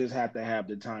 We just have to have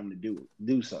the time to do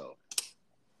so.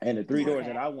 And the 3 doors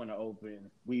that I want to open,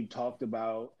 we've talked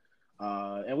about,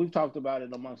 and we've talked about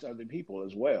it amongst other people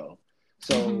as well.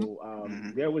 So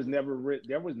there was never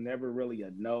really a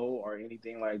no or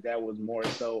anything like that. It was more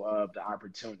so of the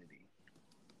opportunity.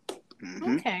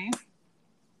 Okay.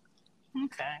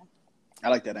 I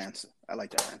like that answer.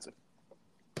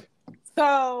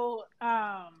 So,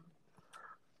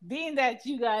 being that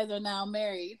you guys are now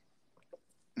married,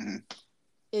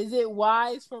 is it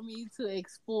wise for me to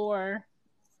explore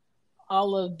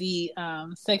all of the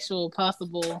sexual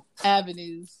possible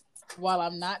avenues while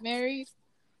I'm not married?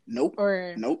 Nope.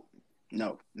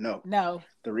 No.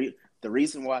 The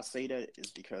reason why I say that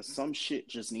is because some shit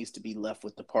just needs to be left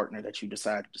with the partner that you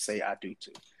decided to say I do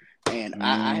to. And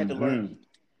I had to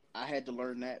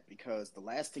learn that, because the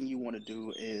last thing you want to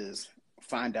do is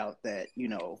find out that,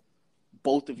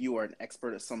 both of you are an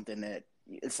expert at something that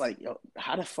it's like, yo,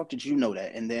 how the fuck did you know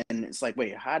that? And then it's like,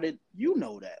 wait, how did you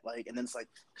know that? Like, and then it's like,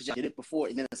 because you did it before,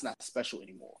 and then it's not special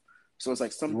anymore. So it's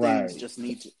like some things just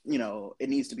need to, it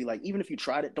needs to be like, even if you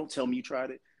tried it, don't tell me you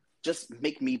tried it. Just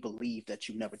make me believe that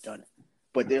you've never done it.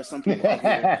 But there's some people out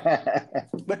there,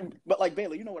 but like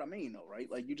Bailey, you know what I mean, though,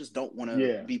 right? Like, you just don't want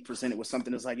to be presented with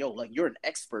something that's like, yo, like, you're an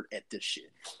expert at this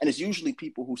shit. And it's usually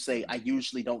people who say, I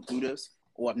usually don't do this,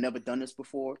 or I've never done this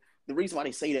before. The reason why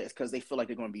they say that is because they feel like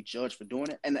they're going to be judged for doing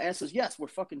it. And the answer is yes, we're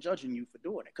fucking judging you for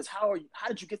doing it. Because how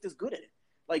did you get this good at it?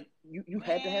 Like, you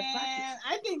had to have practice.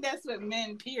 I think that's what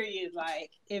men, period. Like,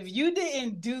 if you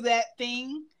didn't do that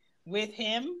thing with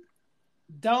him,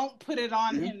 don't put it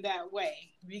on him that way,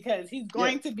 because he's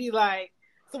going to be like,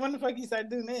 so when the fuck you start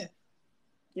doing this?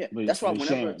 Yeah, that's why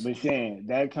Shan,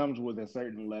 that comes with a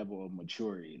certain level of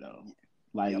maturity, though.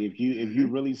 Like, if you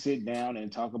really sit down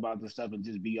and talk about the stuff and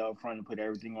just be upfront and put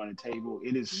everything on the table,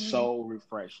 it is so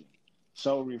refreshing.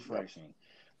 So refreshing.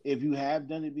 If you have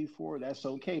done it before, that's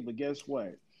okay. But guess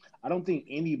what? I don't think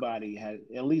anybody has,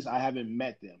 at least I haven't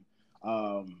met them,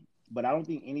 but I don't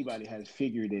think anybody has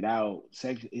figured it out.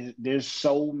 There's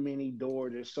so many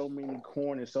doors, there's so many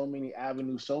corners, so many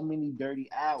avenues, so many dirty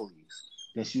alleys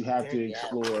that you have to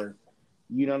explore.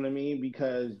 You know what I mean?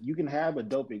 Because you can have a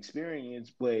dope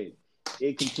experience, but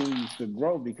it continues to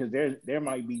grow because there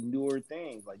might be newer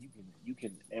things like you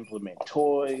can implement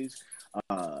toys,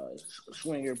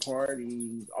 swinger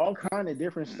parties, all kind of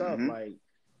different stuff like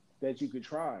that you could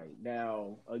try.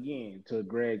 Now, again, to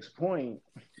Greg's point,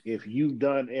 if you've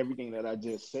done everything that I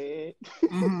just said,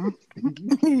 you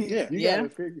gotta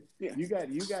figure, you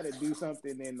gotta do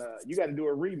something, and you gotta do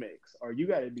a remix or you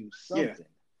gotta do something.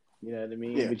 You know what I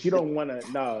mean? Yeah. But you don't want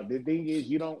to. No, the thing is,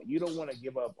 you don't want to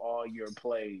give up all your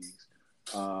plays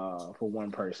for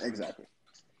one person. Exactly.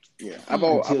 Yeah, I've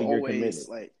always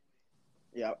like,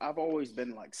 I've always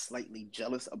been like slightly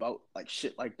jealous about like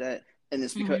shit like that, and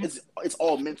it's because it's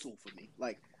all mental for me.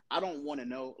 Like, I don't want to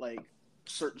know like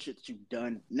certain shit that you've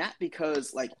done, not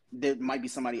because like there might be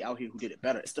somebody out here who did it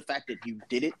better. It's the fact that you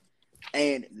did it,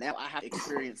 and now I have to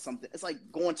experience something. It's like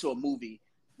going to a movie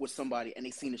with somebody and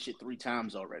they seen the shit 3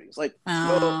 times already. It's like,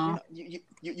 well, you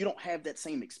don't have that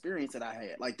same experience that I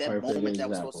had. Like that moment that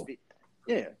was supposed to be.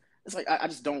 Yeah. It's like, I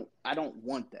don't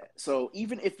want that. So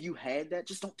even if you had that,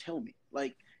 just don't tell me.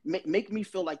 Like make me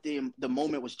feel like the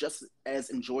moment was just as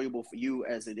enjoyable for you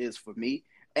as it is for me.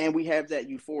 And we have that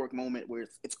euphoric moment where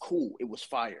it's cool. It was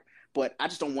fire. But I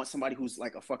just don't want somebody who's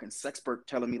like a fucking sexpert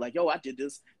telling me like, yo, I did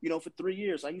this, for 3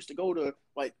 years. I used to go to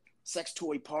like sex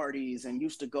toy parties and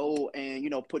used to go and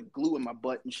put glue in my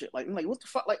butt and shit. Like, I'm like, what the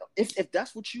fuck? Like, if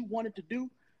that's what you wanted to do,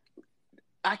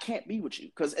 I can't be with you,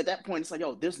 because at that point it's like,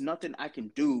 yo, there's nothing I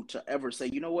can do to ever say,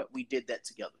 you know what, we did that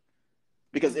together.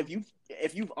 Because if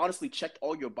you've honestly checked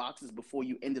all your boxes before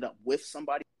you ended up with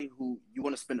somebody who you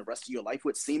want to spend the rest of your life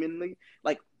with, seemingly,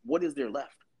 like, what is there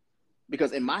left?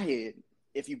 Because in my head,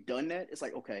 if you've done that, it's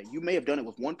like, okay, you may have done it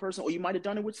with one person or you might have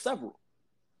done it with several.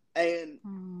 And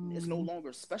it's no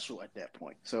longer special at that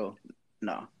point. So,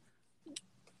 no.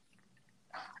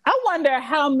 I wonder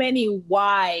how many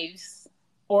wives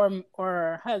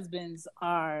or husbands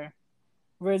are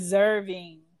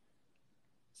reserving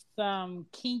some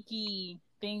kinky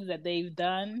things that they've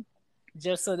done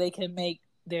just so they can make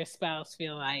their spouse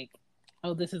feel like,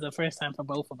 oh, this is the first time for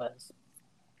both of us.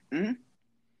 Mm-hmm.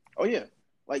 Oh, yeah.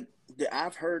 Like,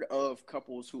 I've heard of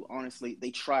couples who, honestly,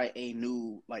 they try a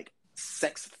new, like,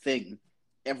 sex thing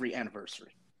every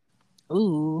anniversary.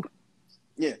 Ooh.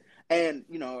 Yeah. And,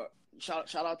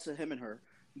 shout out to him and her.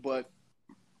 But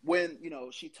when,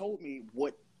 she told me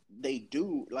what they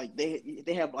do, like, they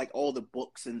have, like, all the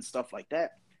books and stuff like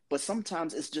that. But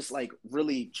sometimes it's just, like,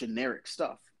 really generic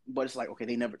stuff. But it's like, okay,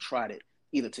 they never tried it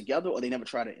either together or they never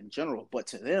tried it in general. But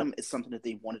to them, it's something that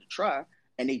they wanted to try,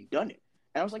 and they've done it.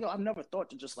 And I was like, oh, I've never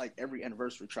thought to just like every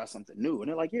anniversary try something new. And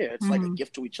they're like, yeah, it's like a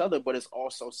gift to each other, but it's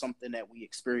also something that we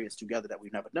experience together that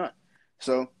we've never done.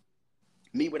 So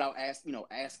me, without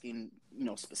asking,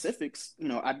 specifics,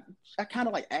 I kind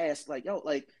of like asked like, yo,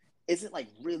 like, is it like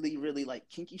really, really like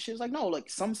kinky shit? It's like, no, like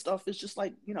some stuff is just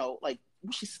like, like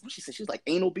what she said, she's like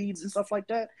anal beads and stuff like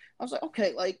that. I was like,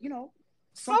 okay, like,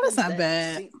 something that's not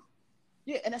bad.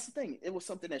 Yeah. And that's the thing. It was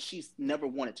something that she's never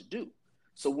wanted to do.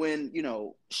 So when,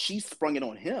 she sprung it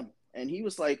on him and he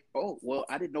was like, oh, well,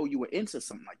 I didn't know you were into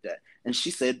something like that. And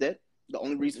she said that the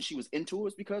only reason she was into it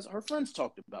was because her friends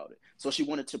talked about it. So she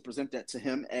wanted to present that to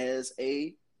him as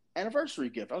a anniversary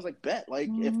gift. I was like, bet, like,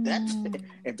 if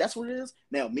that's what it is.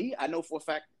 Now, me, I know for a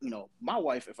fact, my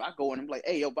wife, if I go and I'm like,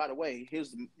 hey, yo, by the way,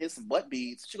 here's some butt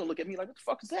beads, she's going to look at me like, what the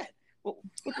fuck is that?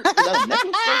 Is that a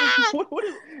necklace?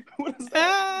 What is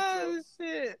that? Oh,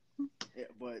 shit. Yeah,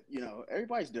 but,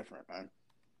 everybody's different, man.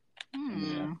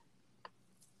 Yeah.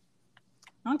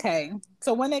 Okay.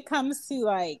 So when it comes to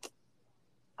like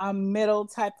a middle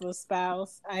type of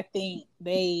spouse, I think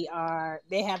they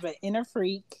have an inner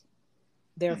freak.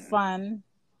 They're fun.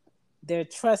 They're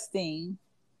trusting.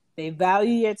 They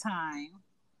value your time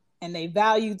and they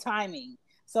value timing.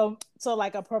 So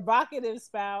like a provocative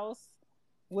spouse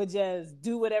would just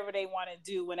do whatever they want to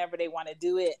do whenever they want to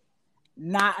do it,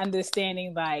 not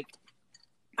understanding like,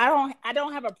 I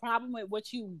don't have a problem with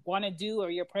what you want to do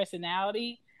or your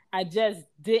personality. I just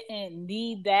didn't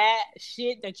need that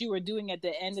shit that you were doing at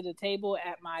the end of the table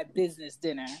at my business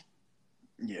dinner.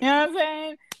 Yeah. You know what I'm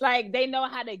saying? Like, they know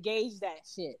how to gauge that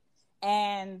shit.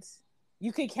 And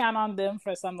you could count on them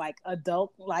for some like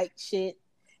adult like shit.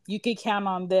 You could count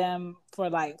on them for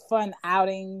like fun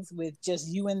outings with just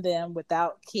you and them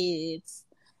without kids.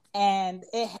 And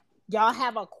y'all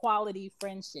have a quality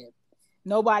friendship.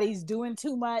 Nobody's doing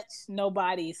too much.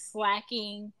 Nobody's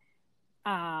slacking.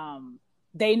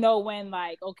 They know when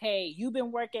like, okay, you've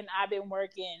been working, I've been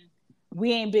working.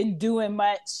 We ain't been doing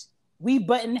much. We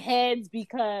button heads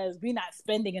because we're not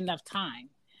spending enough time.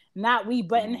 Not we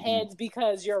button heads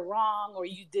because you're wrong or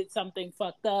you did something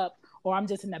fucked up or I'm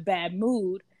just in a bad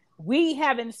mood. We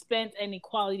haven't spent any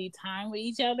quality time with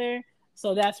each other.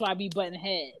 So that's why we button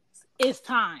heads. It's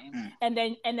time. And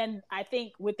then I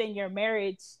think within your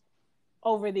marriage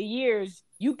over the years,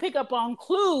 you pick up on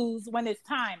clues when it's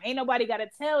time. Ain't nobody got to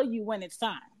tell you when it's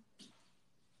time.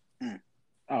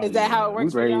 Is that how it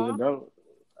works for y'all?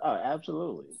 Oh,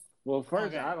 absolutely. Well,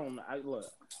 first, I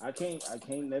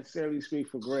can't necessarily speak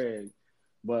for Greg,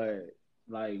 but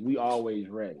like we always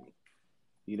ready.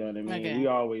 You know what I mean? Okay. We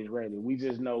always ready. We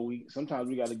just know sometimes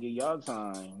we got to give y'all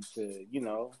time to,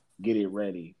 get it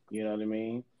ready. You know what I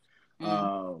mean?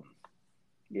 Yeah,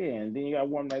 and then you got to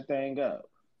warm that thing up.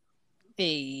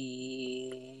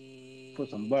 Hey. Put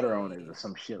some butter on it or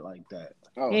some shit like that.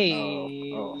 Oh,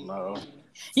 no.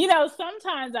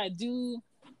 Sometimes I do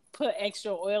put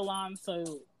extra oil on,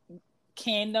 so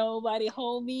can't nobody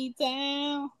hold me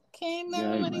down. Can't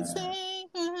nobody say.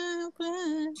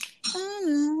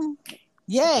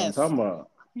 Yes. I'm talking about.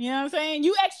 You know what I'm saying?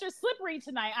 You extra slippery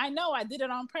tonight. I know. I did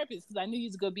it on purpose because I knew you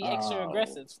was gonna be extra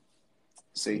aggressive.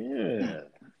 See, yeah.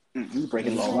 You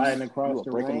breaking laws. Sliding across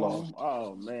the room. Laws.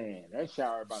 Oh man, that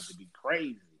shower about to be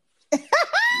crazy.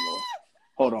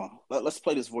 Hold on. Let's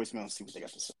play this voicemail and see what they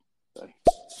got to say.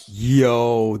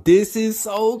 Yo, this is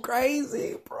so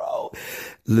crazy, bro.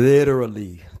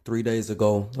 Literally 3 days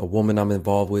ago, a woman I'm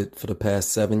involved with for the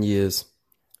past 7 years,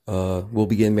 we'll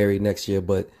be getting married next year,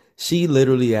 but she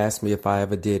literally asked me if I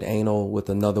ever did anal with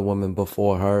another woman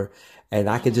before her. And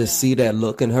I could just see that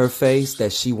look in her face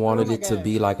that she wanted it to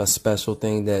be like a special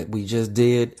thing that we just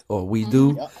did or we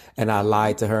do. And I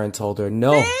lied to her and told her,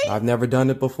 no, I've never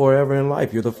done it before ever in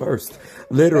life. You're the first.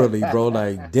 Literally, bro.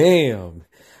 Like, damn.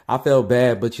 I felt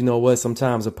bad, but you know what?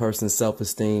 Sometimes a person's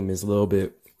self-esteem is a little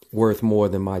bit worth more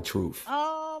than my truth.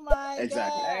 Oh my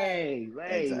exactly. God. Hey,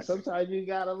 exactly. Sometimes you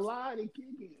gotta lie to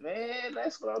kick it, man.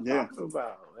 That's what I'm talking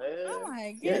about, man. Oh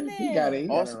my goodness. He got it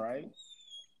right.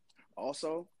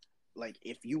 Also, like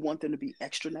if you want them to be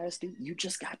extra nasty, you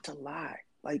just got to lie.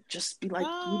 Like, just be like,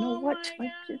 you know what?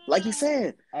 Like you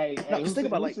said. Hey, just think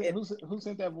about who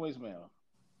sent that voicemail?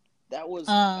 That was,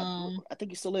 I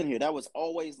think he's still in here. That was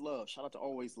Always Love. Shout out to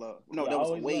Always Love. No, that was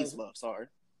Always Love. Sorry.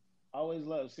 Always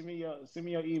Love. Send me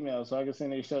your email so I can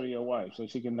send a show to your wife so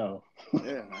she can know. Yeah,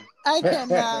 man. I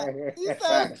cannot. You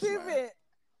so stupid.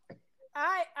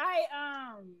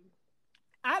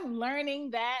 I'm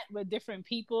learning that with different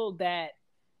people that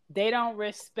they don't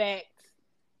respect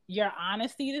your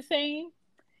honesty the same.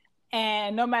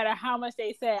 And no matter how much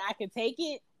they say I can take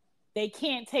it, they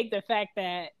can't take the fact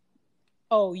that,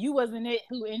 oh, you wasn't it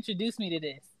who introduced me to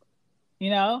this,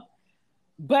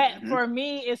 But for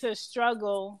me, it's a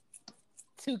struggle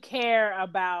to care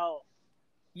about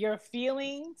your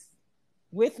feelings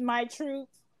with my truth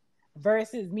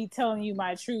versus me telling you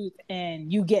my truth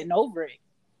and you getting over it.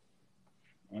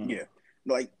 Yeah.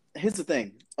 Like, here's the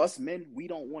thing. Us men, we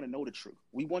don't want to know the truth.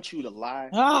 We want you to lie.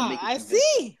 I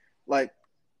see. Like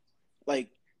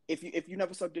if you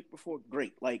never sucked dick before,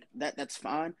 great. Like that's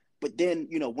fine. But then,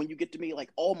 when you get to me,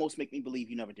 like, almost make me believe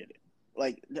you never did it.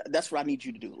 Like, that's what I need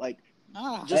you to do. Like,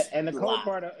 and the cool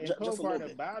part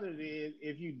about it is,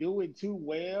 if you do it too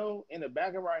well, in the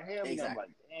back of our head, I'm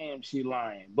like, damn, she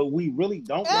lying. But we really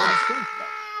don't know the truth,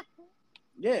 though.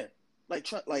 Yeah.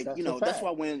 That's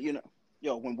why when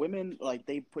women, like,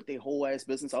 they put their whole ass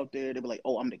business out there, they be like,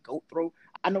 oh, I'm the goat throat.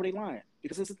 I know they lying.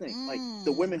 Because here's the thing. Like,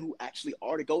 the women who actually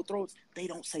are the goat throats, they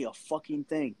don't say a fucking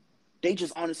thing. They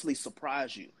just honestly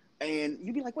surprise you. And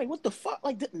you'd be like, wait, what the fuck?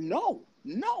 Like, no,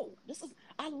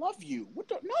 I love you.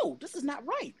 No, this is not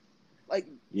right. Like,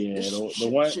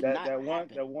 the ones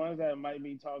that might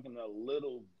be talking a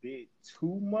little bit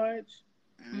too much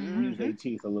use their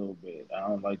teeth a little bit. I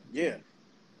don't like. Yeah.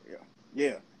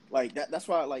 Like that's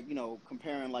why, like,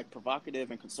 comparing like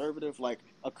provocative and conservative. Like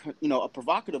a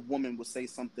provocative woman would say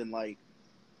something like,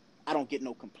 "I don't get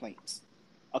no complaints."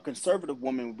 A conservative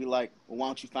woman would be like, "Well, why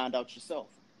don't you find out yourself?"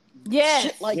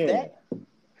 Yes.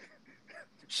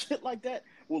 Shit like that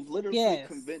will literally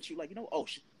convince you, like,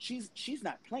 she's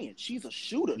not playing. She's a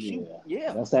shooter.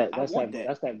 That's that guac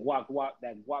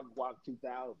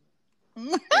 2000.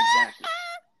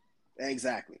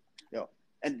 Exactly. Yo,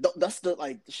 and that's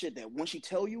the shit that when she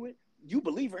tell you it, you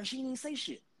believe her and she didn't say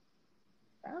shit.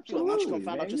 Absolutely. Why don't you come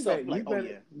find out yourself?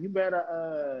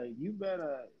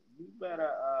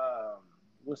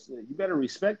 You better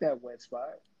respect that wet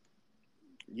spot.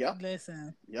 Yep.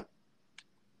 Listen. Yep.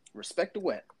 Respect the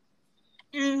wet.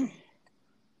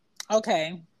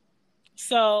 Okay.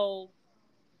 So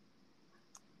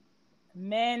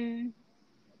men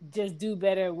just do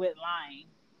better with lying.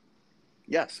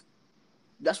 Yes.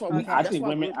 That's why I think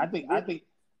women. I agree.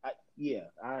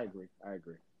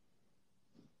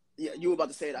 Yeah, you were about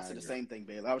to say it. I said the same thing,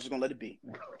 babe. I was just gonna let it be.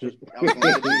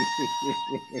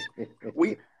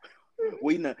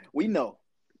 We know.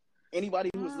 Anybody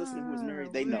who is listening who is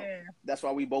married, they know. That's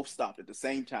why we both stopped at the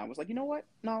same time. It was like, you know what?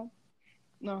 No.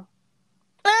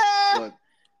 But...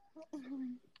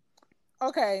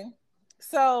 Okay,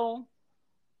 so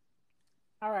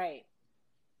all right.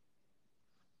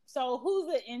 So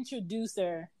who's the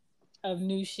introducer of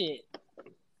new shit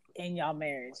in y'all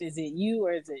marriage? Is it you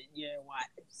or is it your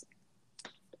wives?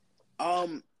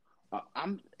 Go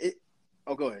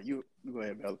ahead. You go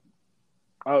ahead, Bella.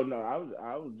 Oh no,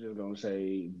 I was just gonna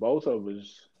say both of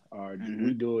us are. Mm-hmm.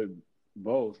 We do it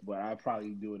both, but I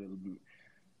probably do it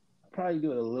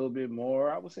a little bit more.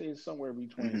 I would say it's somewhere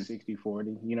between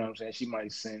 60-40. You know what I'm saying? She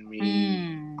might send me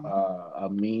a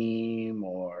meme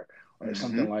or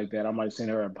something like that. I might send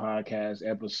her a podcast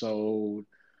episode,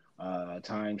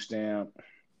 timestamp.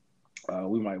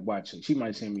 We might watch it. She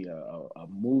might send me a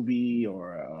movie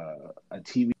or a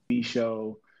TV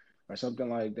show or something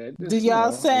like that. Do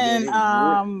y'all send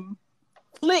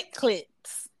flick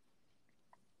clips?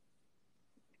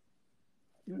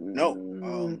 No.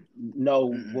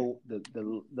 No. Well,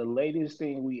 the latest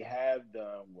thing we have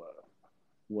done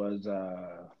was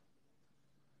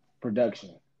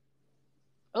production.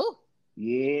 Oh.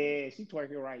 Yeah, she's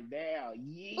twerking right now.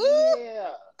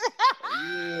 Yeah.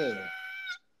 Yeah.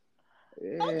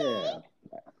 Yeah. Okay.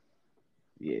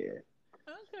 Yeah.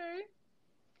 Okay.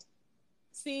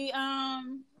 See,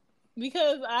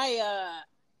 because I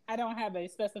don't have a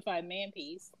specified man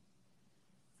piece.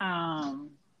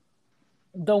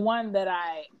 The one that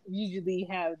I usually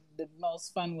have the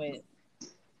most fun with,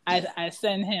 I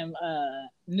send him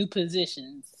new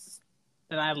positions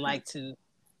that I like to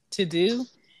do,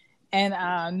 and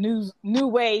new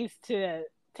ways to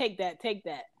take that.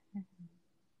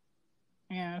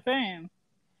 You know what I'm saying?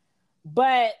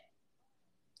 But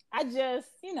I just,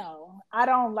 I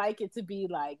don't like it to be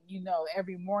like,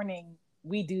 every morning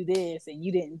we do this and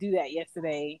you didn't do that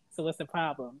yesterday, so what's the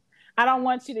problem? I don't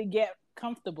want you to get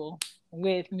comfortable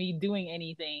with me doing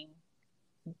anything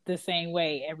the same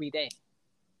way every day.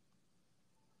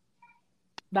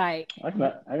 Like, I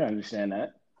can understand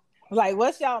that. Like,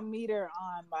 what's y'all meter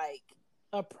on like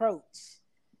approach?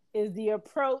 Is the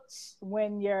approach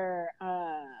when your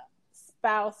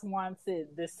spouse wants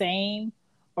it the same,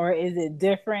 or is it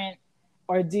different,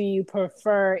 or do you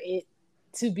prefer it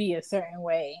to be a certain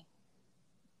way?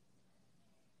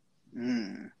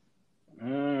 I'm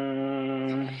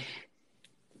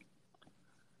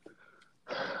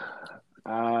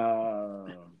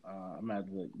gonna have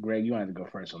to, Greg, you have to go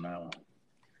first on that one.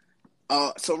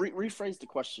 So rephrase the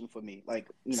question for me. Like,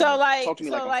 talk to me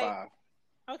like I'm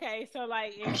 5. Okay, so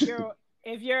like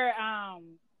if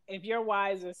your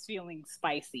wives is feeling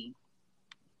spicy,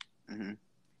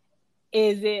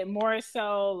 is it more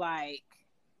so like,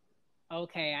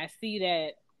 okay, I see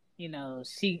that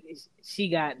she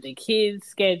got the kids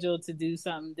scheduled to do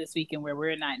something this weekend where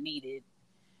we're not needed.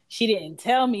 She didn't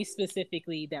tell me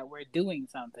specifically that we're doing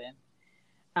something,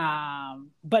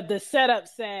 but the setup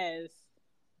says,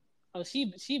 oh,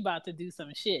 she about to do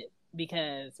some shit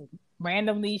because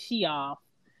randomly she off.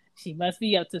 She must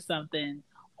be up to something.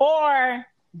 Or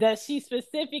does she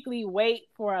specifically wait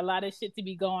for a lot of shit to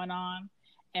be going on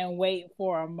and wait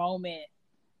for a moment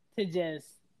to just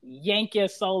yank your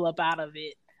soul up out of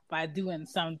it by doing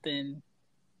something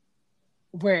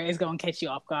where it's going to catch you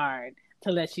off guard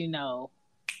to let you know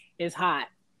it's hot,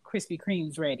 Krispy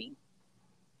Kreme's ready?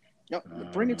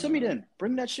 Yep, bring it to me then.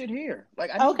 Bring that shit here.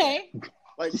 Like, I need that.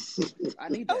 Like, I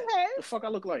need that. Okay. The fuck I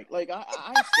look like? Like, I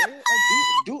ain't scared.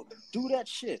 Like, do that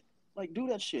shit. Like, do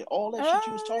that shit. All that shit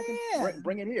you was talking,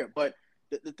 bring it here. But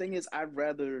the thing is, I'd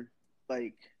rather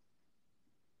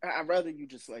you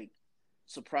just like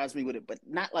surprise me with it, but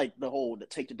not like to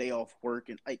take the day off work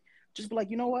and like just be like,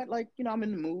 you know what, like, I'm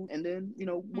in the mood, and then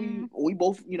we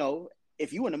both,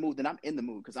 if you in the mood, then I'm in the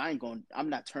mood because I'm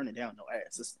not turning down no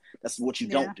ass. That's what you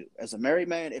don't do as a married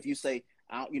man. If you say,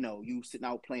 you sitting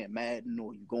out playing Madden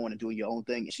or you going and doing your own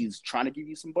thing and she's trying to give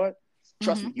you some butt,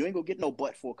 trust me, you ain't gonna get no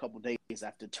butt for a couple of days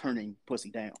after turning pussy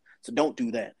down. So don't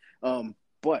do that.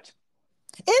 But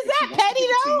is that petty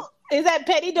though? Is that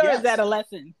petty or is that a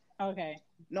lesson? Okay.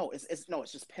 No, it's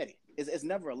just petty. It's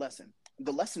never a lesson.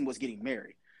 The lesson was getting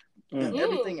married.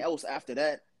 Everything else after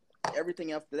that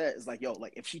is like, yo,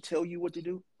 like if she tell you what to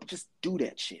do, just do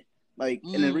that shit. Like,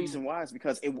 and the reason why is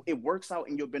because it works out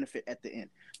in your benefit at the end.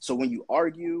 So when you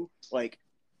argue, like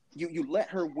you let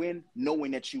her win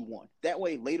knowing that you won. That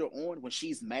way later on when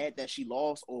she's mad that she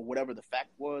lost or whatever the fact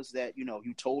was that,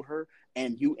 you told her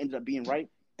and you ended up being right,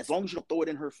 as long as you don't throw it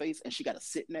in her face and she got to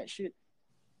sit in that shit,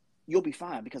 you'll be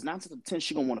fine, because 9 times out of 10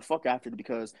 she gonna want to fuck after it,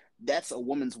 because that's a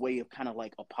woman's way of kind of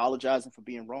like apologizing for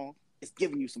being wrong. It's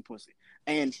giving you some pussy,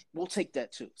 and we'll take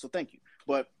that too. So thank you.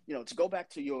 But to go back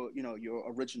to your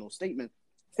your original statement,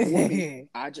 for me,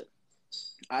 I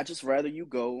just rather you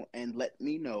go and let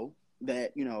me know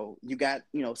that you got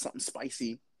something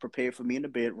spicy prepared for me in the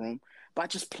bedroom, by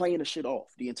just playing the shit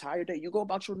off the entire day. You go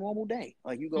about your normal day,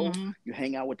 like you go, you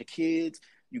hang out with the kids,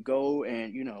 you go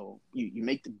and you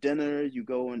make the dinner, you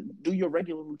go and do your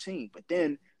regular routine. But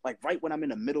then, like right when I'm in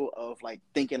the middle of like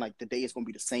thinking like the day is gonna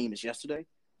be the same as yesterday,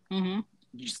 you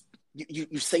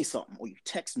say something, or you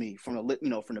text me from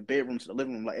the bedroom to the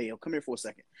living room, like, hey, yo, come here for a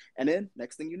second. And then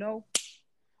next thing you know,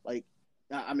 like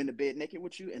I'm in the bed naked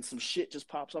with you, and some shit just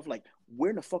pops off. Like,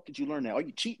 where the fuck did you learn that? Are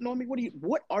you cheating on me?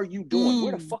 What are you doing?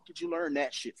 Where the fuck did you learn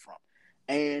that shit from?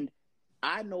 And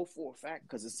I know for a fact,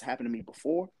 because it's happened to me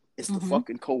before, it's the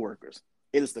fucking coworkers.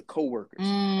 It is the coworkers.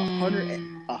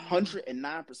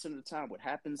 109% of the time, what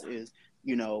happens is,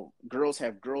 girls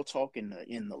have girl talk in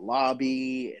the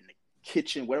lobby, in the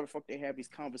kitchen, whatever the fuck they have these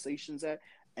conversations at,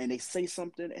 and they say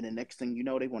something, and the next thing you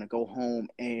know, they want to go home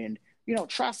and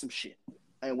try some shit.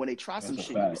 And when they try some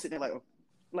shit, you be sitting there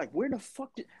like, where did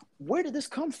this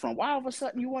come from? Why all of a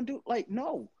sudden you want to do, like,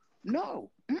 no.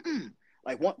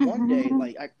 Like one day,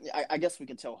 like I guess we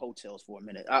can tell hotels for a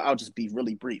minute. I'll just be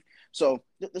really brief. So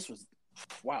this was,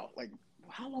 wow, like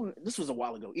how long? This was a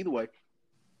while ago. Either way,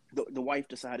 the wife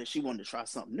decided she wanted to try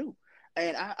something new.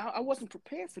 And I wasn't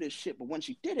prepared for this shit, but when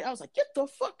she did it, I was like, get the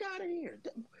fuck out of here.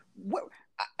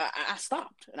 I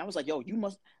stopped. And I was like, yo, you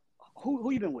must,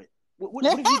 who you been with? What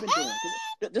have you been doing?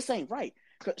 'Cause this ain't right.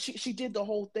 Cause she did the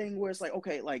whole thing where it's like,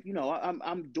 okay, like,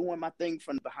 I'm doing my thing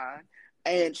from behind,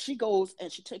 and she goes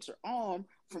and she takes her arm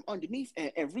from underneath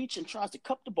and reach and tries to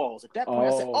cup the balls. At that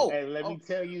point, I said, hey, let me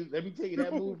tell you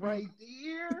that move right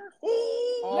there.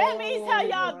 Let me tell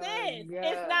y'all this.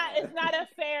 God. It's not a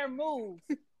fair move,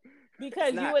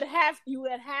 because you would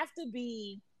have to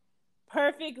be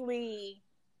perfectly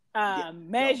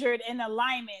measured in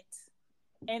alignment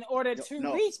in order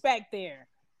to reach back there.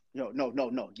 No. You're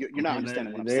not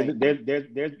understanding what I'm saying.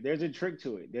 There's a trick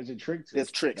to it. There's tricks. No,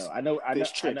 I know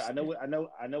what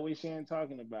Shannon's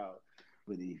talking about.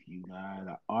 But if you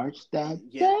gotta arch that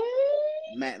thing,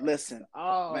 man, listen.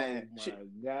 Oh man, my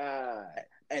God!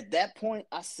 At that point,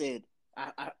 I said,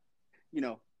 I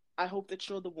hope that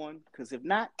you're the one, because if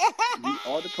not, you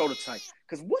are the prototype.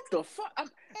 Because what the fuck?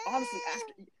 Honestly,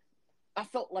 after I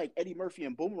felt like Eddie Murphy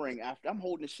and Boomerang after I'm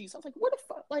holding the sheets. I was like, what the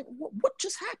fuck? Like, what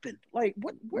just happened? Like,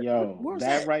 what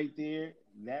that right there,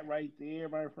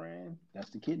 my friend, that's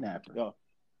the kidnapper. Yo,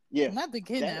 yeah. Not the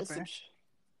kidnapper.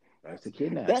 That's the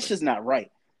kidnapper. That's just not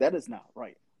right. That is not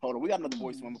right. Hold on. We got another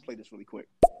voice, so I'm going to play this really quick.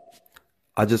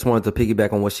 I just wanted to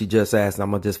piggyback on what she just asked, and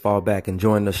I'm going to just fall back and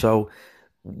join the show.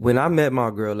 When I met my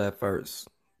girl at first,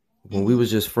 when we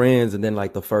was just friends, and then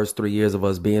like the first 3 years of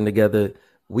us being together,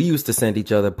 we used to send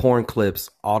each other porn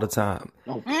clips all the time.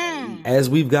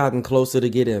 As we've gotten closer to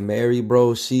getting married,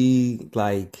 bro, she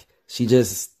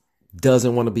just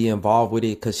doesn't want to be involved with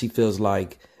it, because she feels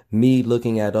like me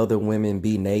looking at other women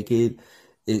be naked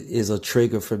is a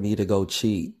trigger for me to go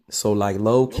cheat. So like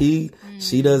low key,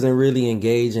 she doesn't really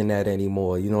engage in that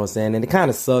anymore. You know what I'm saying? And it kind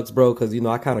of sucks, bro, because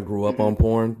I kind of grew up on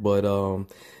porn. But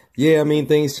yeah, I mean,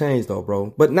 things change though,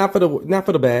 bro. But not for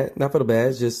the bad.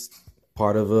 It's just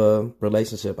part of a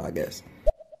relationship, I guess.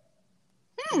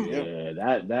 Yeah,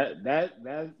 that's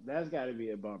got to be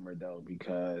a bummer though,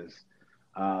 because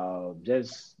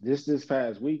just this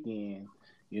past weekend,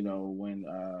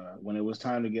 when it was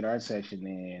time to get our session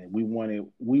in, we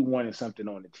wanted something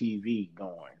on the TV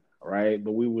going, right?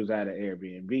 But we was at an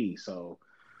Airbnb, so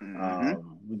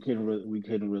we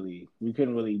couldn't really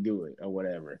do it or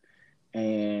whatever.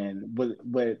 And but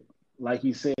like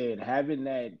you said, having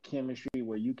that chemistry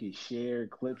where you can share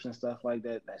clips and stuff like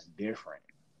that, that's different.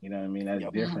 You know what I mean? That's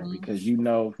different, because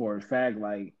for a fact,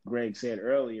 like Greg said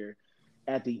earlier,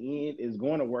 at the end, it's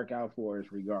going to work out for us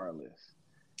regardless.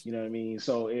 You know what I mean?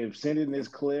 So if sending this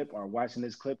clip or watching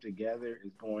this clip together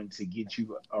is going to get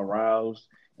you aroused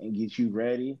and get you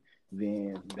ready,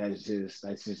 then that's just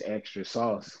extra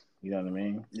sauce. You know what I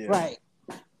mean? Yeah. Right.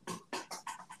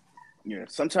 Yeah.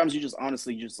 Sometimes you just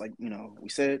honestly like, we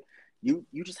said, you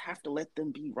just have to let them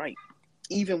be right.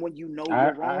 Even when you're wrong, I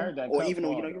heard that or even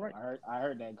fall, when you're right. I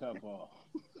heard that cup fall.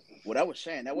 Well, that was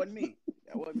Shan. That wasn't me.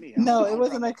 No, it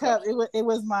wasn't a cup. It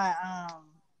was my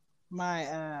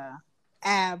my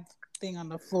ab thing on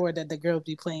the floor that the girls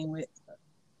be playing with.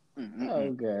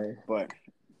 Okay. But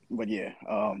yeah.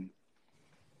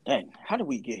 Dang, how did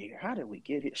we get here?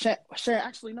 Shan,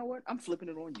 actually, you know what? I'm flipping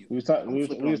it on you. We was talking about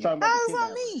the kidnapper.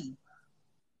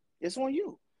 It's on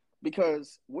you.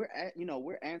 because we're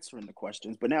answering the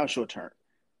questions, but now it's your turn.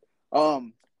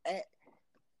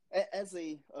 As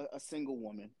a single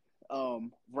woman,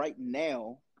 right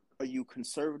now, are you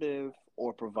conservative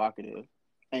or provocative?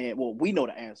 And well, we know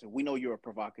the answer. We know you're a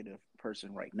provocative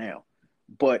person right now.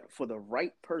 But for the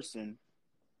right person,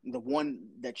 the one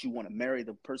that you want to marry,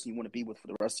 the person you want to be with for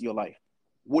the rest of your life,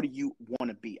 what do you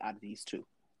want to be out of these two?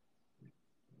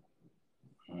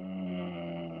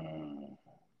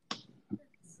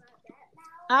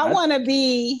 I want to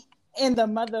be in the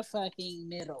motherfucking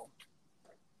middle.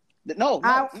 No,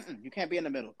 you can't be in the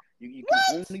middle. You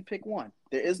can only pick one.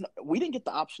 There is no, we didn't get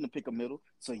the option to pick a middle,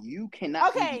 so you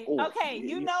cannot. Okay.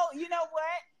 You know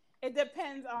what? It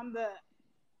depends on the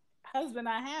husband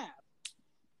I have.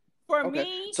 For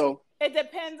me, so it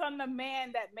depends on the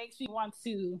man that makes me want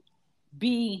to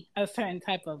be a certain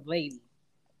type of lady.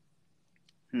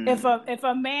 If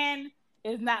a man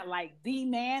is not like the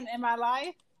man in my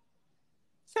life,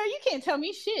 sir, you can't tell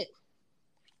me shit.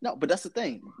 No, but that's the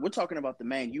thing. We're talking about the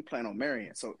man you plan on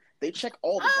marrying. So they check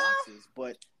all the boxes,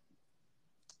 but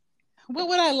what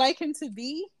would I like him to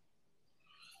be?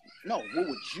 No, what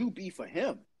would you be for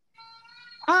him?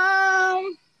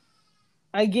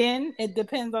 Again, it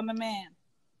depends on the man.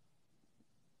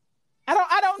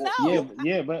 I don't know.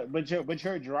 But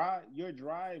your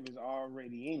drive is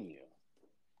already in you.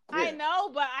 Yeah. I know,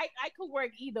 but I could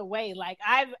work either way. Like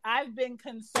I've been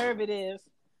conservative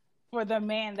for the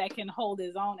man that can hold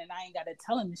his own and I ain't got to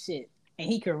tell him shit and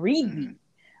he can read me.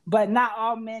 But not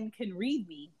all men can read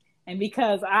me. And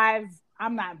because I'm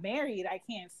not married, I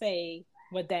can't say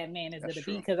what that man is going to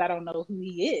be because I don't know who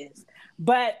he is.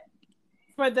 But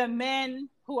for the men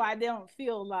who I don't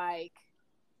feel like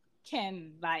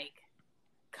can like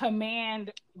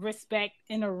command respect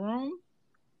in a room,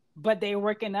 but they're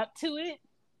working up to it,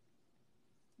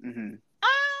 I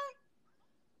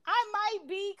might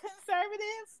be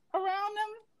conservative around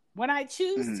them when I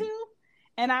choose to,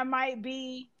 and I might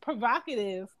be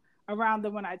provocative around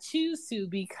them when I choose to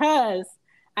because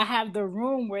I have the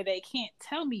room where they can't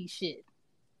tell me shit.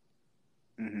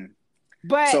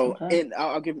 But so, and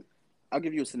I'll give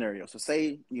you a scenario. So,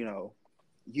 say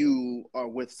you are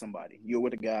with somebody, you're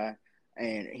with a guy,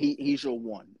 and he's your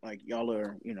one. Like y'all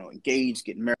are engaged,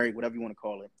 getting married, whatever you want to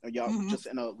call it, or y'all just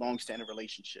in a long-standing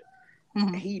relationship.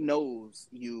 He knows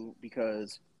you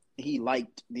because he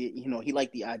liked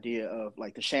the idea of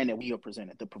like the Shan that we are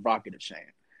presented, the provocative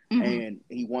Shan, and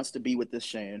he wants to be with this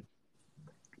Shan.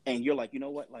 And you're like, you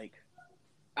know what? Like,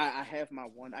 I have my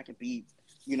one. I can be,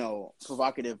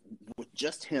 provocative with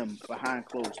just him behind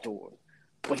closed doors.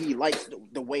 But he likes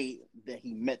the way that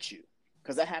he met you.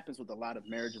 Because that happens with a lot of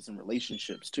marriages and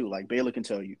relationships too. Like Baylor can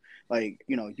tell you, like,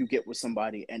 you get with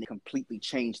somebody and they completely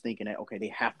change thinking that, okay,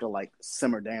 they have to like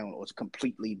simmer down or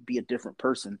completely be a different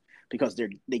person because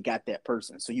they got that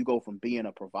person. So you go from being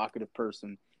a provocative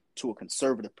person to a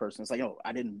conservative person. It's like,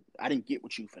 I didn't get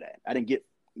with you for that. I didn't get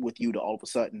with you to all of a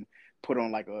sudden put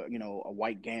on like a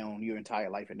white gown your entire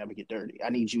life and never get dirty.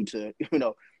 I need you to,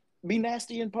 be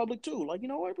nasty in public too. Like,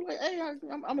 what? Like, hey,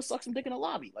 I'm gonna suck some dick in the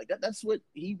lobby. Like that's what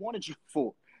he wanted you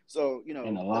for. So, in the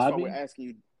that's lobby? why we're asking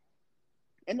you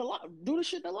in the lobby. Do the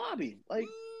shit in the lobby. Like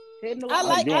head in the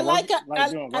lobby. Doing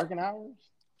working hours?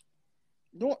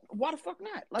 Why the fuck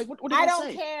not? Like what do I you don't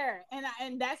say? care.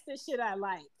 And that's the shit I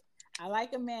like. I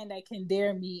like a man that can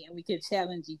dare me and we can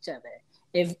challenge each other.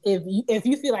 If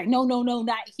you feel like no,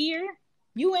 not here,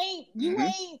 you ain't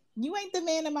the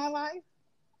man in my life.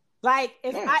 Like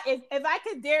if I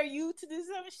could dare you to do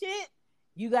some shit,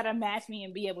 you gotta match me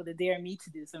and be able to dare me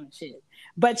to do some shit.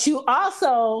 But you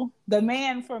also, the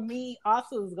man for me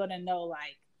also is gonna know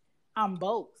like I'm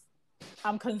both.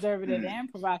 I'm conservative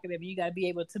and provocative. You gotta be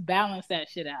able to balance that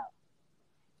shit out.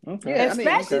 Okay. Yeah,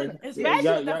 especially with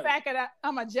the fact that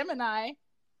I'm a Gemini.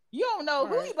 You don't know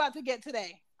who you about to get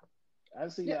today. I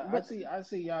see y'all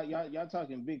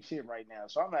talking big shit right now.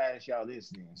 So I'm gonna ask y'all this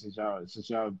then, since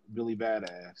y'all really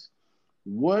badass.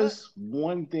 What's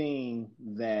one of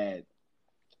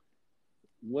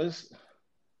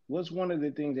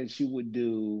the things that you would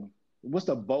do? What's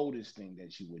the boldest thing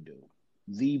that you would do?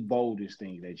 The boldest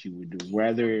thing that you would do,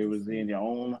 whether it was in your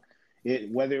own,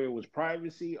 whether it was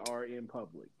privacy or in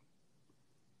public.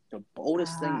 The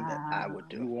boldest thing that I would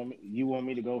do. You want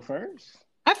me to go first?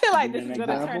 I feel like this is going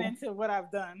to turn into what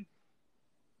I've done.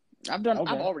 I've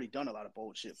already done a lot of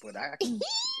bold shit, but I can.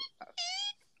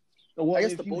 Well, I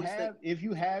guess if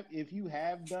you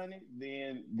have done it,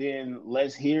 then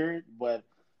let's hear it. But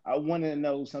I want to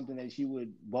know something that you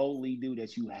would boldly do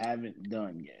that you haven't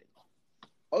done yet.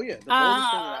 Oh yeah, the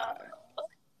boldest thing.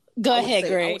 Go ahead,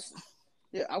 Greg.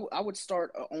 I would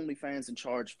start OnlyFans and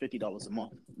charge $50 a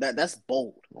month. That's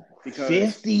bold. because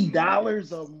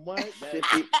 $50 a month.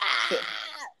 50.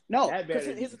 No, that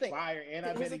better here's the thing. Fire, and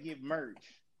I better get merch.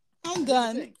 I'm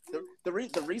done. The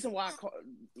reason why I call,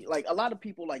 like, a lot of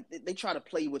people, like, they try to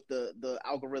play with the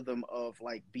algorithm of,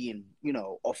 like, being, you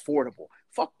know, affordable.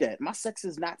 Fuck that. My sex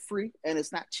is not free and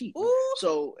it's not cheap. Ooh.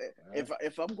 So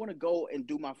if I'm going to go and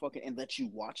do my fucking and let you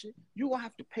watch it, you're going to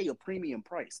have to pay a premium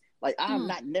price. Like, I'm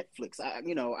not Netflix. I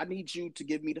need you to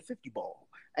give me the 50 ball.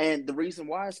 And the reason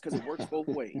why is because it works both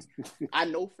ways. I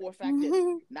know for a fact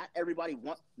that not everybody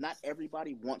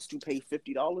wants to pay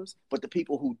 $50, but the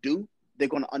people who do, they're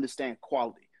going to understand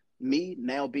quality. Me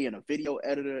now being a video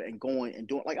editor and going and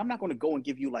doing, like, I'm not going to go and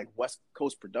give you like West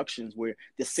Coast Productions where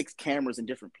there's 6 cameras in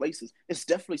different places. It's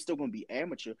definitely still going to be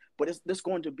amateur, but there's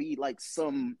going to be like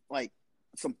some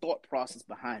thought process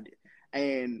behind it.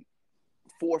 And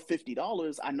for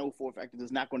 $50, I know for a fact that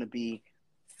there's not going to be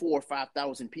 4,000 or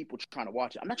 5,000 people trying to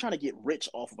watch it. I'm not trying to get rich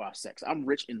off of our sex. I'm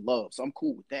rich in love, so I'm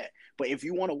cool with that. But if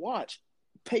you want to watch,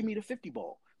 pay me the 50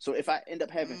 ball. So if I end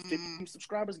up having 50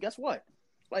 subscribers, guess what?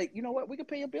 Like, you know what? We could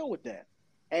pay a bill with that.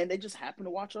 And they just happen to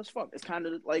watch us fuck. It's kind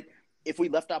of like if we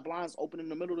left our blinds open in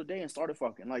the middle of the day and started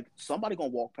fucking. Like, somebody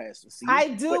going to walk past and see I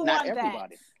it, do but want not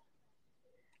everybody. That.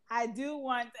 I do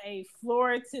want a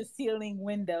floor-to-ceiling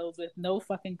windows with no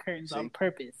fucking curtains on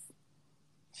purpose.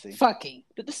 See? Fucking.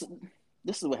 This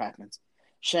is what happens.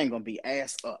 Shane going to be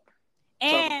ass up.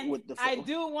 And I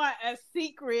do want a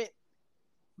secret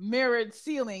mirrored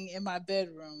ceiling in my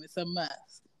bedroom. It's a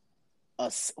must.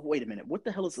 Wait a minute. What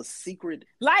the hell is a secret?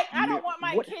 Like, I don't want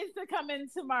my kids to come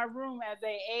into my room as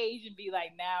they age and be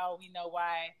like, now we know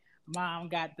why mom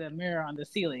got the mirror on the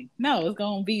ceiling. No, it's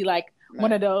going to be like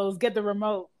one of those, get the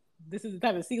remote. This is the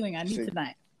type of ceiling I need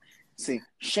tonight. See,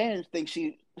 Shannon thinks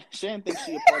she a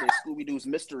part of Scooby-Doo's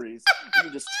mysteries.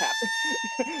 You just tap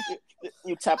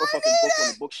a fucking book on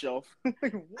the bookshelf. I need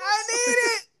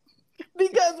it!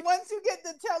 Because once you get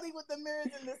the telly with the mirrors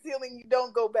in the ceiling, you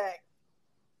don't go back.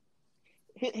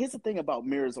 Here's the thing about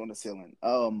mirrors on the ceiling.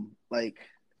 Like,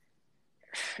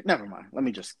 never mind. Let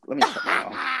me shut my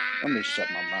mouth. Let me shut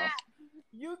my mouth.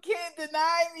 You can't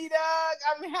deny me, dog.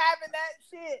 I'm having that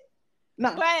shit.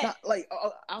 Like,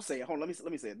 I'll say it. Hold on,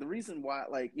 let me say it. The reason why,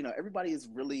 like, you know, everybody is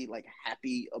really like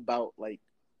happy about like